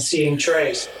Mirage and seeing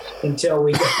trace until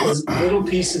we got those little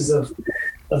pieces of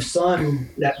sun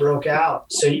that broke out.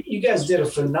 So you guys did a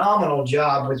phenomenal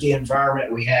job with the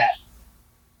environment we had.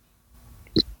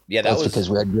 Yeah, that's because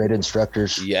we had great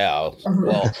instructors. Yeah,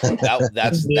 well,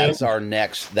 that's our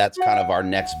next. That's kind of our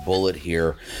next bullet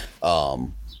here. I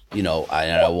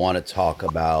want to talk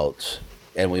about,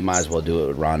 and we might as well do it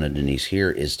with Ron and Denise here,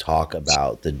 is talk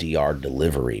about the DR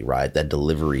delivery, right? That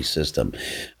delivery system.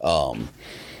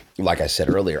 Like I said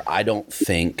earlier, I don't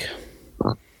think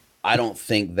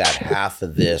that half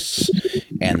of this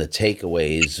and the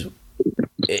takeaways.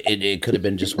 It could have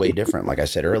been just way different. Like I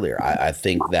said earlier, I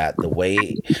think that the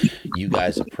way you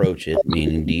guys approach it,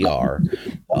 meaning DR,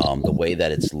 the way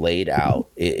that it's laid out,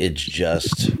 it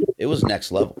was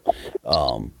next level.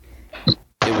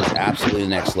 It was absolutely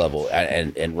next level.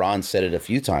 And Ron said it a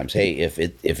few times. Hey, if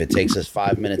it takes us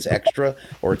 5 minutes extra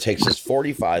or it takes us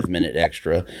 45 minutes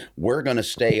extra, we're going to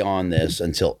stay on this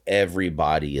until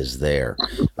everybody is there.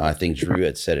 I think Drew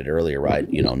had said it earlier, right?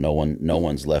 No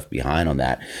one's left behind on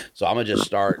that. So I'm going to just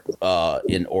start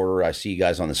in order. I see you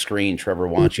guys on the screen. Trevor,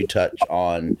 why don't you touch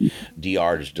on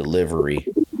DR's delivery?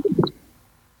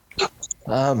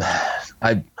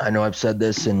 I know I've said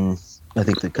this in I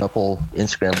think the couple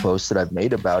Instagram posts that I've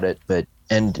made about it,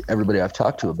 and everybody I've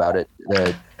talked to about it,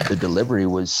 the delivery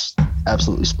was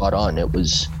absolutely spot on. It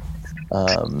was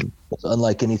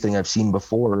unlike anything I've seen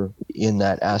before in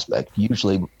that aspect.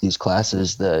 Usually these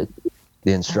classes, the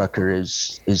instructor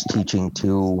is teaching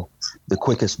to the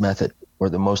quickest method or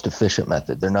the most efficient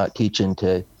method. They're not teaching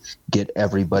to get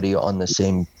everybody on the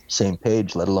same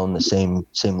page, let alone the same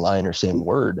line or same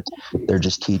word. They're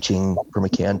just teaching from a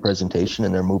canned presentation,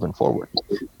 and they're moving forward.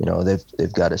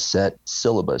 They've got a set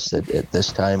syllabus that at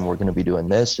this time we're going to be doing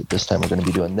this, at this time we're going to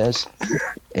be doing this,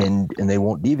 and they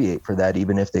won't deviate for that,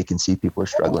 even if they can see people are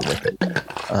struggling with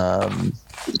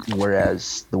it.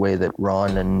 Whereas the way that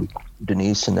Ron and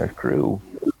Denise and their crew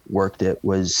worked it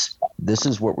was, this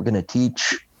is what we're going to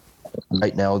teach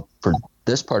right now for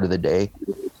this part of the day,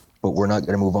 but we're not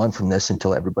going to move on from this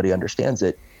until everybody understands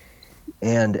it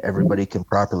and everybody can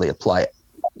properly apply it.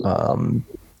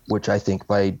 Which I think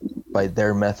by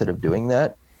their method of doing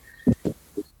that,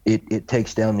 it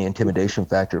takes down the intimidation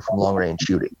factor from long range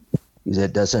shooting. Because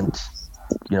it doesn't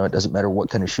matter what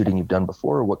kind of shooting you've done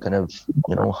before, or what kind of,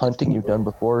 hunting you've done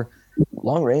before.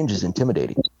 Long range is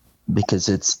intimidating. because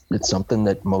it's something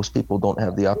that most people don't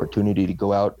have the opportunity to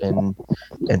go out and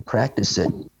practice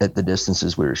it at the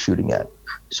distances we were shooting at.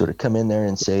 So to come in there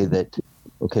and say that,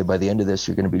 okay, by the end of this,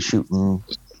 you're going to be shooting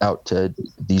out to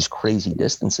these crazy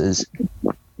distances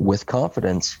with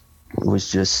confidence, it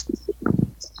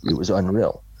was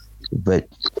unreal. But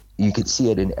you could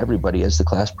see it in everybody as the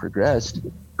class progressed,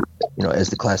 as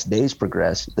the class days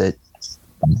progressed, that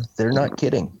they're not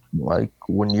kidding. Like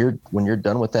when you're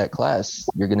done with that class,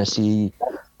 you're going to see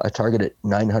a target at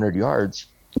 900 yards,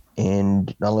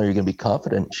 and not only are you going to be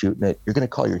confident shooting it, you're going to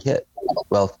call your hit.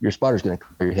 Well, your spotter's going to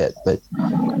call your hit, but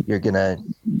you're going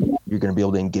to be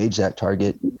able to engage that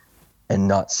target and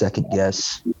not second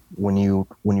guess when you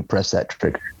press that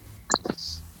trigger.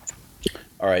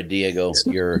 All right, Diego,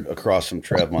 you're across from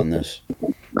Trev on this.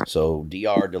 So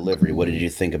DR delivery, what did you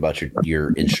think about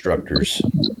your instructors?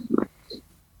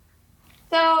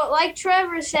 So, like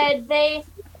Trevor said, they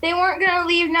weren't going to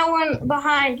leave no one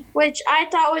behind, which I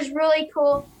thought was really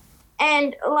cool.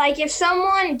 And, like, if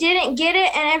someone didn't get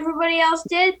it and everybody else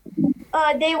did,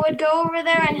 they would go over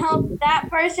there and help that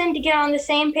person to get on the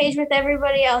same page with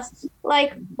everybody else.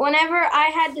 Like, whenever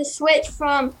I had to switch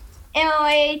from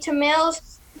MOA to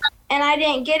Mills and I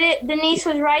didn't get it, Denise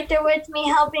was right there with me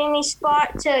helping me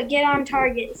spot to get on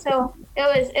target. So,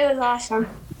 it was awesome.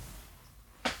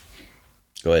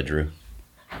 Go ahead, Drew.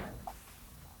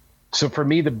 So for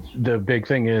me, the big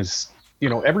thing is,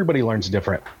 everybody learns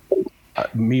different.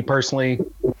 Me personally,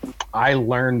 I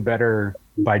learn better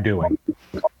by doing.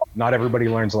 Not everybody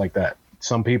learns like that.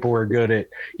 Some people are good at,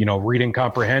 reading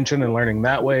comprehension and learning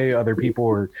that way. Other people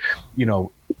are,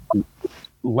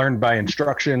 learn by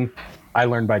instruction. I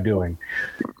learn by doing.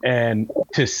 And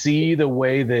to see the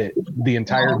way that the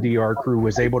entire DR crew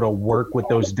was able to work with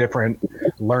those different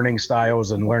learning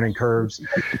styles and learning curves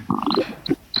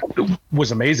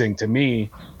was amazing to me.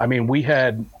 I mean, we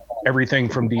had everything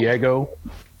from Diego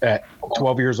at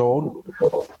 12 years old,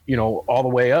 all the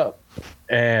way up,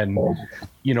 and,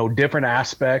 different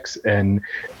aspects and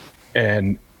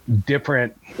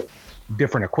different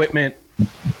equipment,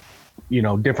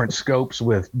 different scopes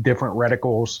with different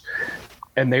reticles.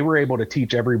 And they were able to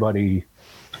teach everybody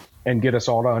and get us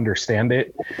all to understand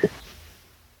it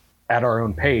at our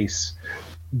own pace,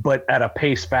 but at a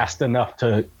pace fast enough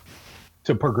to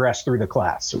progress through the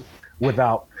class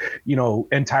without,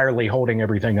 entirely holding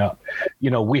everything up.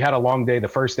 We had a long day the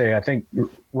first day. I think,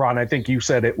 Ron, you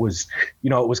said it was, it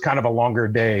was kind of a longer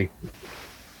day,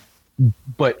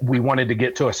 but we wanted to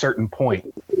get to a certain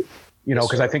point,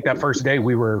 because I think that first day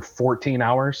we were 14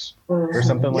 hours or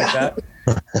something like that.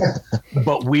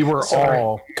 But we were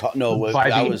all, by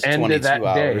the end of that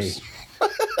day.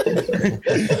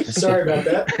 Sorry about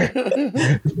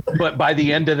that. But by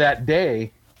the end of that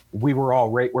day, we were all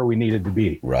right where we needed to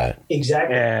be. Right.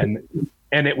 Exactly.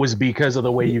 And it was because of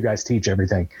the way you guys teach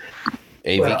everything.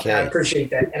 AVK. Well, I appreciate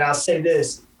that. And I'll say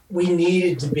this, we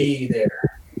needed to be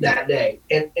there that day.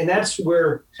 And that's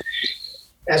where,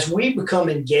 as we become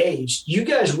engaged, you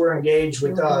guys were engaged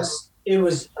with us. It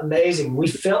was amazing. We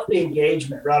felt the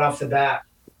engagement right off the bat.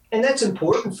 And that's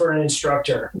important for an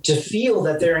instructor, to feel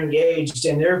that they're engaged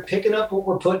and they're picking up what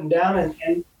we're putting down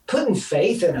and putting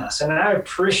faith in us. And I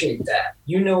appreciate that.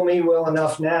 You know me well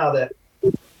enough now that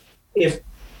if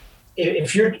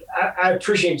you're, I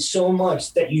appreciate so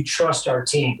much that you trust our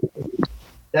team.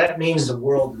 That means the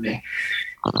world to me.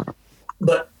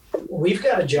 But we've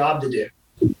got a job to do.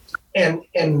 And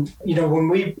when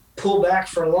we pull back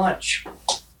for lunch,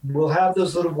 we'll have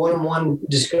those little one-on-one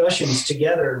discussions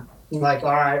together. Like,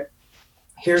 all right,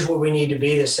 here's what we need to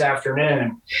be this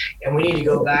afternoon. And we need to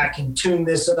go back and tune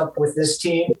this up with this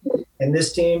team and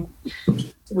this team.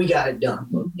 We got it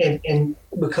done. And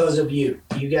because of you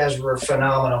guys were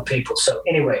phenomenal people. So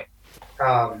anyway,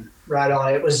 right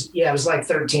on. It was like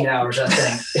 13 hours, I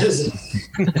think.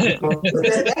 It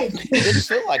didn't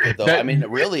feel like it, though. I mean,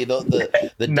 really, the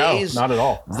days. No, not at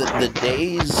all. The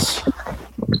days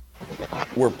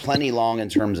were plenty long in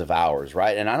terms of hours,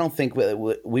 right? And I don't think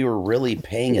we were really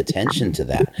paying attention to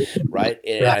that, right?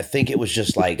 And I think it was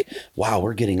just like, wow,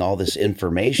 we're getting all this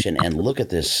information, and look at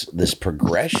this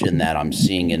progression that I'm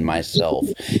seeing in myself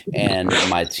and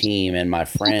my team and my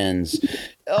friends.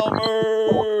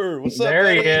 Elmer, what's up?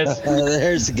 There he is.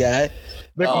 There's the guy.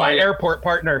 My airport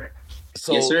partner.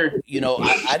 So, yes, sir.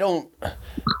 I don't.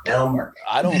 Elmer.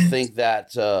 I don't think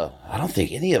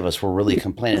any of us were really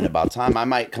complaining about time. I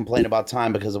might complain about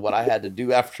time because of what I had to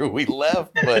do after we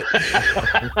left, but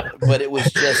it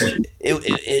was just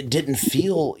it didn't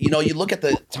feel. You look at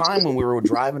the time when we were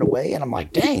driving away, and I'm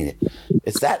like, dang,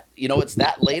 it's that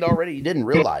late already. You didn't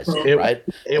realize it, right?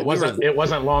 It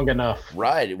wasn't long enough,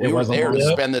 right? We were there to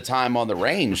spend the time on the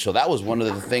range, so that was one of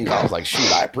the things I was like,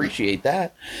 shoot, I appreciate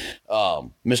that,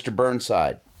 Mr.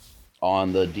 Burnside.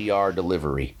 On the DR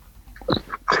delivery.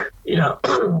 We've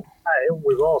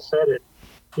all said it.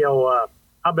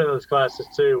 I've been in those classes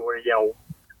too where,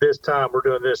 this time we're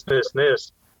doing this, this, and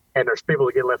this, and there's people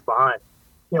that get left behind.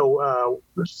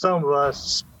 Some of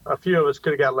us, a few of us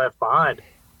could have got left behind,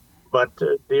 but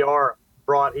DR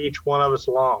brought each one of us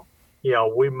along.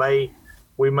 We may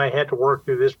have to work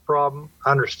through this problem,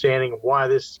 understanding why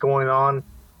this is going on,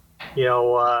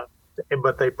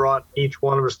 but they brought each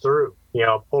one of us through.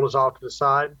 Pulled us off to the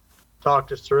side,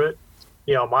 talked us through it.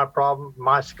 My problem,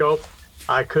 my scope,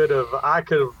 I could have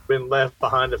been left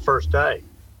behind the first day.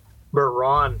 But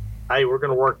Ron, hey, we're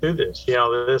going to work through this.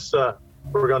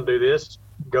 We're going to do this,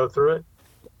 go through it.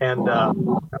 And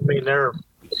they're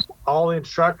all the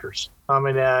instructors.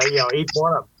 Each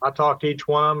one of them. I talked to each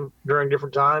one of them during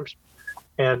different times,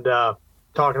 and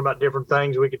talking about different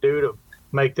things we could do to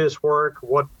make this work.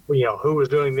 What who was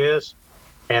doing this,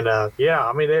 and to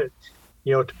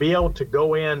be able to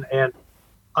go in and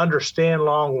understand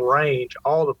long range,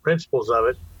 all the principles of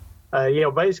it,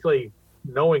 basically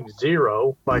knowing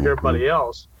zero like everybody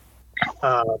else,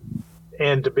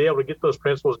 and to be able to get those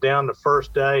principles down the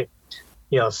first day,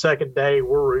 second day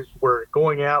we're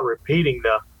going out repeating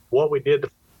what we did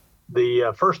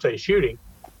the first day shooting,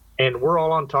 and we're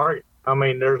all on target.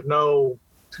 There's no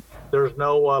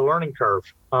learning curve.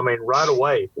 Right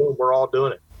away we're all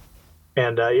doing it.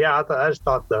 And I just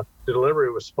thought the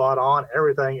delivery was spot on.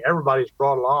 Everybody's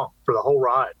brought along for the whole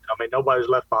ride. Nobody's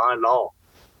left behind at all.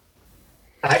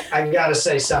 I got to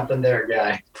say something there,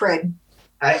 Guy. Fred.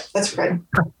 That's Fred.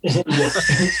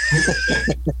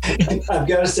 I've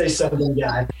got to say something,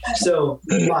 Guy. So,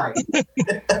 Mike,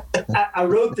 I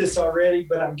wrote this already,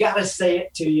 but I've got to say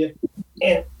it to you.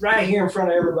 And right here in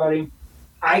front of everybody,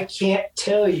 I can't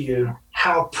tell you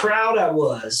how proud I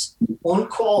was on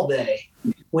qual day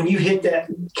when you hit that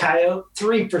coyote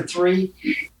 3 for 3.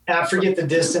 And I forget the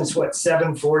distance,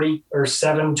 740 or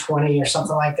 720 or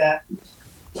something like that.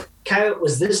 Coyote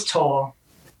was this tall,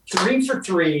 3 for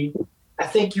 3. I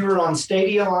think you were on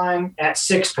Stadia line at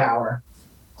 6 power.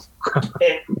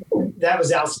 That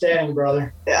was outstanding,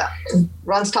 brother. Yeah.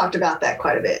 Ron's talked about that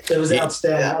quite a bit. It was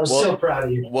outstanding. I was so proud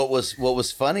of you. What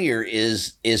was funnier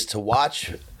is to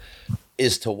watch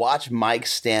Mike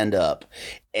stand up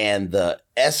and the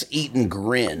S. Eaton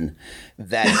grin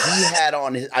that he had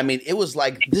on his. It was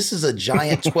like, this is a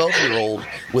giant 12-year-old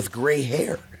with gray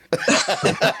hair.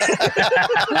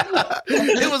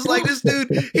 It was like this dude,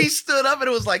 he stood up and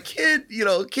it was like kid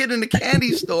in the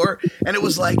candy store, and it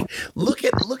was like, look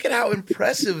at how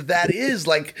impressive that is.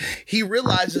 Like, he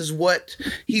realizes what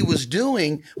he was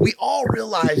doing. We all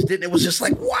realized it, and it was just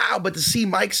like, wow. But to see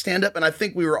Mike stand up, and I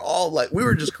think we were all like, we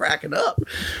were just cracking up.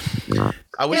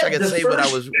 I wish I could say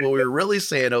what we were really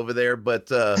saying over there, but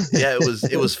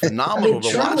it was phenomenal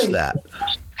to watch that.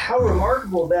 How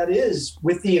remarkable that is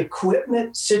with the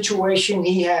equipment situation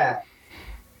he had.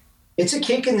 It's a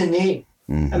kick in the knee.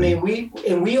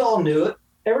 Mm-hmm. We all knew it.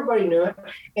 Everybody knew it.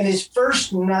 And his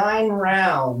first 9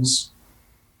 rounds,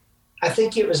 I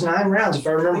think it was 9 rounds, if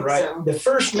I remember right. So. The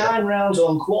first 9 rounds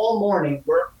on qual morning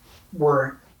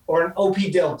were on OP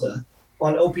Delta,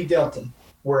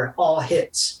 were all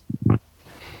hits.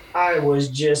 I was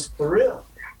just thrilled.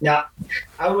 Now,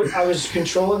 I was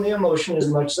controlling the emotion as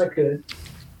much as I could.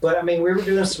 But we were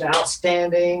doing some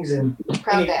outstandings, and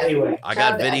anyway. I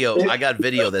got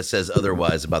video that says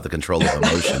otherwise about the control of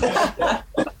emotion.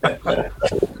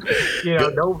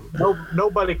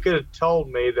 Nobody could have told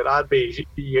me that I'd be,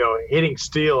 hitting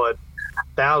steel at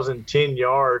 1,010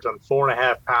 yards on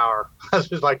 4.5 power. I was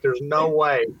just like, there's no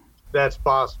way that's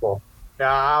possible.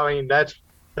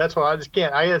 That's why I just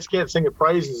can't sing the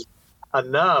praises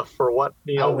enough for what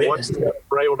what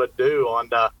we're able to do on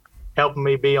helping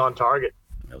me be on target.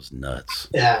 That was nuts.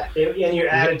 Yeah, and your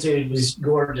attitude was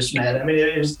gorgeous, man.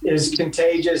 It was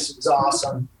contagious. It was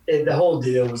awesome. The whole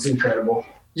deal was incredible.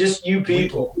 Just you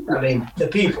people. The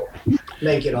people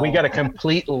make it all. We got a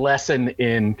complete lesson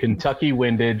in Kentucky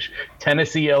windage,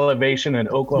 Tennessee elevation, and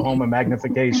Oklahoma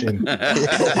magnification.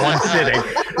 One sitting.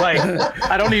 Like,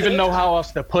 I don't even know how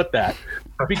else to put that.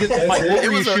 Because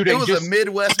it was a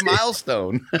Midwest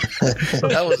milestone.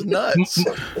 That was nuts.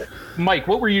 Mike,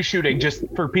 what were you shooting, just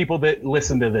for people that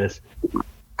listen to this?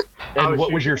 And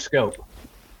what was your scope?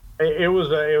 It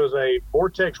was a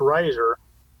Vortex Razor,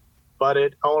 but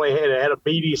it had a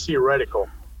BDC reticle,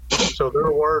 so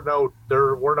there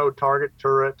were no target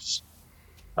turrets.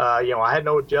 I had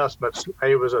no adjustments.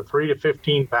 It was a 3 to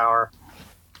 15 power,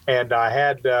 and I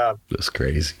had that's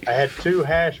crazy. I had 2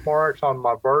 hash marks on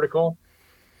my vertical,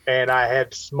 and I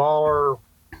had smaller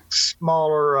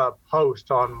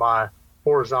posts on my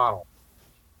horizontal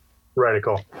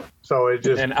reticle. So it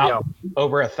just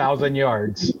over 1,000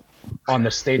 yards on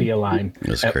the Stadia line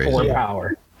at crazy. 4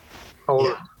 power.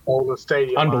 Hold the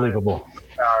Stadia Unbelievable.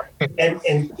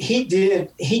 And he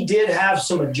did have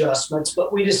some adjustments,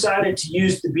 but we decided to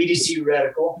use the BDC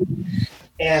reticle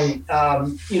and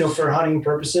for hunting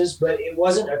purposes. But it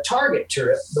wasn't a target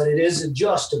turret, but it is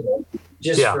adjustable,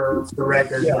 just for the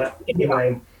record. Yeah. But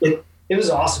anyway, it was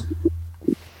awesome.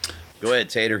 Go ahead,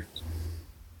 Tater.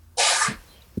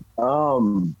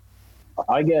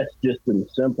 I guess just in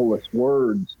simplest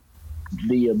words,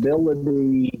 the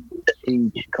ability to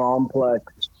teach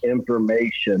complex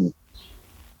information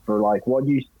for like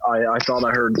I thought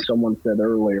I heard someone said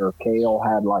earlier, Kale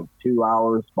had like 2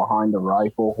 hours behind a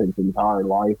rifle his entire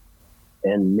life.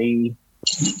 And me,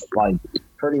 like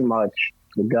pretty much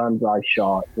the guns I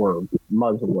shot were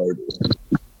muzzle loaders.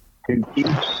 To teach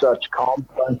such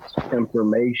complex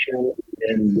information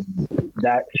in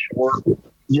that short,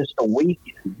 just a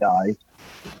weekend, guys,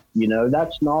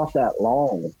 that's not that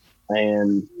long.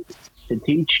 And to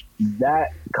teach that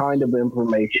kind of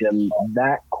information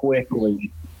that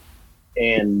quickly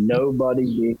and nobody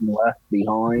being left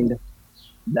behind,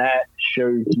 that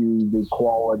shows you the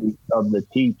quality of the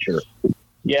teacher.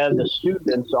 Yeah, the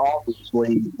students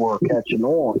obviously were catching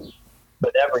on,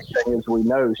 but everything, as we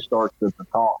know, starts at the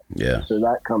top. Yeah. So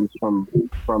that comes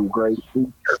from great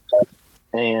teachers.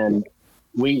 And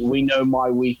we know my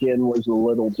weekend was a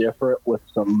little different with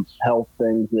some health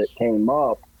things that came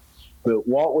up. But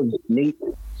what was neat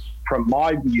from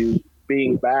my view,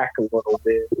 being back a little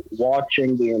bit,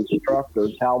 watching the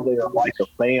instructors, how they are like a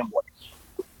family.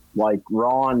 Like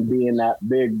Ron being that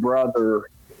big brother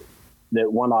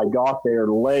that when I got there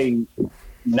late,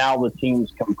 now the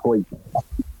team's complete.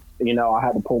 I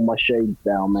had to pull my shades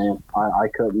down, man. I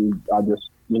couldn't,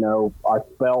 I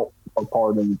felt a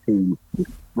part of the team.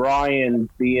 Brian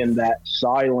being that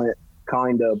silent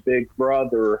kind of big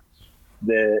brother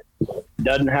that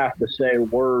doesn't have to say a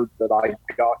word, but I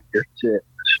got your six.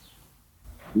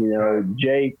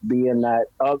 Jake being that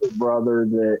other brother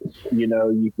that,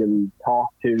 you can talk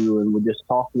to and would just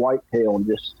talk whitetail and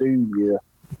just soothe you.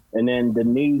 And then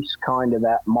Denise, kind of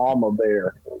that mama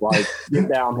bear, like get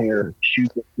down here,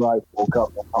 shoot this rifle a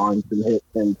couple of times and hit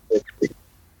 1060.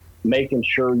 Making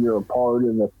sure you're a part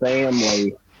of the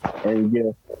family and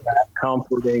just that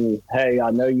comforting, hey,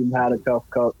 I know you've had a tough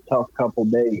couple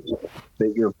days,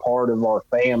 but you're part of our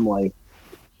family.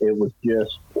 It was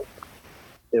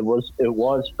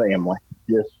family,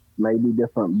 just maybe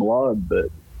different blood, but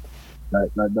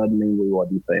that doesn't mean we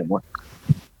wasn't family.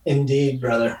 Indeed,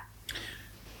 brother.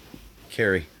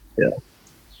 Carrie. Yeah.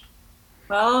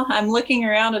 Well, I'm looking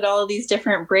around at all of these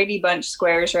different Brady Bunch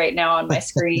squares right now on my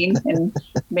screen, and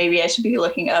maybe I should be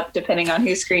looking up depending on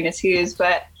whose screen is whose,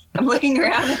 but I'm looking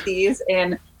around at these,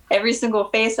 and every single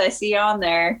face I see on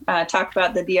there, talk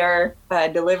about the DR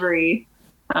delivery.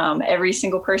 Every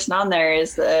single person on there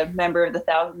is a member of the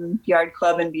 1,000-Yard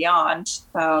Club and beyond.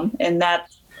 And that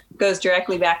goes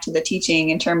directly back to the teaching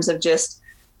in terms of just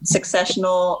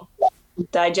successional,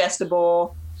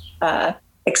 digestible,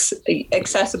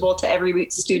 accessible to every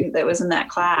student that was in that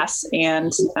class.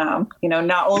 And,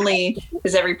 not only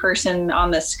is every person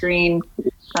on the screen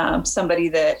somebody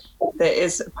that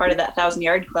is part of that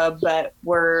 1,000-Yard Club, but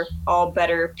we're all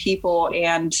better people,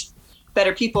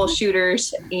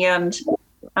 shooters, and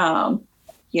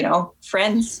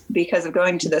friends because of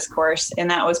going to this course. And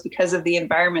that was because of the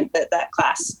environment that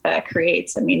class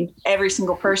creates. I mean, every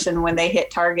single person, when they hit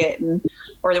target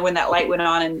or when that light went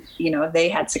on and, they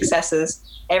had successes,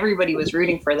 everybody was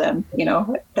rooting for them.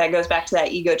 That goes back to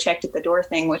that ego checked at the door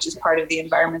thing, which is part of the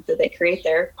environment that they create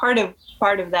there. Part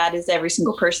of that is every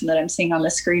single person that I'm seeing on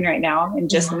the screen right now and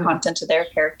just the content of their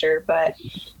character. But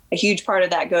a huge part of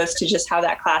that goes to just how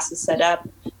that class is set up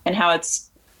and how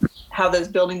those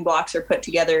building blocks are put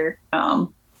together,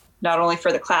 not only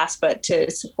for the class, but to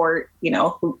support,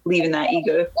 leaving that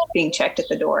ego being checked at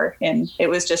the door. And it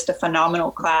was just a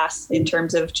phenomenal class in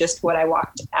terms of just what I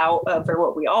walked out of, or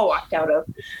what we all walked out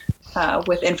of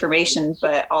with information,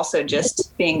 but also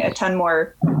just being a ton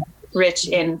more rich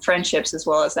in friendships as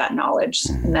well as that knowledge.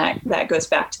 And that goes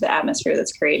back to the atmosphere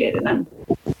that's created. And I'm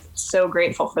so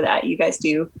grateful for that. You guys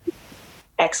do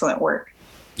excellent work.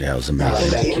 Yeah, it was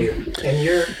amazing. Thank you.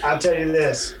 And I'll tell you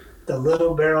this, the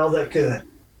little barrel that could.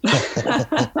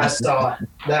 I saw it.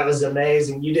 That was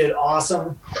amazing. You did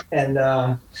awesome. And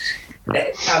as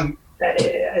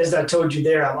I told you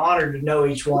there, I'm honored to know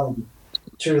each one of you,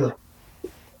 truly,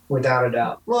 without a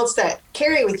doubt. Well, it's that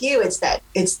Carrie with you. It's that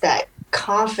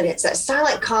confidence. That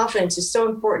silent confidence is so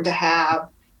important to have.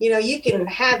 You know, you can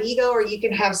have ego or you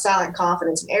can have silent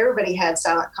confidence, and everybody had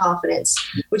silent confidence,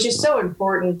 which is so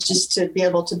important just to be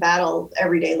able to battle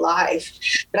everyday life.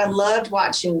 But I loved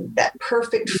watching that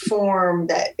perfect form,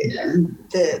 that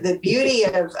the beauty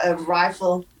of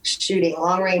rifle shooting,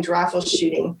 long range rifle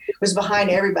shooting was behind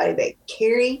everybody. But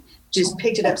Carrie just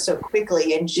picked it up so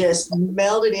quickly and just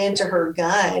melded into her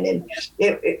gun. And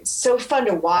it's so fun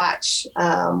to watch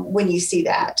when you see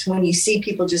that, when you see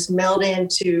people just meld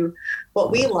into what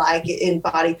we like in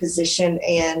body position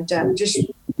and just,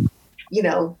 you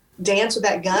know, dance with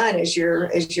that gun as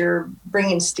you're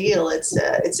bringing steel. It's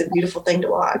a beautiful thing to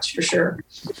watch for sure.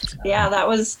 Yeah, that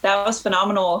was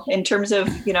phenomenal in terms of,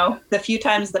 you know, the few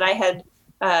times that I had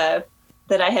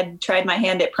tried my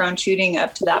hand at prone shooting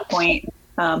up to that point.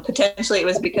 Potentially it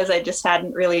was because I just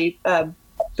hadn't really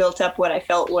built up what I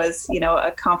felt was, you know,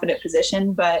 a confident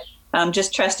position, but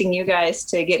just trusting you guys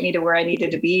to get me to where I needed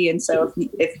to be. And so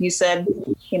if you said,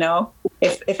 you know,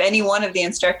 if any one of the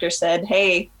instructors said,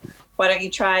 hey, why don't you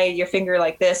try your finger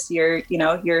like this? You're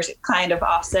kind of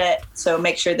offset. So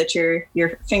make sure that your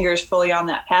finger is fully on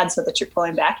that pad so that you're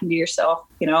pulling back into yourself.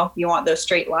 You know, you want those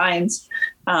straight lines.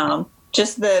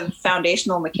 Just the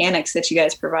foundational mechanics that you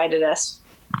guys provided us.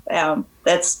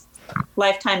 That's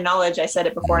lifetime knowledge. I said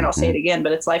it before and I'll say it again,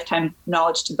 but it's lifetime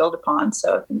knowledge to build upon.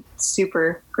 So I'm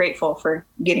super grateful for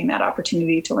getting that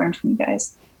opportunity to learn from you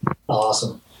guys.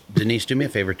 Awesome. Denise, do me a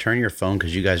favor, turn your phone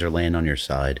because you guys are laying on your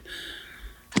side.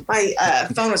 My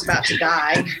phone was about to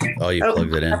die. Oh, you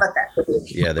plugged it in? How about that?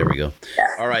 Yeah, there we go. Yeah.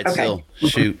 All right, Okay. Sil,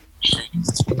 shoot.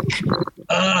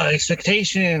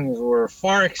 Expectations were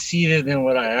far exceeded than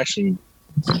what I actually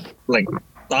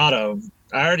thought of.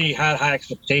 I already had high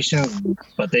expectations,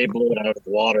 but they blew it out of the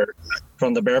water.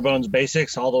 From the bare bones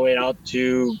basics all the way out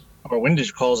to our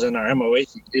windage calls and our MOA.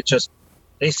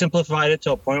 They simplified it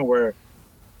to a point where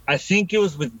I think it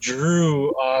was with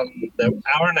Drew the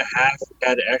hour and a half we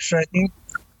had extra, I think.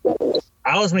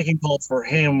 I was making calls for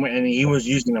him and he was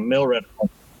using a mill reticle.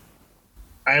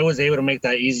 I was able to make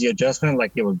that easy adjustment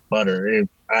like it was butter.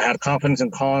 I had confidence in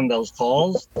calling those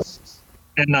calls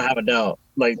and not have a doubt.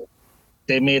 Like,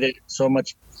 they made it so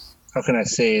much, how can I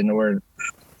say in the word?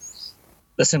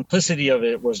 The simplicity of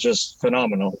it was just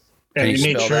phenomenal. And Can you you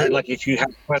made spell sure, that? like, if you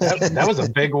have That was a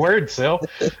big word, Sil.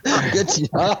 Good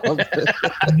job.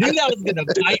 I knew that was going to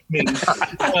bite me.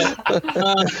 But,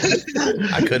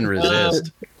 I couldn't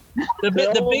resist.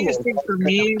 the biggest thing for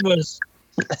me was,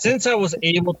 since I was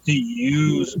able to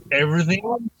use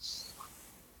everything,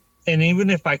 and even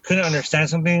if I couldn't understand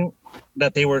something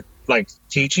that they were like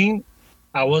teaching,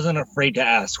 I wasn't afraid to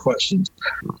ask questions.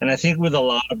 And I think with a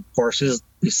lot of courses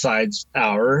besides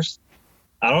ours,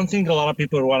 I don't think a lot of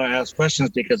people would want to ask questions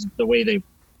because of the way they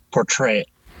portray it.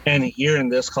 And here in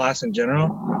this class in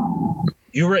general,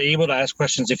 you were able to ask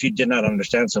questions if you did not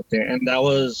understand something. And that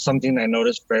was something I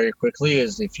noticed very quickly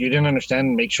is if you didn't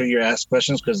understand, make sure you ask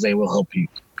questions because they will help you.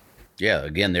 Yeah,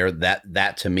 again,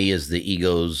 that to me is the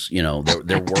egos, you know,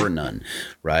 there were none,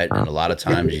 right? And a lot of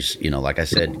times, you know, like I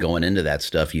said, going into that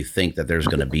stuff, you think that there's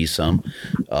going to be some,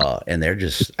 and they're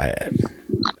just,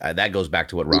 that goes back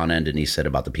to what Ron and Denise said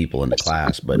about the people in the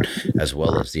class, but as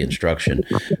well as the instruction.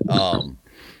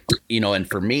 You know, and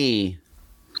for me,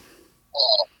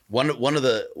 another one of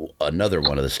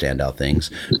the standout things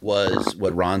was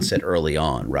what Ron said early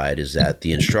on, right? Is that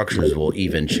the instructors will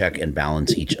even check and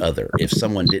balance each other. If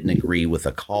someone didn't agree with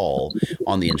a call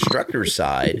on the instructor's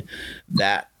side,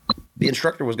 that the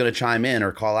instructor was going to chime in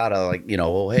or call out like, you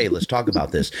know, oh, hey, let's talk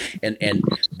about this. And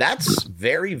that's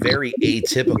very, very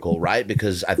atypical, right?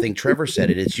 Because I think Trevor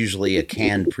said it, it's usually a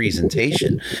canned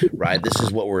presentation, right? This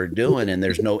is what we're doing. And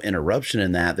there's no interruption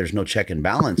in that. There's no check and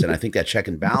balance. And I think that check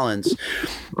and balance,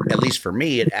 at least for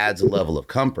me, it adds a level of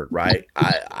comfort, right?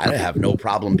 I have no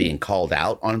problem being called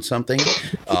out on something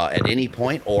at any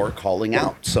point or calling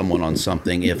out someone on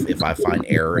something if I find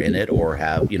error in it or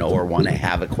have, you know, or want to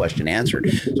have a question answered.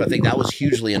 So I think that was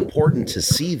hugely important to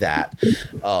see that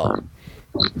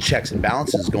checks and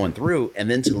balances going through, and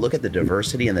then to look at the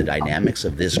diversity and the dynamics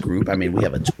of this group. I mean, we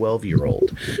have a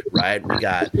 12-year-old, right? We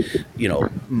got, you know,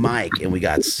 Mike, and we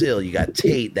got Sil, you got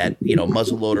Tate, that, you know,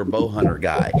 muzzleloader bow hunter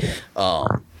guy.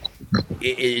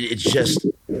 It's just,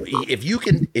 if you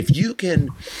can,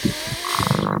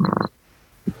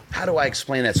 how do I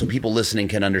explain that so people listening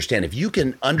can understand? If you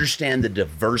can understand the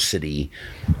diversity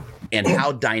and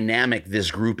how dynamic this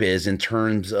group is in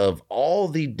terms of all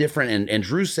the different, and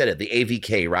Drew said it, the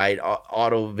AVK, right?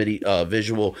 Auto, video,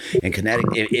 visual, and kinetic.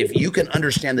 If you can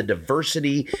understand the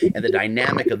diversity and the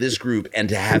dynamic of this group, and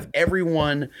to have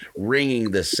everyone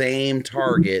ringing the same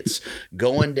targets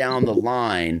going down the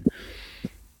line,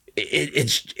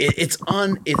 it's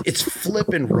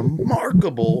flipping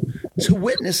remarkable to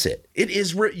witness it. It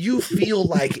is where you feel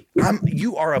like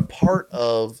you are a part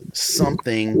of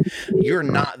something. You're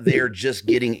not there just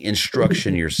getting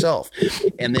instruction yourself.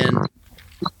 And then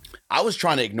I was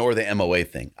trying to ignore the MOA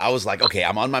thing. I was like, okay,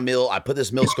 I'm on my mill. I put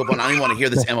this mill scope on. I don't even want to hear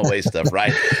this MOA stuff,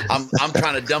 right? I'm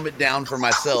trying to dumb it down for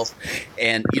myself.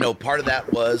 And, part of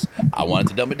that was I wanted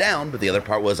to dumb it down, but the other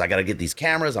part was I got to get these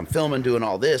cameras. I'm filming, doing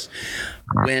all this.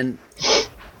 When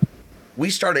we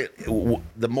started,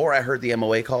 the more I heard the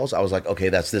MOA calls, I was like, okay,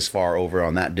 that's this far over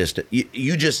on that distance.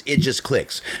 It just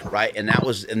clicks, right? And that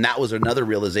was another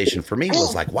realization for me,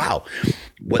 was like, wow,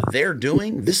 what they're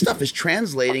doing, this stuff is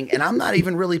translating, and I'm not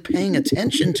even really paying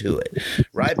attention to it,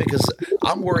 right? Because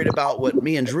I'm worried about what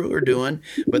me and Drew are doing,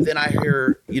 but then I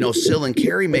hear, Sil and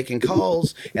Carrie making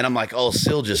calls, and I'm like, oh,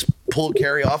 Sil just pulled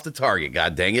Carrie off the target.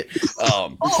 God dang it!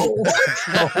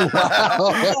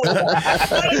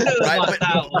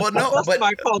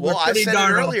 Right?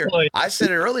 I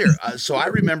said it earlier. So I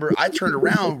remember I turned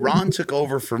around. Ron took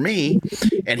over for me,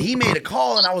 and he made a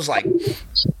call, and I was like,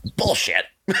 bullshit.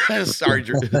 Sorry,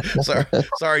 Drew.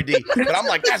 Sorry, D. But I'm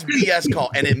like, that's BS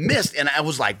call, and it missed, and I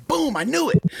was like, boom, I knew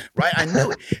it, right? I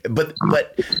knew it. But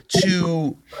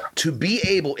to be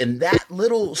able in that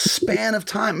little span of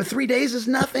time, 3 days is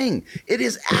nothing. It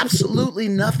is absolutely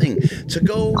nothing to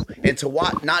go and to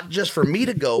watch, not just for me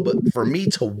to go, but for me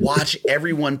to watch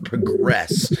everyone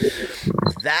progress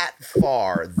that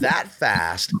far, that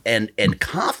fast, and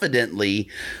confidently.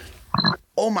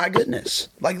 Oh my goodness.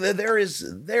 Like there's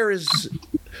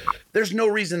no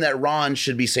reason that Ron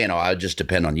should be saying, oh, I just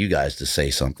depend on you guys to say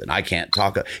something. I can't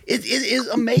talk. It is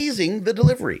amazing, the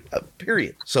delivery,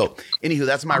 period. So anywho,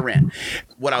 that's my rant.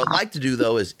 What I would like to do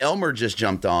though is Elmer just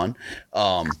jumped on,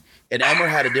 and Elmer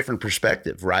had a different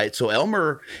perspective, right? So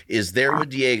Elmer is there with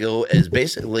Diego as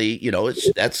basically,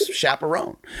 that's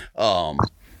chaperone.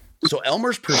 So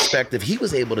Elmer's perspective, he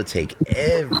was able to take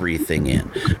everything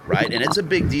in, right? And it's a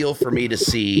big deal for me to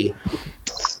see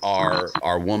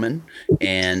our woman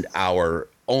and our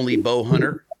only bow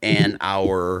hunter and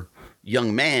our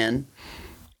young man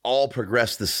all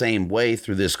progress the same way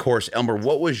through this course. Elmer,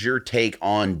 what was your take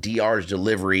on DR's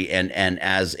delivery, and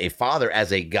as a father,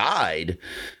 as a guide,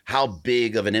 how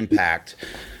big of an impact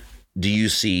do you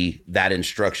see that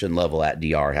instruction level at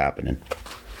DR happening?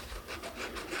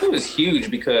 It was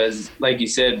huge because, like you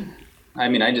said,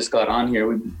 I just got on here,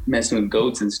 we're messing with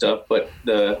goats and stuff, but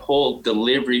the whole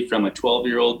delivery from a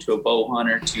 12-year-old to a bow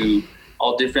hunter to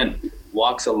all different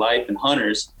walks of life and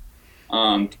hunters,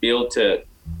 to be able to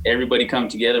everybody come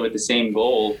together with the same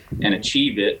goal and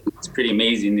achieve it, it's pretty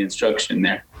amazing, the instruction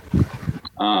there.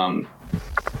 And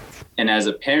as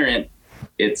a parent,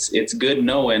 it's good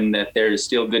knowing that there's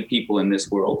still good people in this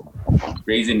world.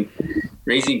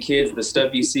 Raising kids, the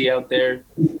stuff you see out there,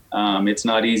 it's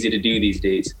not easy to do these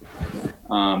days.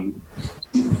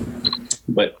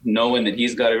 But knowing that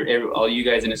he's got all you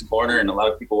guys in his corner and a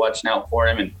lot of people watching out for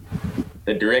him, and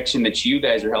the direction that you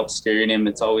guys are helping steering him,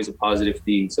 it's always a positive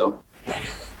thing. So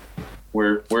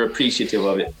we're appreciative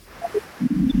of it.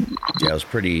 Yeah, it was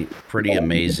pretty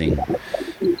amazing.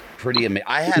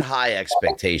 I had high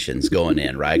expectations going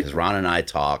in, right? Because Ron and I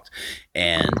talked,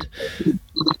 and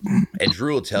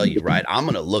Drew will tell you, right? I'm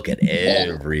going to look at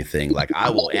everything. Like,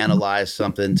 I will analyze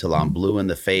something till I'm blue in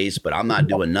the face, but I'm not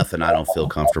doing nothing I don't feel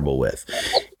comfortable with.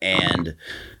 And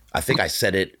I think I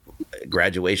said it at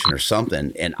graduation or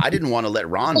something, and I didn't want to let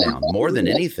Ron down more than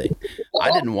anything.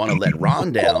 I didn't want to let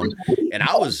Ron down, and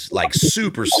I was like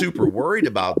super, super worried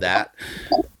about that.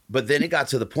 But then it got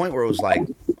to the point where it was like,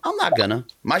 I'm not gonna.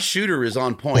 My shooter is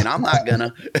on point. I'm not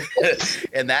gonna.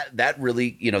 And that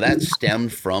really, that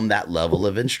stemmed from that level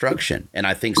of instruction. And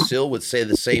I think Sil would say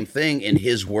the same thing in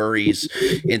his worries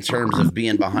in terms of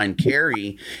being behind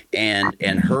Carrie and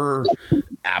her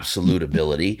absolute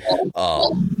ability.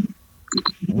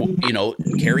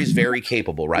 Carrie's very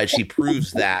capable, right? She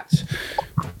proves that.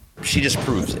 She just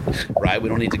proves it, right? We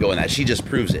don't need to go in that. She just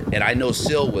proves it. And I know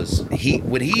Sil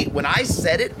when I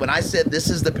said this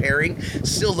is the pairing,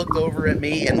 Sil looked over at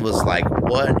me and was like,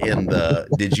 what in the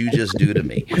did you just do to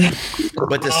me?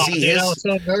 But to see his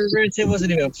so nervous, it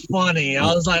wasn't even funny.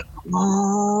 I was like,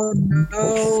 oh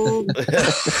no.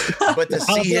 But to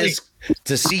see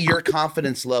to see your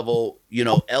confidence level,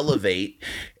 elevate.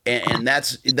 And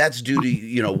that's due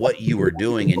to, what you were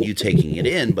doing and you taking it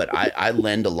in. But I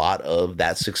lend a lot of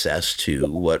that success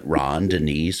to what Ron,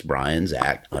 Denise, Brian,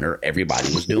 Zach, Hunter,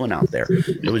 everybody was doing out there.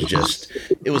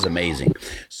 It was amazing.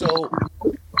 So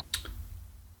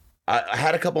I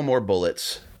had a couple more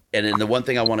bullets. And then the one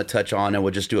thing I want to touch on, and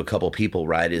we'll just do a couple people,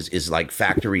 right, is like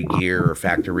factory gear or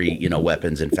factory,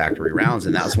 weapons and factory rounds.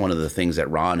 And that's one of the things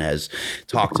that Ron has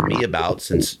talked to me about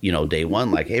since, day one.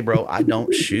 Like, hey, bro, I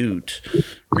don't shoot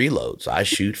reloads. I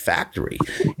shoot factory.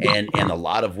 And a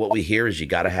lot of what we hear is you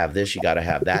got to have this, you got to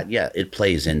have that. Yeah, it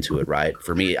plays into it, right?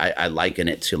 For me, I liken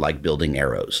it to like building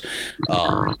arrows.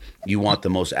 You want the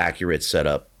most accurate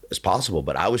setup as possible,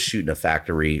 but I was shooting a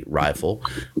factory rifle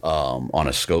on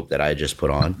a scope that I just put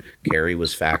on. Carrie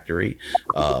was factory.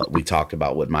 We talked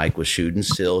about what Mike was shooting.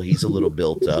 Still, he's a little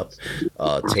built up.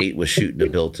 Tate was shooting a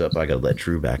built up. I gotta let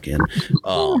Drew back in.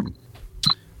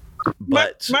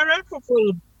 But my rifle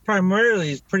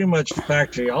primarily is pretty much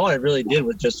factory. All I really did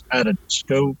was just add a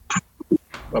scope,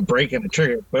 a brake, and a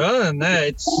trigger. But other than that,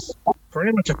 it's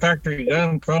pretty much a factory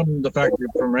gun from the factory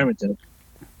from Remington.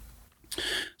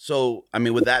 So, I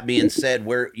mean, with that being said,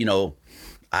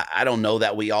 I don't know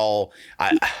that we all,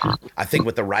 I think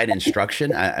with the right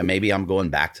instruction, maybe I'm going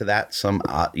back to that some,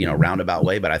 roundabout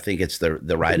way, but I think it's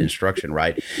the right instruction,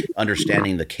 right?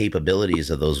 Understanding the capabilities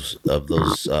of those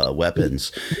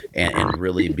weapons and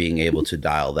really being able to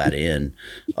dial that in.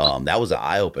 That was an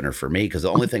eye opener for me, because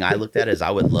the only thing I looked at is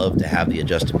I would love to have the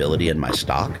adjustability in my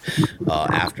stock.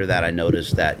 After that, I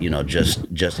noticed that,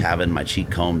 just having my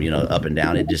cheek comb, up and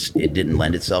down, it didn't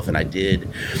lend itself. And I did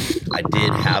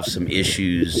have some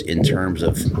issues in terms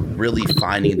of really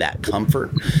finding that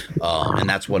comfort, and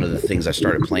that's one of the things I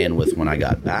started playing with when I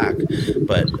got back.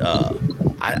 But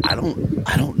I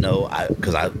don't know,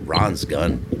 because Ron's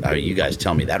gun, you guys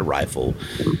tell me that rifle.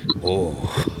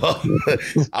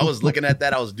 I was looking at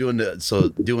that. I was doing the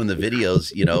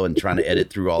videos, and trying to edit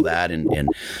through all that and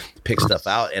pick stuff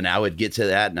out, and I would get to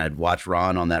that and I'd watch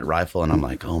Ron on that rifle, and I'm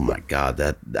like, oh my God,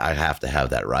 that I have to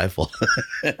have that rifle.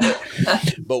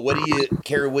 But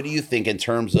Carrie, what do you think in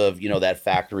terms of, that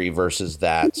factory versus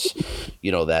that,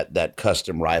 that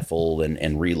custom rifle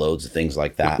and reloads and things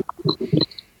like that?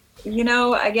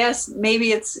 I guess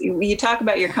maybe you talk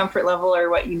about your comfort level or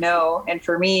what you know. And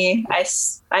for me, I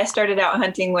started out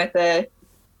hunting with a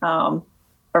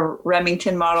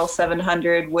Remington Model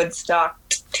 700 Woodstock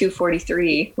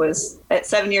 243. Was at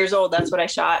 7 years old. That's what I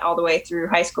shot all the way through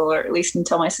high school, or at least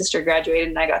until my sister graduated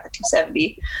and I got the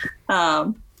 270.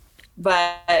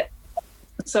 But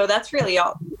so that's really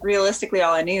realistically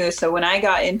all I knew. So when I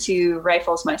got into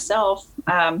rifles myself,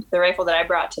 the rifle that I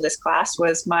brought to this class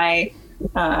was my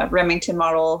Remington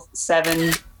Model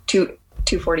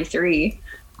 243.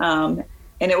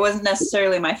 And it wasn't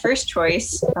necessarily my first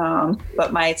choice,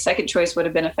 but my second choice would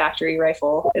have been a factory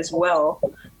rifle as well.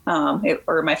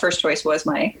 Or my first choice was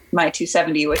my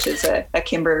 270, which is a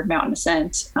Kimber Mountain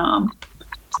Ascent.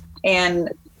 And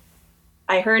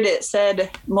I heard it said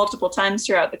multiple times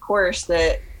throughout the course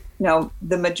that,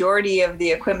 the majority of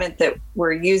the equipment that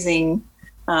we're using,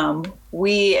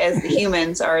 we as the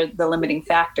humans are the limiting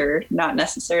factor, not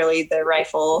necessarily the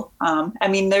rifle.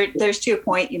 There's to a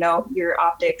point, your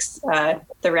optics,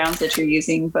 the rounds that you're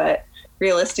using, but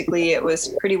realistically it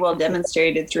was pretty well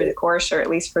demonstrated through the course, or at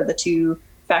least for the two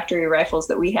factory rifles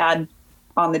that we had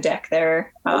on the deck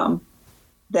there,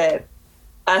 that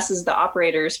us as the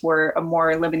operators were a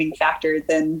more limiting factor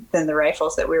than the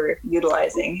rifles that we were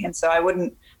utilizing. And so I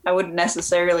wouldn't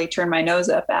necessarily turn my nose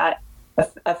up at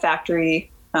a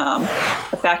factory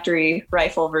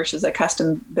rifle versus a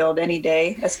custom build any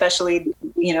day, especially,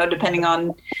 depending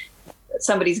on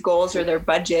somebody's goals or their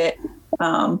budget.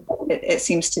 It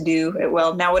seems to do it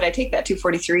well. Now, would I take that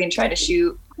 243 and try to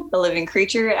shoot a living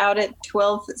creature out at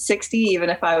 1260,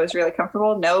 even if I was really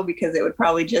comfortable? No, because it would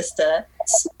probably just,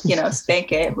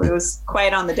 spank it. It was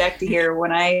quiet on the deck to hear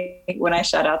when I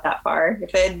shot out that far.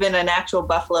 If it had been an actual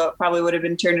buffalo, it probably would have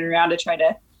been turning around to try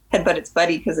to headbutt its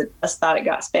buddy because it just thought it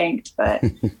got spanked. But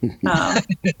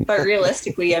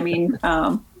realistically,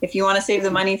 if you want to save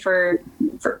the money for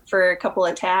a couple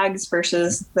of tags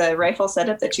versus the rifle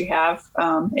setup that you have,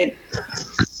 it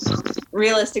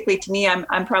realistically to me,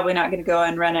 I'm probably not going to go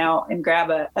and run out and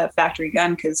grab a factory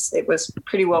gun, because it was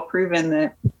pretty well proven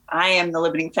that I am the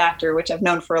limiting factor, which I've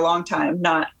known for a long time,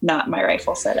 not my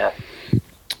rifle setup.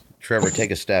 Trevor,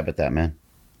 take a stab at that, man.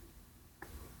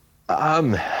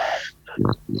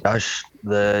 Gosh,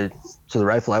 the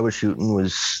rifle I was shooting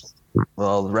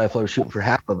for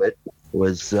half of it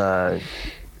was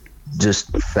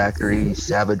just factory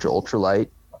Savage ultralight.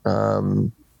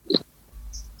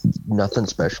 nothing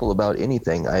special about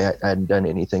anything. I hadn't done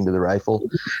anything to the rifle,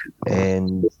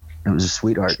 and it was a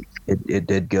sweetheart. It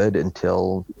did good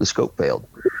until the scope failed.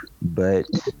 But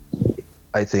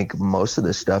I think most of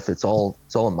this stuff, it's all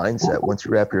a mindset. Once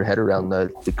you wrap your head around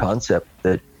the concept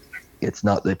that it's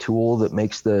not the tool that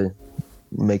makes the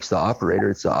operator,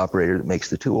 it's the operator that makes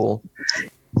the tool.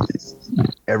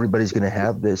 Everybody's going to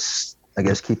have this, I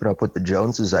guess, keeping up with the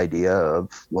Joneses idea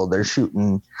of, well, they're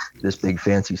shooting this big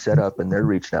fancy setup and they're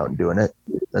reaching out and doing it.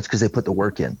 That's because they put the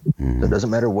work in. So it doesn't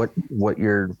matter what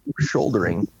you're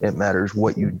shouldering. It matters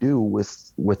what you do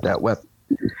with that weapon.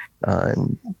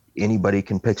 And anybody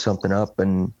can pick something up,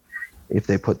 and if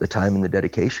they put the time and the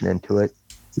dedication into it,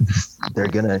 they're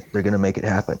gonna make it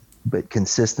happen. But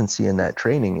consistency in that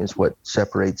training is what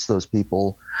separates those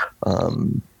people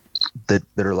that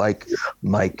are like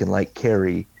Mike and like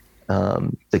Carrie,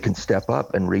 that can step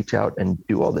up and reach out and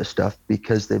do all this stuff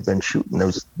because they've been shooting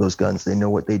those guns. They know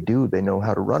what they do. They know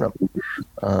how to run them.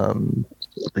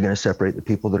 They're going to separate the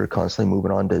people that are constantly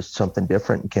moving on to something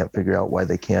different and can't figure out why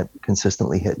they can't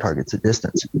consistently hit targets at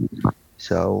distance.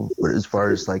 So as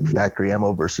far as like factory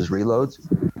ammo versus reloads,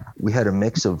 we had a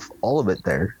mix of all of it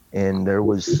there, and there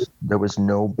was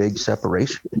no big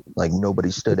separation. Like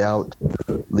nobody stood out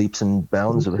leaps and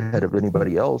bounds ahead of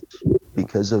anybody else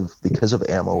because of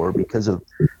ammo or because of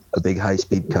a big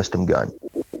high-speed custom gun.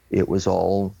 It was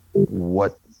all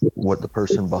what the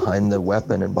person behind the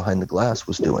weapon and behind the glass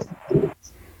was doing.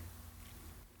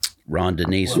 Ron,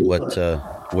 Denise, what's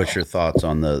your thoughts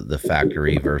on the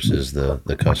factory versus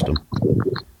the custom?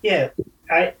 Yeah,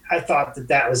 I thought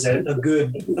that was a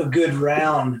good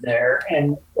round there,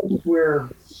 and where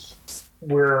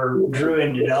Drew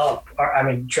ended up,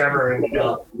 Trevor ended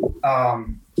up.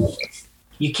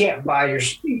 You can't buy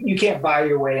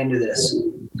your way into this.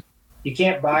 You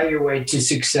can't buy your way to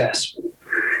success.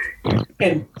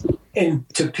 And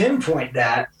to pinpoint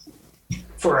that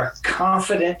for a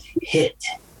confident hit,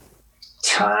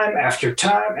 time after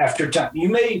time after time, you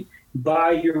may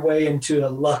buy your way into a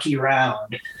lucky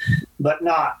round, but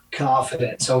not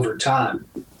confidence over time.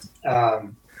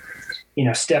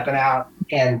 Stepping out,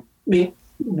 and we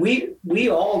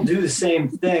all do the same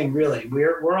thing. Really,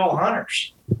 we're all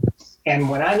hunters.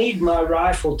 And when I need my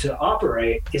rifle to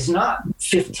operate, it's not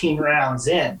 15 rounds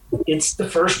in; it's the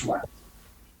first one.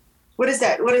 What is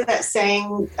that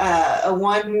saying?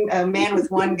 A man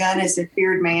with one gun is a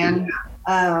feared man.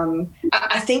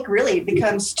 I think really it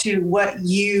becomes to what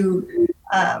you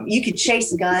could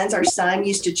chase guns. Our son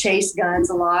used to chase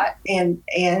guns a lot, and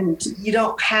you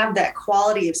don't have that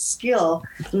quality of skill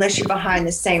unless you're behind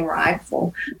the same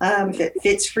rifle. If it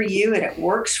fits for you and it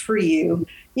works for you,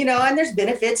 and there's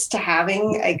benefits to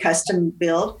having a custom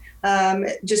build.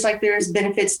 Just like there's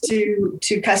benefits to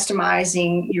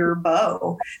customizing your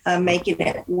bow, making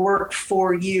it work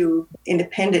for you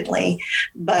independently.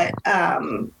 But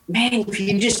man, if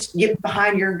you just get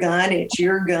behind your gun and it's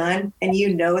your gun and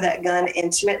you know that gun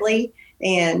intimately,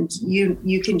 and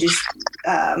you can just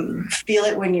feel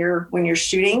it when you're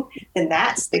shooting, then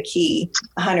that's the key.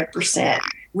 100%.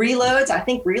 Reloads, I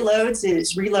think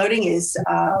reloading is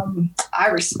I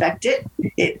respect it.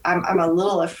 I'm a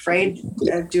little afraid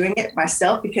of doing it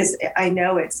myself because I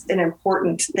know it's an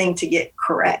important thing to get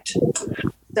correct.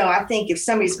 So I think if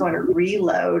somebody's going to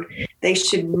reload, they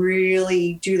should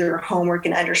really do their homework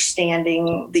and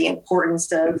understanding the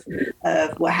importance of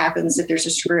what happens if there's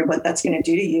a screw, what that's going to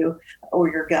do to you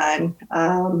or your gun.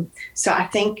 So I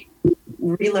think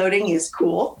reloading is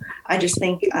cool. I just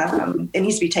think it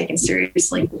needs to be taken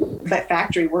seriously. But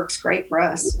factory works great for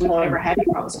us. We've never had any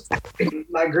problems with factory.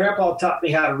 My grandpa taught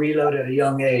me how to reload at a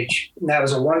young age. And that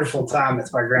was a wonderful time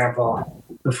with my grandpa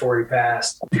before he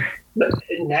passed. But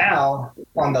now,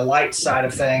 on the light side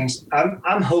of things,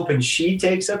 I'm hoping she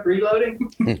takes up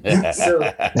reloading. So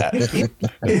that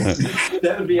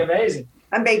would be amazing.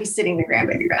 I'm babysitting the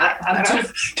grandbaby.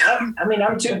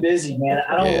 I'm too busy, man.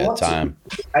 I don't want time.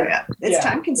 to. It's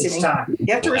time consuming. It's time.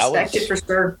 You have to respect it for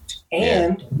sure.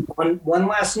 And one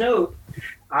last note,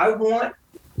 I want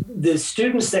the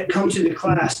students that come to the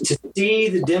class to see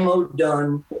the demo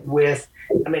done with.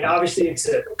 Obviously it's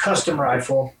a custom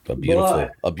rifle. A beautiful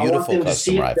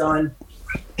custom rifle. Done.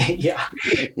 Yeah.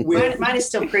 Mine is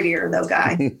still prettier though,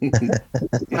 Guy.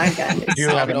 My gun. You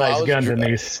have a nice gun,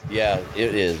 Denise. Yeah,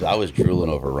 it is. I was drooling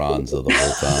over Ron's the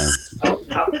whole time.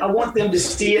 I want them to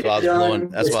see it done.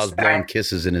 That's why I was blowing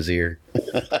kisses in his ear.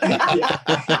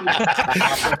 I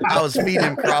was feeding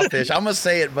him crawfish. I'm gonna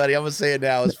say it, buddy. I'm gonna say it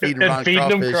now. I was feeding Ron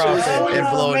crawfish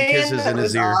and blowing kisses in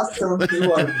his ear. Awesome.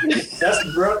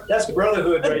 That's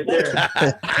brotherhood right there.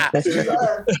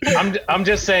 I'm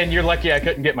just saying, you're lucky I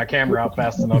couldn't get my camera out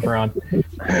fast enough, Ron,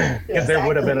 because there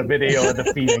would have been a video of the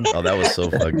feeding. Oh, that was so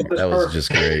fucking. That was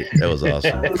just great. That was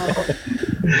awesome.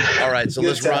 All right, so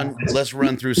let's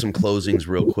run through some closings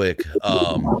real quick.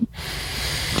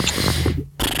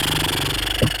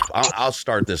 I'll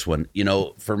start this one. You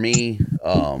know, for me,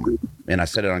 and I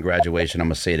said it on graduation, I'm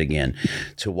gonna say it again.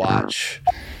 To watch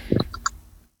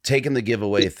taking the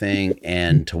giveaway thing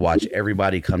and to watch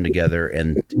everybody come together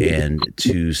and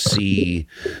to see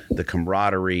the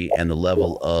camaraderie and the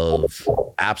level of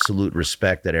absolute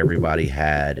respect that everybody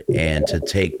had, and to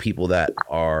take people that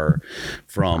are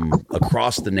from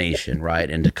across the nation, right,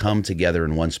 and to come together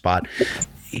in one spot.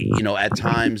 You know, at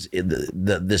times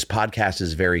this podcast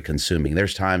is very consuming.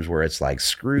 There's times where it's like,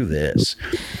 screw this.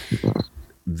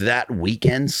 That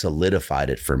weekend solidified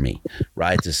it for me,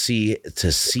 right? To see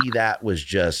that was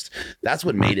just, that's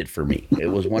what made it for me. It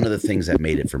was one of the things that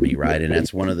made it for me, right? And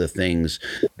that's one of the things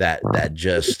that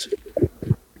just,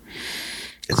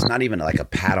 it's not even like a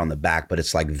pat on the back, but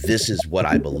it's like, this is what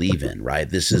I believe in, right?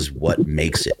 This is what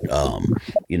makes it,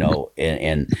 you know,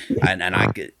 and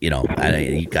I could, you know,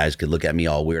 you guys could look at me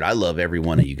all weird. I love every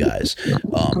one of you guys.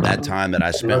 That time that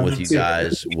I spent with you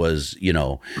guys was, you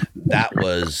know, that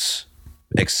was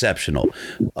exceptional.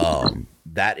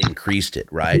 That increased it,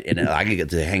 right? And I could get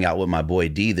to hang out with my boy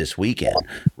D this weekend,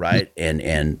 right?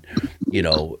 And you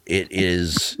know, it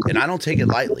is, and I don't take it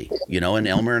lightly, you know, and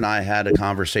Elmer and I had a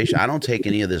conversation. I don't take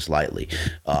any of this lightly.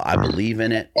 I believe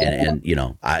in it, and you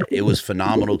know, it was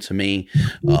phenomenal to me.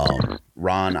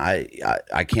 Ron,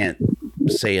 I can't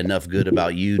say enough good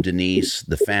about you, Denise,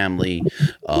 the family,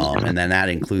 and then that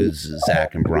includes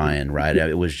Zach and Brian, right?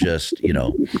 It was just, you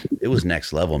know, it was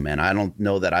next level, man. I don't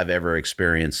know that I've ever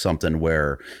experienced something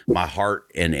where my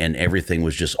heart and everything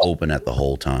was just open at the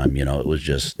whole time. You know, it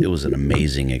was an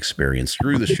amazing experience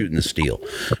through the Shooting the Steel,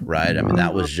 right? I mean,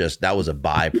 that was a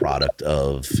byproduct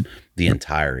of the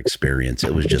entire experience.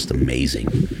 It was just amazing.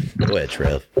 Go ahead,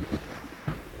 Trev.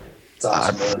 It's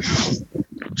awesome.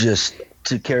 Just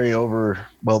to carry over,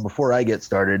 well, before I get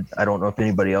started, I don't know if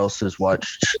anybody else has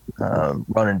watched Ron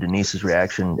and Denise's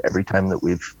reaction every time that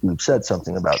we've said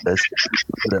something about this,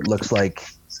 but it looks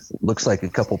like a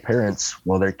couple parents,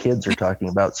 while their kids are talking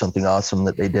about something awesome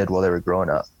that they did while they were growing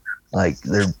up. Like,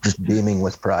 they're just beaming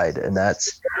with pride, and that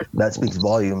speaks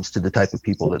volumes to the type of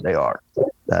people that they are.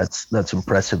 That's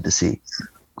impressive to see.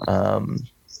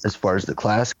 As far as the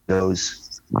class goes,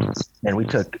 and we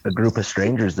took a group of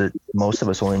strangers that most of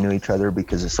us only knew each other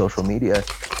because of social media,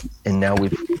 and now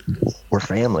we're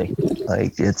family.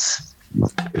 Like, it's,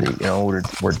 you know,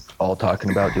 we're all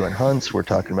talking about doing hunts, we're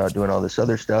talking about doing all this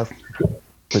other stuff,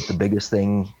 but the biggest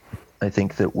thing I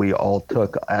think that we all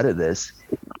took out of this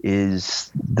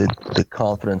is the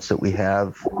confidence that we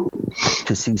have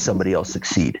to see somebody else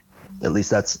succeed. At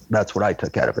least that's what I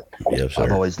took out of it. Yes, sir.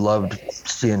 I've always loved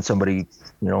seeing somebody,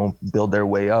 you know, build their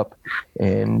way up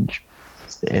and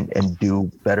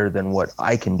do better than what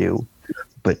I can do.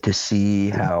 But to see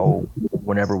how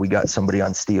whenever we got somebody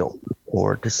on steel,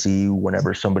 or to see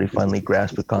whenever somebody finally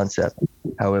grasped a concept,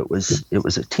 how it was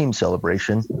a team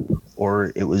celebration,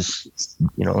 or it was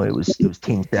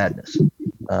team sadness.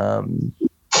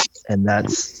 And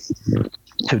that's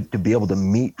to be able to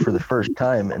meet for the first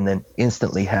time and then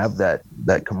instantly have that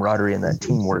camaraderie and that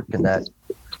teamwork and that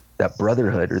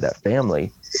brotherhood or that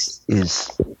family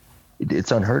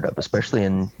it's unheard of, especially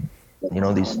in, you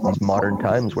know, these modern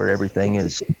times where everything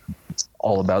is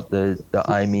all about the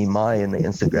I, me, my, and the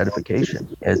instant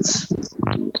gratification. It's,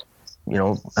 you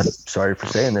know, I'm sorry for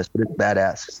saying this, but it's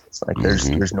badass. Like,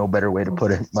 there's no better way to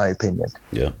put it, in my opinion.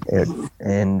 Yeah.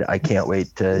 And I can't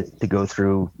wait to go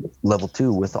through level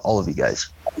 2 with all of you guys.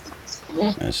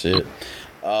 That's it.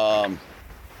 Go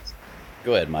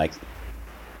ahead, Mike.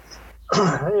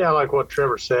 Yeah, like what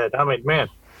Trevor said. I mean, man,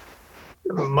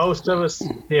 most of us,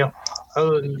 you know,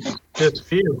 other than just a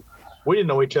few, we didn't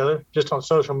know each other just on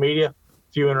social media, a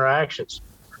few interactions.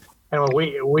 And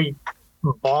we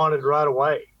bonded right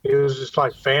away. It was just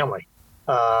like family.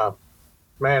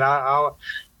 Man, I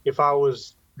if I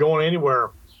was going anywhere,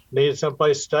 needed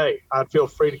someplace to stay, I'd feel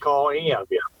free to call any of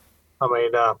you. I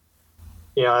mean,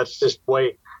 you know, that's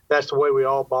the way we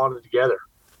all bonded together.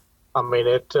 I mean,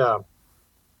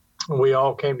 we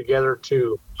all came together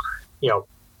to, you know,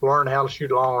 learn how to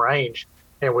shoot long range,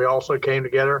 and we also came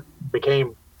together,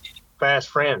 became fast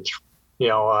friends. You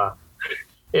know,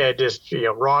 yeah, just,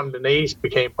 Ron and Denise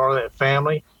became part of that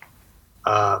family.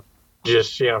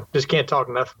 Just can't talk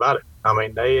enough about it. I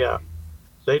mean,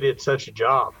 they did such a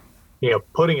job,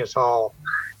 putting us all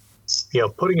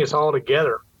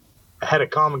together. Had a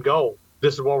common goal.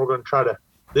 This is what we're going to try to.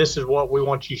 This is what we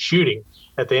want you shooting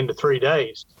at the end of 3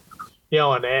 days.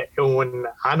 And when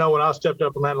I stepped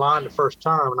up on that line the first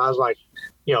time, and I was like,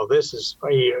 this is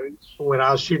when I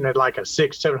was shooting at like a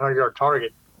 600-700 yard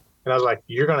target, and I was like,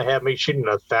 you're going to have me shooting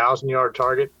a 1,000-yard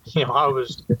target. I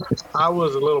was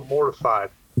a little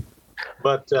mortified,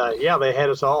 but they had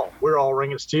us all. We're all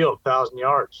ringing steel 1,000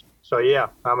 yards. So yeah,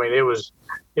 I mean, it was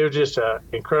just an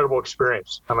incredible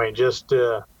experience. I mean, just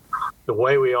the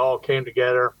way we all came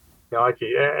together. Like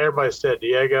everybody said,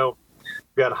 Diego,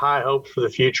 we've got high hopes for the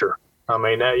future. I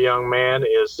mean, that young man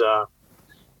has got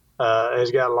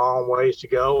a long ways to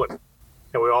go, and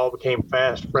we all became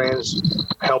fast friends,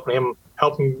 helping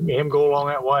him go along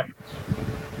that way.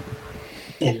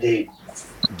 Indeed.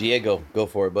 Diego, go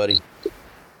for it, buddy.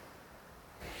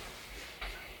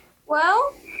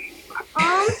 Well,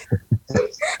 I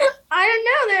don't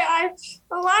know.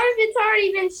 A lot of it's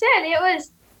already been said. It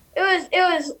was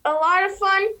a lot of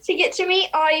fun to get to meet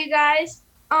all you guys.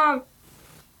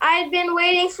 I'd been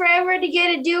waiting forever to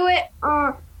get to do it.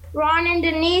 Ron and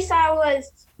Denise, I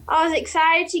was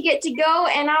excited to get to go,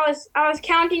 and I was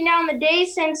counting down the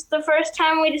days since the first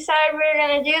time we decided we were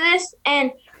going to do this,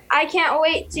 and I can't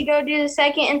wait to go do the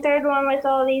second and third one with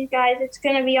all these guys. It's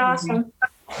going to be awesome.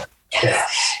 Yeah.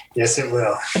 Yes, it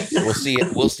will.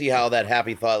 We'll see how that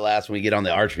happy thought lasts when we get on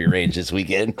the archery range this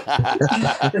weekend. Okay.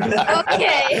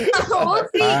 We'll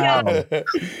see, guys.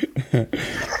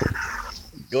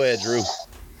 Go ahead, Drew.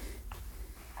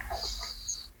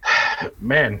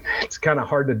 Man, it's kind of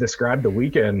hard to describe the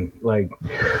weekend. Like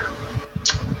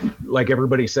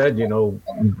everybody said,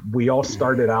 we all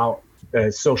started out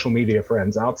as social media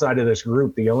friends. Outside of this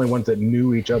group, the only ones that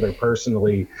knew each other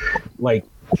personally, like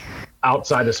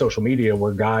outside of social media,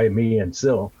 were Guy, me, and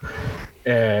Sil.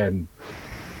 And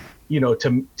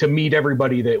to meet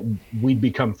everybody that we'd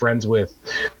become friends with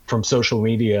from social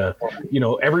media,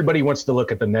 everybody wants to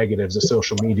look at the negatives of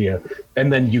social media,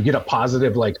 and then you get a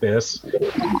positive like this.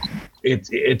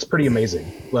 It's pretty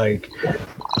amazing. Like,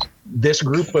 this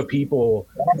group of people,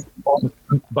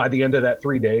 by the end of that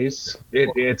 3 days,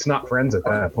 it's not friends at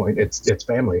that point. It's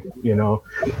family,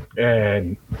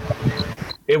 and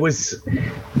it was,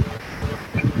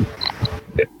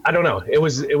 I don't know. It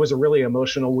was a really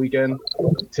emotional weekend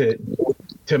to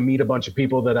meet a bunch of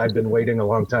people that I've been waiting a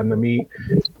long time to meet.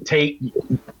 Tate,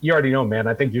 you already know, man.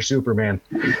 I think you're Superman.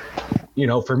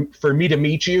 For me to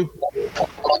meet you,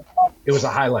 it was a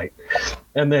highlight.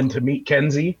 And then to meet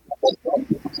Kenzie,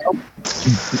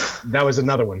 that was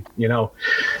another one.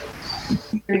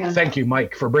 Thank you,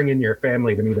 Mike, for bringing your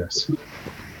family to meet us.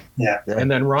 Yeah. And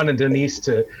then Ron and Denise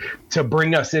to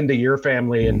bring us into your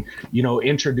family and,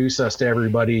 introduce us to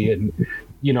everybody and,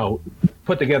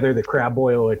 put together the crab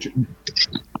boil at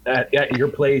your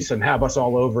place and have us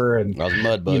all over and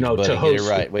mud bugs, buddy. To host. Get it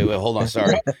right. Wait, hold on.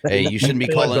 Sorry. Hey, you shouldn't be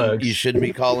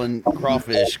calling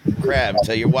crawfish crab.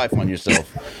 Tell your wife on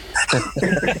yourself.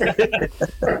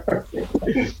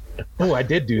 Oh, I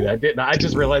did do that, didn't I? I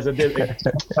just realized I did.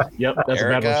 Yep, that's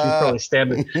Erica. A bad one.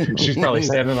 She's probably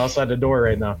standing outside the door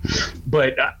right now.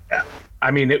 But I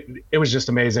mean, it was just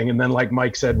amazing. And then, like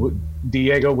Mike said,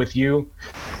 Diego, with you,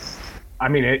 I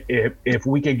mean, if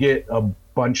we could get a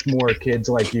bunch more kids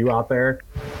like you out there,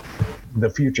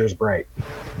 the future's bright.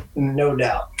 No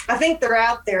doubt. I think they're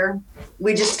out there.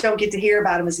 We just don't get to hear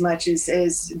about them as much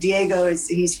as Diego is.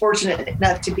 He's fortunate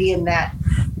enough to be in that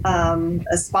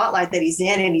a spotlight that he's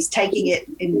in, and he's taking it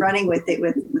and running with it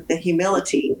with the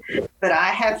humility. But I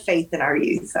have faith in our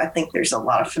youth. I think there's a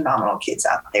lot of phenomenal kids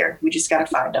out there. We just got to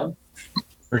find them.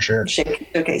 For sure.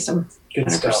 Showcase them. Good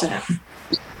 100%. Stuff.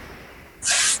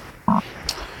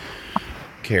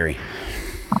 Carrie.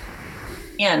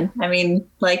 And I mean,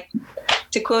 like,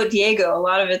 to quote Diego, a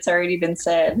lot of it's already been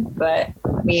said, but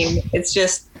I mean, it's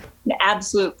just an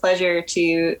absolute pleasure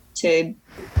to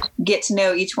get to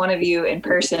know each one of you in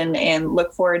person and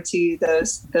look forward to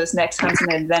those next hunts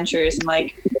and adventures. And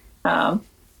like,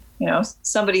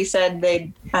 somebody said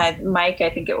Mike, I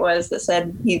think it was, that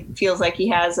said he feels like he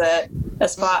has a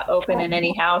spot open in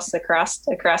any house across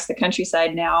the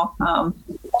countryside now.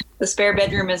 The spare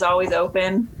bedroom is always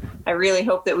open. I really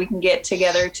hope that we can get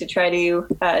together to try to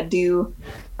do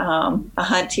a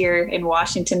hunt here in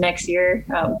Washington next year.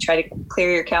 Try to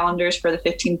clear your calendars for the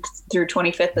 15th through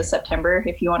 25th of September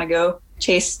if you want to go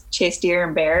chase deer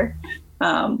and bear.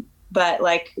 But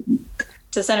like,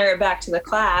 to center it back to the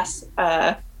class,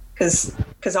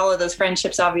 because all of those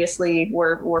friendships obviously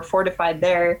were fortified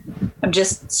there. I'm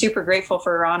just super grateful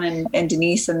for Ron and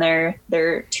Denise and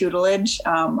their tutelage.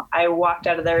 I walked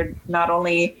out of there not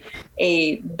only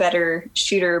a better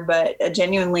shooter, but a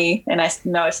genuinely, and I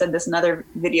know I said this in other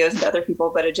videos to other people,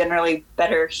 but a generally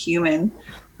better human.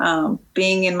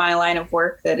 Being in my line of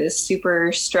work that is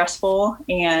super stressful,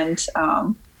 and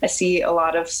I see a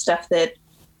lot of stuff that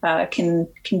can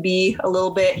be a little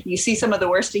bit, you see some of the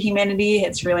worst of humanity.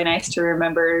 It's really nice to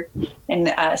remember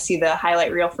and see the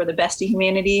highlight reel for the best of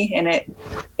humanity. And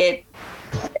it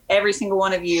every single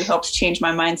one of you helps change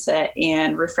my mindset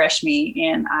and refresh me.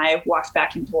 And I walked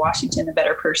back into Washington a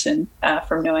better person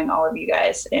from knowing all of you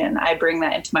guys. And I bring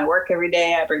that into my work every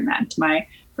day. I bring that into my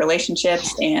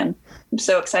relationships, and I'm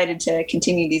so excited to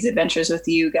continue these adventures with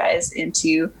you guys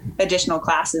into additional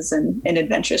classes and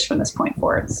adventures from this point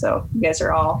forward. So you guys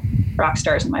are all rock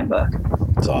stars in my book.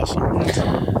 It's awesome.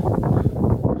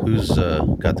 Who's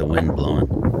got the wind blowing?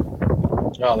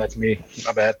 Oh, that's me.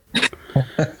 My bad.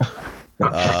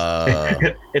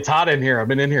 It's hot in here. I've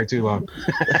been in here too long.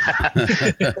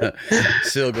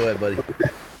 Still, go ahead, buddy.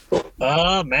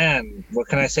 Oh man, what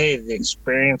can I say? The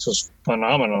experience was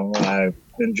phenomenal. I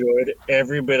enjoyed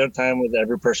every bit of time with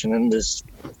every person in this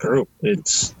group.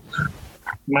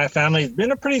 My family's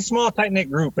been a pretty small, tight-knit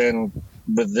group, and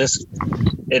with this,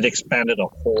 it expanded a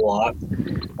whole lot.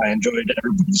 I enjoyed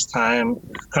everybody's time,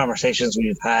 conversations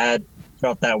we've had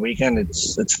throughout that weekend.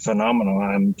 It's phenomenal.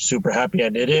 I'm super happy I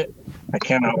did it. I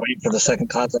cannot wait for the second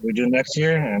class that we do next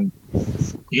year, and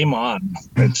game on.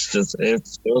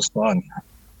 It was fun.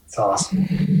 It's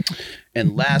awesome.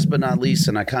 And last but not least,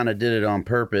 and I kind of did it on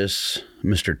purpose,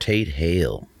 Mr. Tate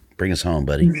Hale. Bring us home,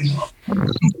 buddy.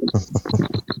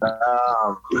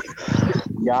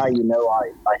 Yeah,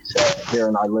 I sat here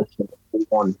and I listened to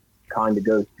one kind of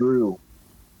go through,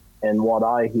 and what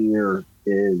I hear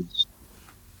is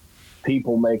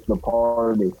people make the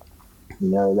party.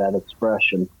 That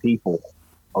expression, people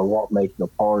are what make the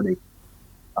party.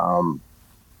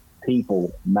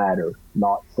 People matter,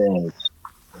 not things.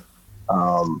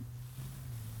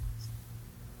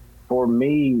 For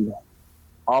me,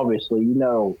 obviously,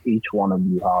 each one of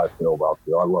you how I feel about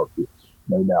you. I love you,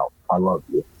 no doubt. I love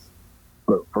you.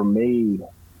 But for me,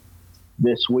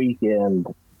 this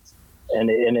weekend, and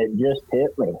it just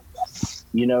hit me.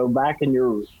 Back in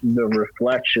the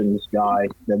reflections, guy,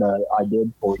 that I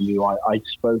did for you, I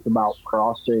spoke about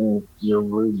crossing your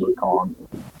Rubicon.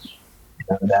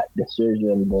 That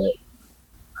decision that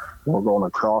we're going to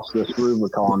cross this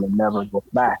Rubicon and never look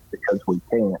back because we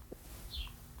can't.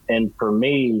 And for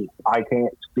me, I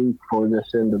can't speak for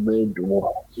this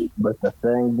individual, but the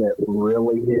thing that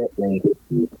really hit me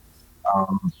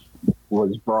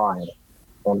was Brian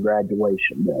on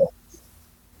graduation day.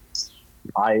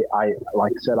 I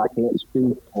like I said, I can't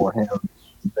speak for him,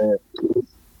 but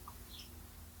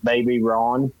maybe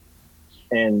Ron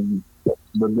and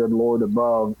the good Lord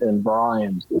above and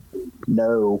Brian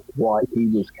know what he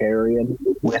was carrying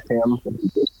with him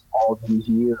all these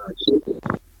years.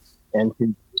 And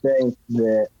to think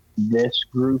that this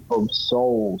group of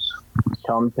souls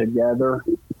come together,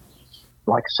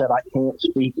 like I said, I can't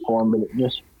speak for him, but it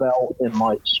just felt in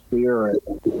my spirit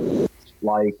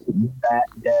like that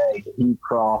day he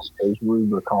crossed his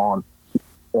Rubicon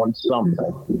on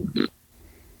something.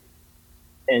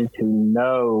 And to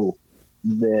know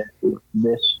that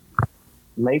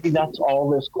maybe that's all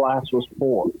this class was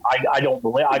for.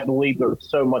 I believe there's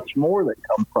so much more that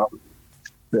come from it.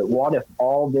 But what if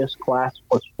all this class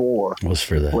was for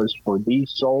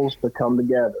these souls to come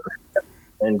together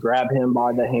and grab him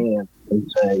by the hand and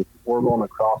say, we're going to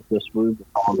cross this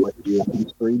Rubicon with you.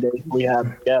 These 3 days we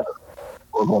have together,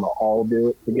 we're going to all do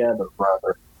it together,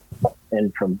 brother.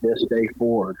 And from this day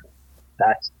forward,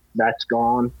 that's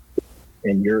gone.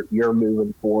 And you're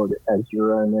moving forward as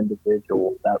your own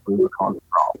individual, that Rubicon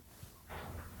cross.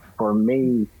 For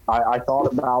me, I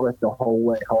thought about it the whole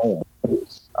way home.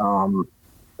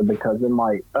 Because in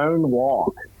my own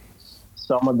walk,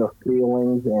 some of the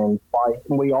feelings and fights,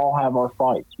 and we all have our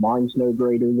fights. Mine's no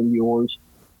greater than yours,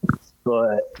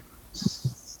 but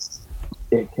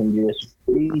it can just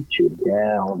beat you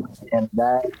down. And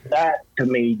that to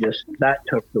me, that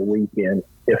took the weekend.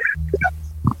 If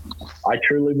I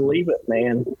truly believe it,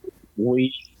 man,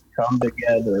 we come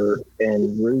together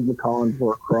and Rubicons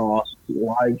were crossed,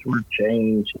 lives were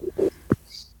changed.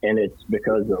 And it's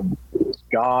because of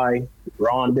Guy,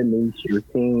 Ron, Denise, your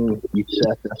team. You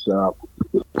set this up.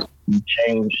 You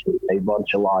changed a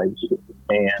bunch of lives.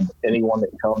 And anyone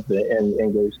that comes in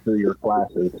and goes through your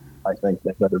classes, I think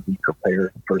they better be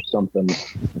prepared for something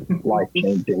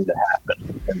life-changing to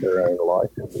happen in their own life.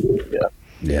 Yeah.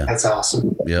 Yeah. That's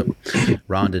awesome. Yep.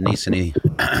 Ron, Denise, any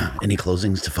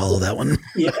closings to follow that one?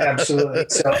 Yeah, absolutely.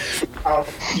 So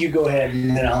you go ahead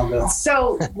and then I'll go.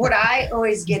 So what I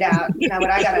always get out, what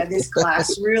I got out of this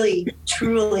class really,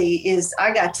 truly is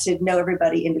I got to know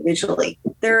everybody individually.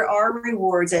 There are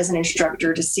rewards as an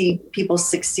instructor to see people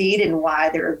succeed and why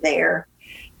they're there.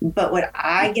 But what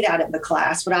I get out of the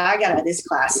class, what I got out of this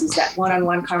class is that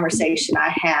one-on-one conversation I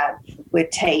had with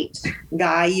Tate.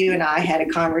 Guy, you and I had a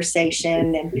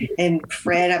conversation, and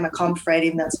Fred, I'm going to call him Fred,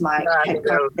 even though it's my had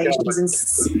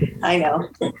conversations. And I know,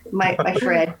 my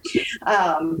Fred.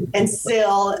 And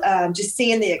still, just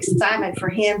seeing the excitement for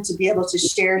him to be able to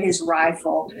share his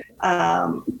rifle.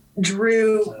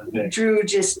 Drew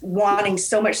just wanting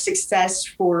so much success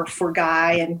for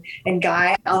Guy and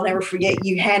Guy, I'll never forget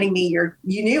you handing me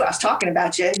you knew I was talking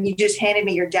about you, and you just handed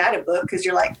me your data book because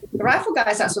you're like, the rifle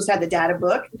guy's not supposed to have the data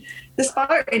book. The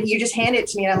spotter, and you just hand it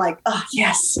to me, and I'm like, oh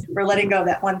yes, we're letting go of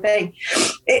that one thing.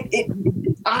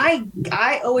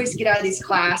 I always get out of these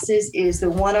classes is the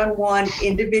one-on-one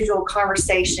individual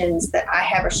conversations that I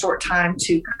have a short time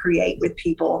to create with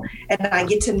people, and I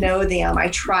get to know them. I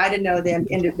try to know them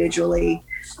individually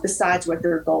besides what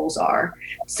their goals are.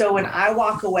 So when I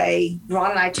walk away,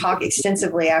 Ron and I talk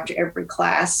extensively after every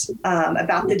class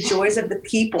about the joys of the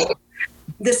people.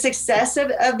 The success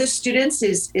of the students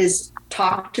is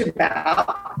talked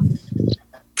about,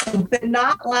 but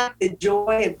not like the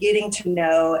joy of getting to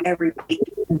know everybody.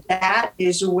 That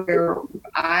is where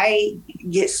I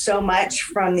get so much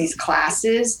from these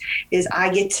classes is I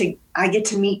get to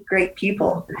meet great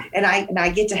people, and I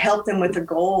get to help them with the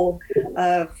goal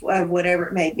of whatever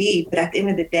it may be. But at the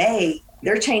end of the day,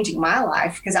 they're changing my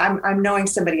life because I'm knowing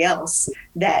somebody else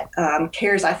that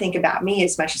cares, I think, about me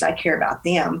as much as I care about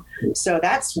them. So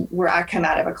that's where I come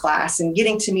out of a class, and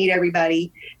getting to meet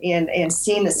everybody and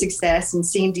seeing the success and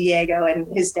seeing Diego and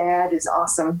his dad is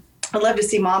awesome. I'd love to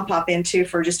see Mom pop in too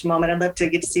for just a moment. I'd love to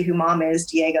get to see who Mom is,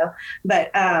 Diego.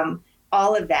 But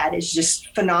all of that is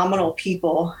just phenomenal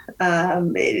people.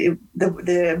 The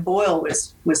Boyle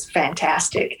was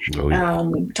fantastic. Oh, yeah.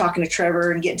 Talking to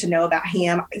Trevor and getting to know about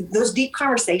him. Those deep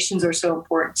conversations are so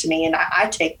important to me, and I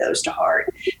take those to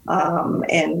heart.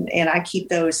 And I keep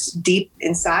those deep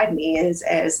inside me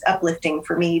as uplifting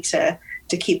for me to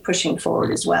keep pushing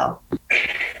forward as well.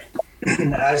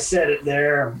 I said it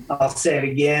there. I'll say it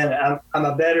again. I'm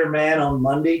a better man on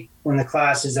Monday when the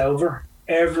class is over.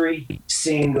 Every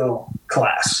single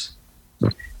class.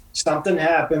 Something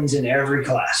happens in every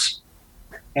class.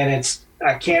 And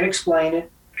I can't explain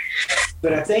it,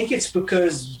 but I think it's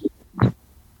because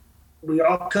we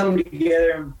all come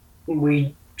together and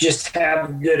we just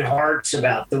have good hearts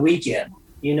about the weekend.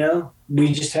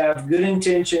 We just have good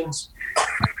intentions.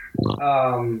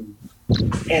 And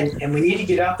we need to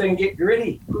get out there and get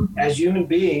gritty. As human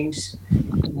beings,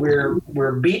 we're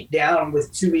beat down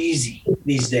with too easy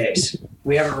these days.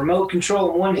 We have a remote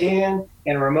control in one hand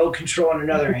and a remote control in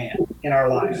another hand in our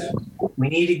life. We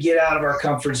need to get out of our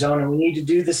comfort zone, and we need to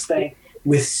do this thing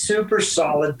with super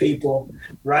solid people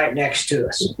right next to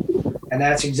us. And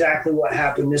that's exactly what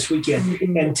happened this weekend.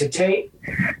 And to Tate,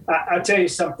 I'll tell you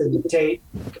something, Tate.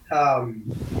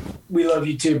 We love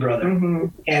you too, brother. Mm-hmm.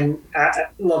 And I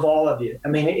love all of you. I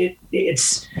mean,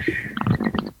 it's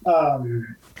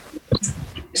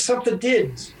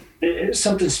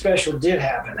something special did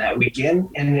happen that weekend,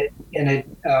 and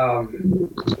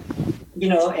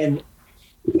we'll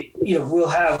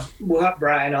have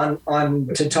Brian on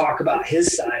to talk about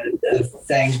his side of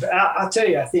things. But I'll tell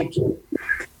you, I think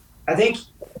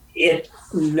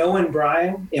knowing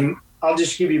Brian, and I'll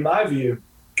just give you my view.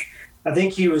 I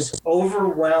think he was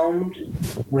overwhelmed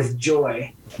with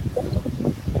joy,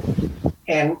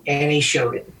 and he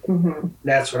showed it. Mm-hmm.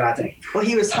 That's what I think. Well,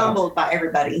 he was humbled by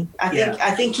everybody.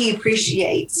 I think he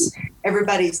appreciates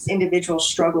everybody's individual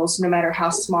struggles, no matter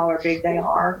how small or big they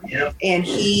are. Yep. And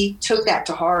he took that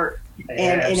to heart,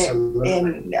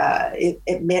 and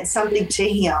it meant something to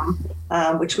him,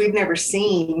 which we've never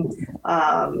seen.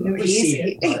 Not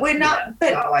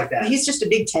like that. He's just a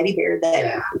big teddy bear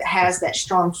that has that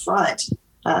strong front.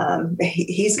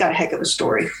 He's got a heck of a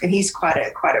story, and he's quite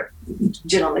a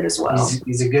gentleman as well.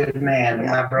 He's a good man,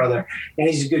 my brother, and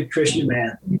he's a good Christian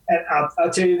man. And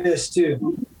I'll tell you this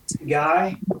too,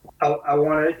 Guy. I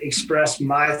want to express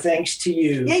my thanks to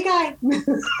you. Yay, Guy!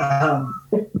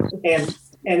 And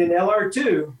in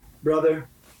LR2, brother,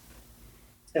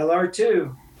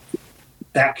 LR2.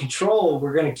 That control,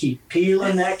 we're going to keep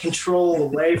peeling that control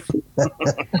away from and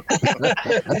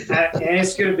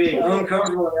it's going to be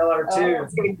uncomfortable in LR2.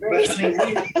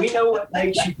 But we know what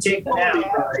makes you tick now,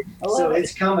 right? So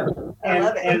it's coming.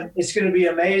 And it's going to be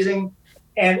amazing.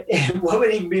 And what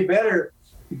would even be better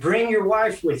bring your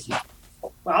wife with you.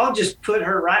 Well, I'll just put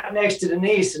her right next to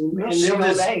Denise, and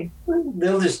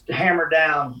they'll just hammer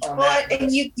down on that.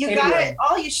 And you Anyway. got it.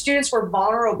 All your students were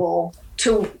vulnerable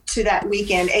to that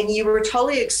weekend, and you were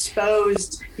totally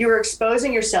exposed. You were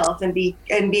exposing yourself and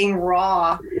being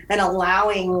raw and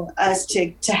allowing us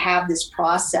to have this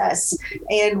process.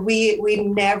 And we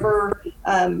never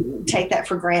take that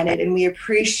for granted, and we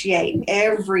appreciate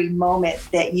every moment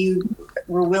that you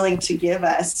were willing to give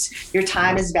us. Your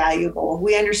time is valuable.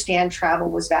 We understand travel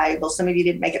was valuable. Some of you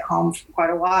didn't make it home for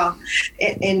quite a while,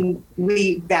 and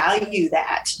we value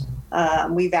that.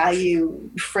 We value,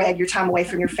 Fred, your time away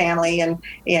from your family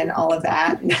and all of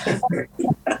that.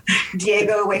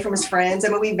 Diego away from his friends. I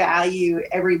mean, we value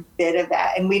every bit of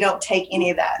that, and we don't take any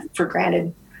of that for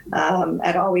granted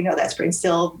at all. We know that Spring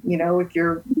still, with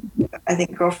your, I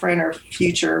think, girlfriend or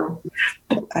future,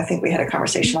 I think we had a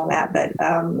conversation on that, but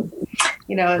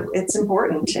it's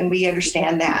important, and we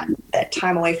understand that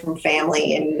time away from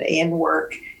family and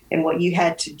work and what you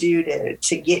had to do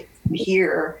to get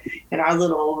here in our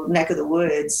little neck of the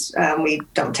woods. We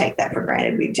don't take that for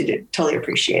granted. We totally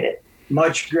appreciate it.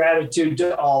 Much gratitude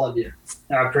to all of you.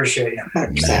 I appreciate it.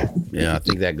 Yeah, I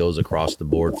think that goes across the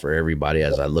board for everybody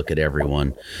as I look at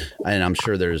everyone. And I'm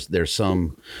sure there's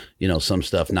some, some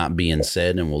stuff not being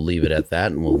said, and we'll leave it at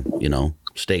that, and we'll,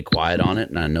 stay quiet on it.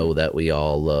 And I know that we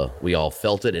all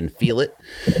felt it and feel it.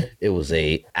 It was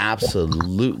a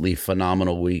absolutely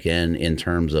phenomenal weekend in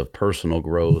terms of personal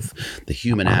growth, the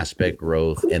human aspect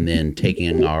growth, and then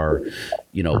taking our,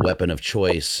 weapon of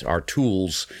choice, our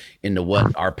tools, into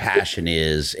what our passion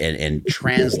is, and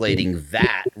translating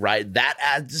that, right?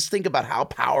 Just think about how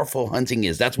powerful hunting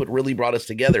is. That's what really brought us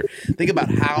together. Think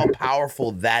about how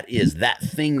powerful that is, that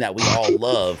thing that we all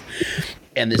love.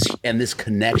 And this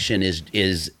connection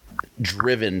is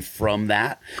driven from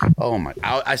that. Oh my!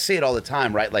 I say it all the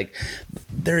time, right? Like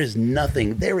there is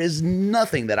nothing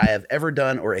that I have ever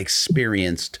done or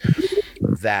experienced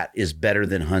that is better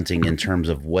than hunting in terms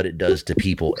of what it does to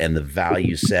people and the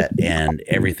value set and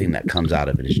everything that comes out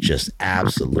of it is just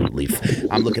absolutely.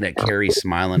 I'm looking at Carrie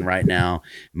smiling right now,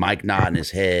 Mike nodding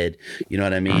his head. You know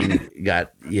what I mean?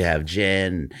 You have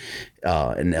Jen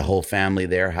and the whole family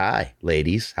there. Hi,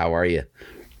 ladies. How are you?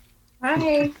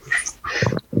 Hi.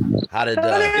 How did?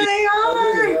 There they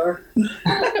are.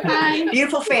 Hi.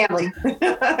 Beautiful family.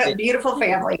 Beautiful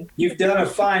family. You've done a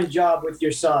fine job with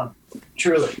your son.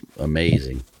 Truly.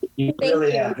 Amazing. You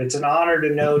really have. It's an honor to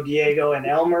know Diego and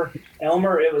Elmer.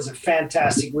 Elmer, it was a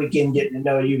fantastic weekend getting to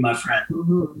know you, my friend.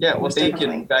 Yeah, well, thank you.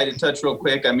 Guy to touch real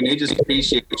quick. I mean, I just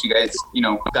appreciate what you guys,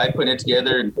 Guy putting it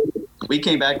together. And we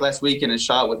came back last weekend and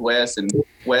shot with Wes, and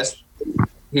Wes,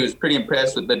 he was pretty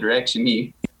impressed with the direction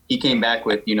he came back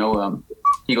with. He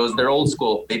goes, they're old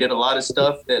school. They did a lot of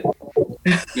stuff that,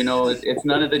 it's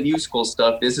none of the new school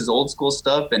stuff. This is old school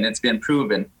stuff, and it's been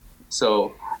proven.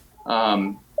 So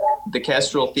the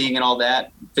Kestrel thing and all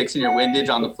that, fixing your windage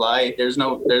on the fly, there's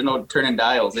no turning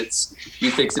dials. It's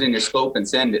you fix it in your scope and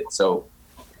send it. So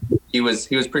he was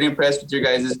pretty impressed with your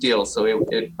guys' deal. So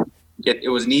it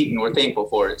was neat, and we're thankful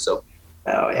for it. So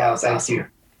thank you.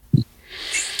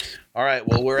 All right.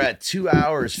 Well, we're at 2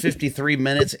 hours, 53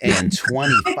 minutes, and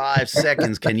 25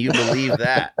 seconds. Can you believe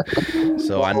that?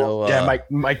 So I know.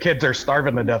 My kids are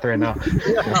starving to death right now.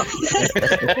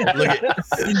 Look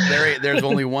at there's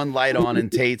only one light on in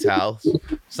Tate's house.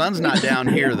 Sun's not down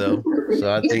here though.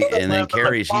 So I think, and then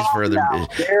Carrie, she's further.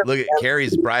 Look at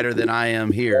Carrie's brighter than I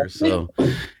am here. So,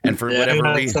 and for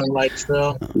whatever reason,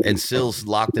 and Sill's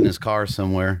locked in his car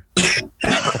somewhere.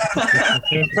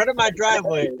 In front of my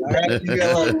driveway. All right.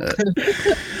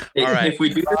 All right. If we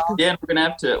do this again, we're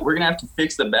gonna have to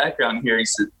fix the background here.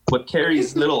 With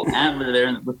Carrie's little antler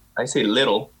there, I say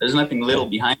little. There's nothing little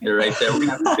behind her right there. We're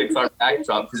gonna have to fix our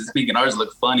backdrop because it's making ours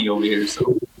look funny over here.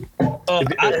 So.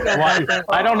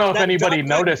 I don't know if anybody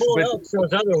noticed, but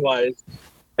shows otherwise.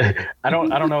 I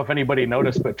don't know if anybody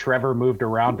noticed, but Trevor moved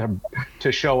around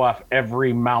to show off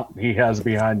every mount he has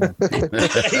behind him.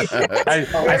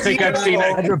 I think I've seen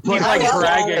it. He's like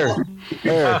bragging.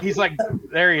 He's like,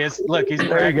 there he is. Look, he's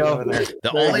bragging over there.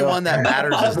 The only one that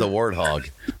matters is the warthog.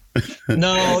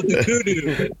 No, the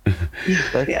kudu.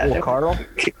 Carl.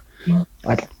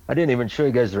 I didn't even show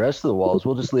you guys the rest of the walls.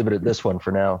 We'll just leave it at this one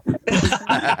for now. See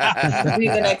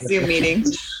the next Zoom meeting.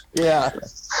 Yeah.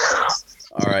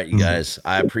 All right, you guys.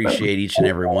 I appreciate each and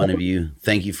every one of you.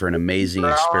 Thank you for an amazing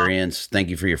experience. Thank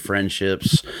you for your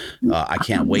friendships. I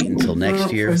can't wait until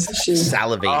next year.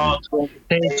 Salivating.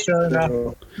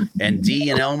 And Dee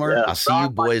and Elmer, I'll see you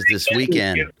boys this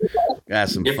weekend. Got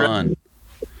some fun.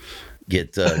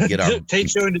 Get our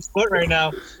Tate's showing his foot right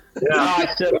now. Yeah,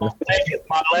 I said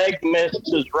my leg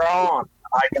misses Ron.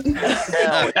 I can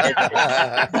tell.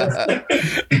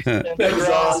 That's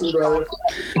awesome, brother.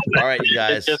 All right, you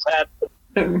guys.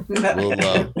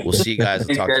 We'll see you guys.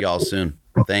 I'll talk to y'all soon.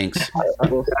 Thanks.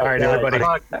 All right, everybody.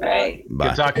 All right. Bye.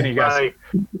 Good talking to you guys.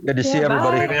 Good to see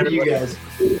everybody. Bye. You guys.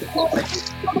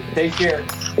 Take care.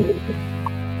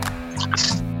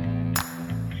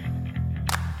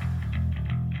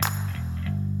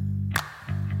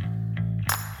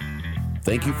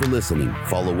 Thank you for listening.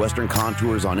 Follow Western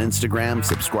Contours on Instagram,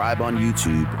 subscribe on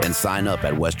YouTube, and sign up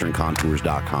at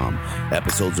westerncontours.com.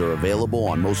 Episodes are available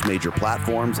on most major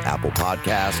platforms, Apple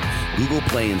Podcasts, Google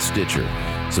Play, and Stitcher.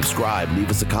 Subscribe,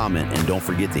 leave us a comment, and don't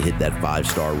forget to hit that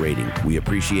 5-star rating. We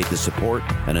appreciate the support,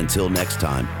 and until next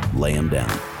time, lay 'em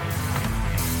down.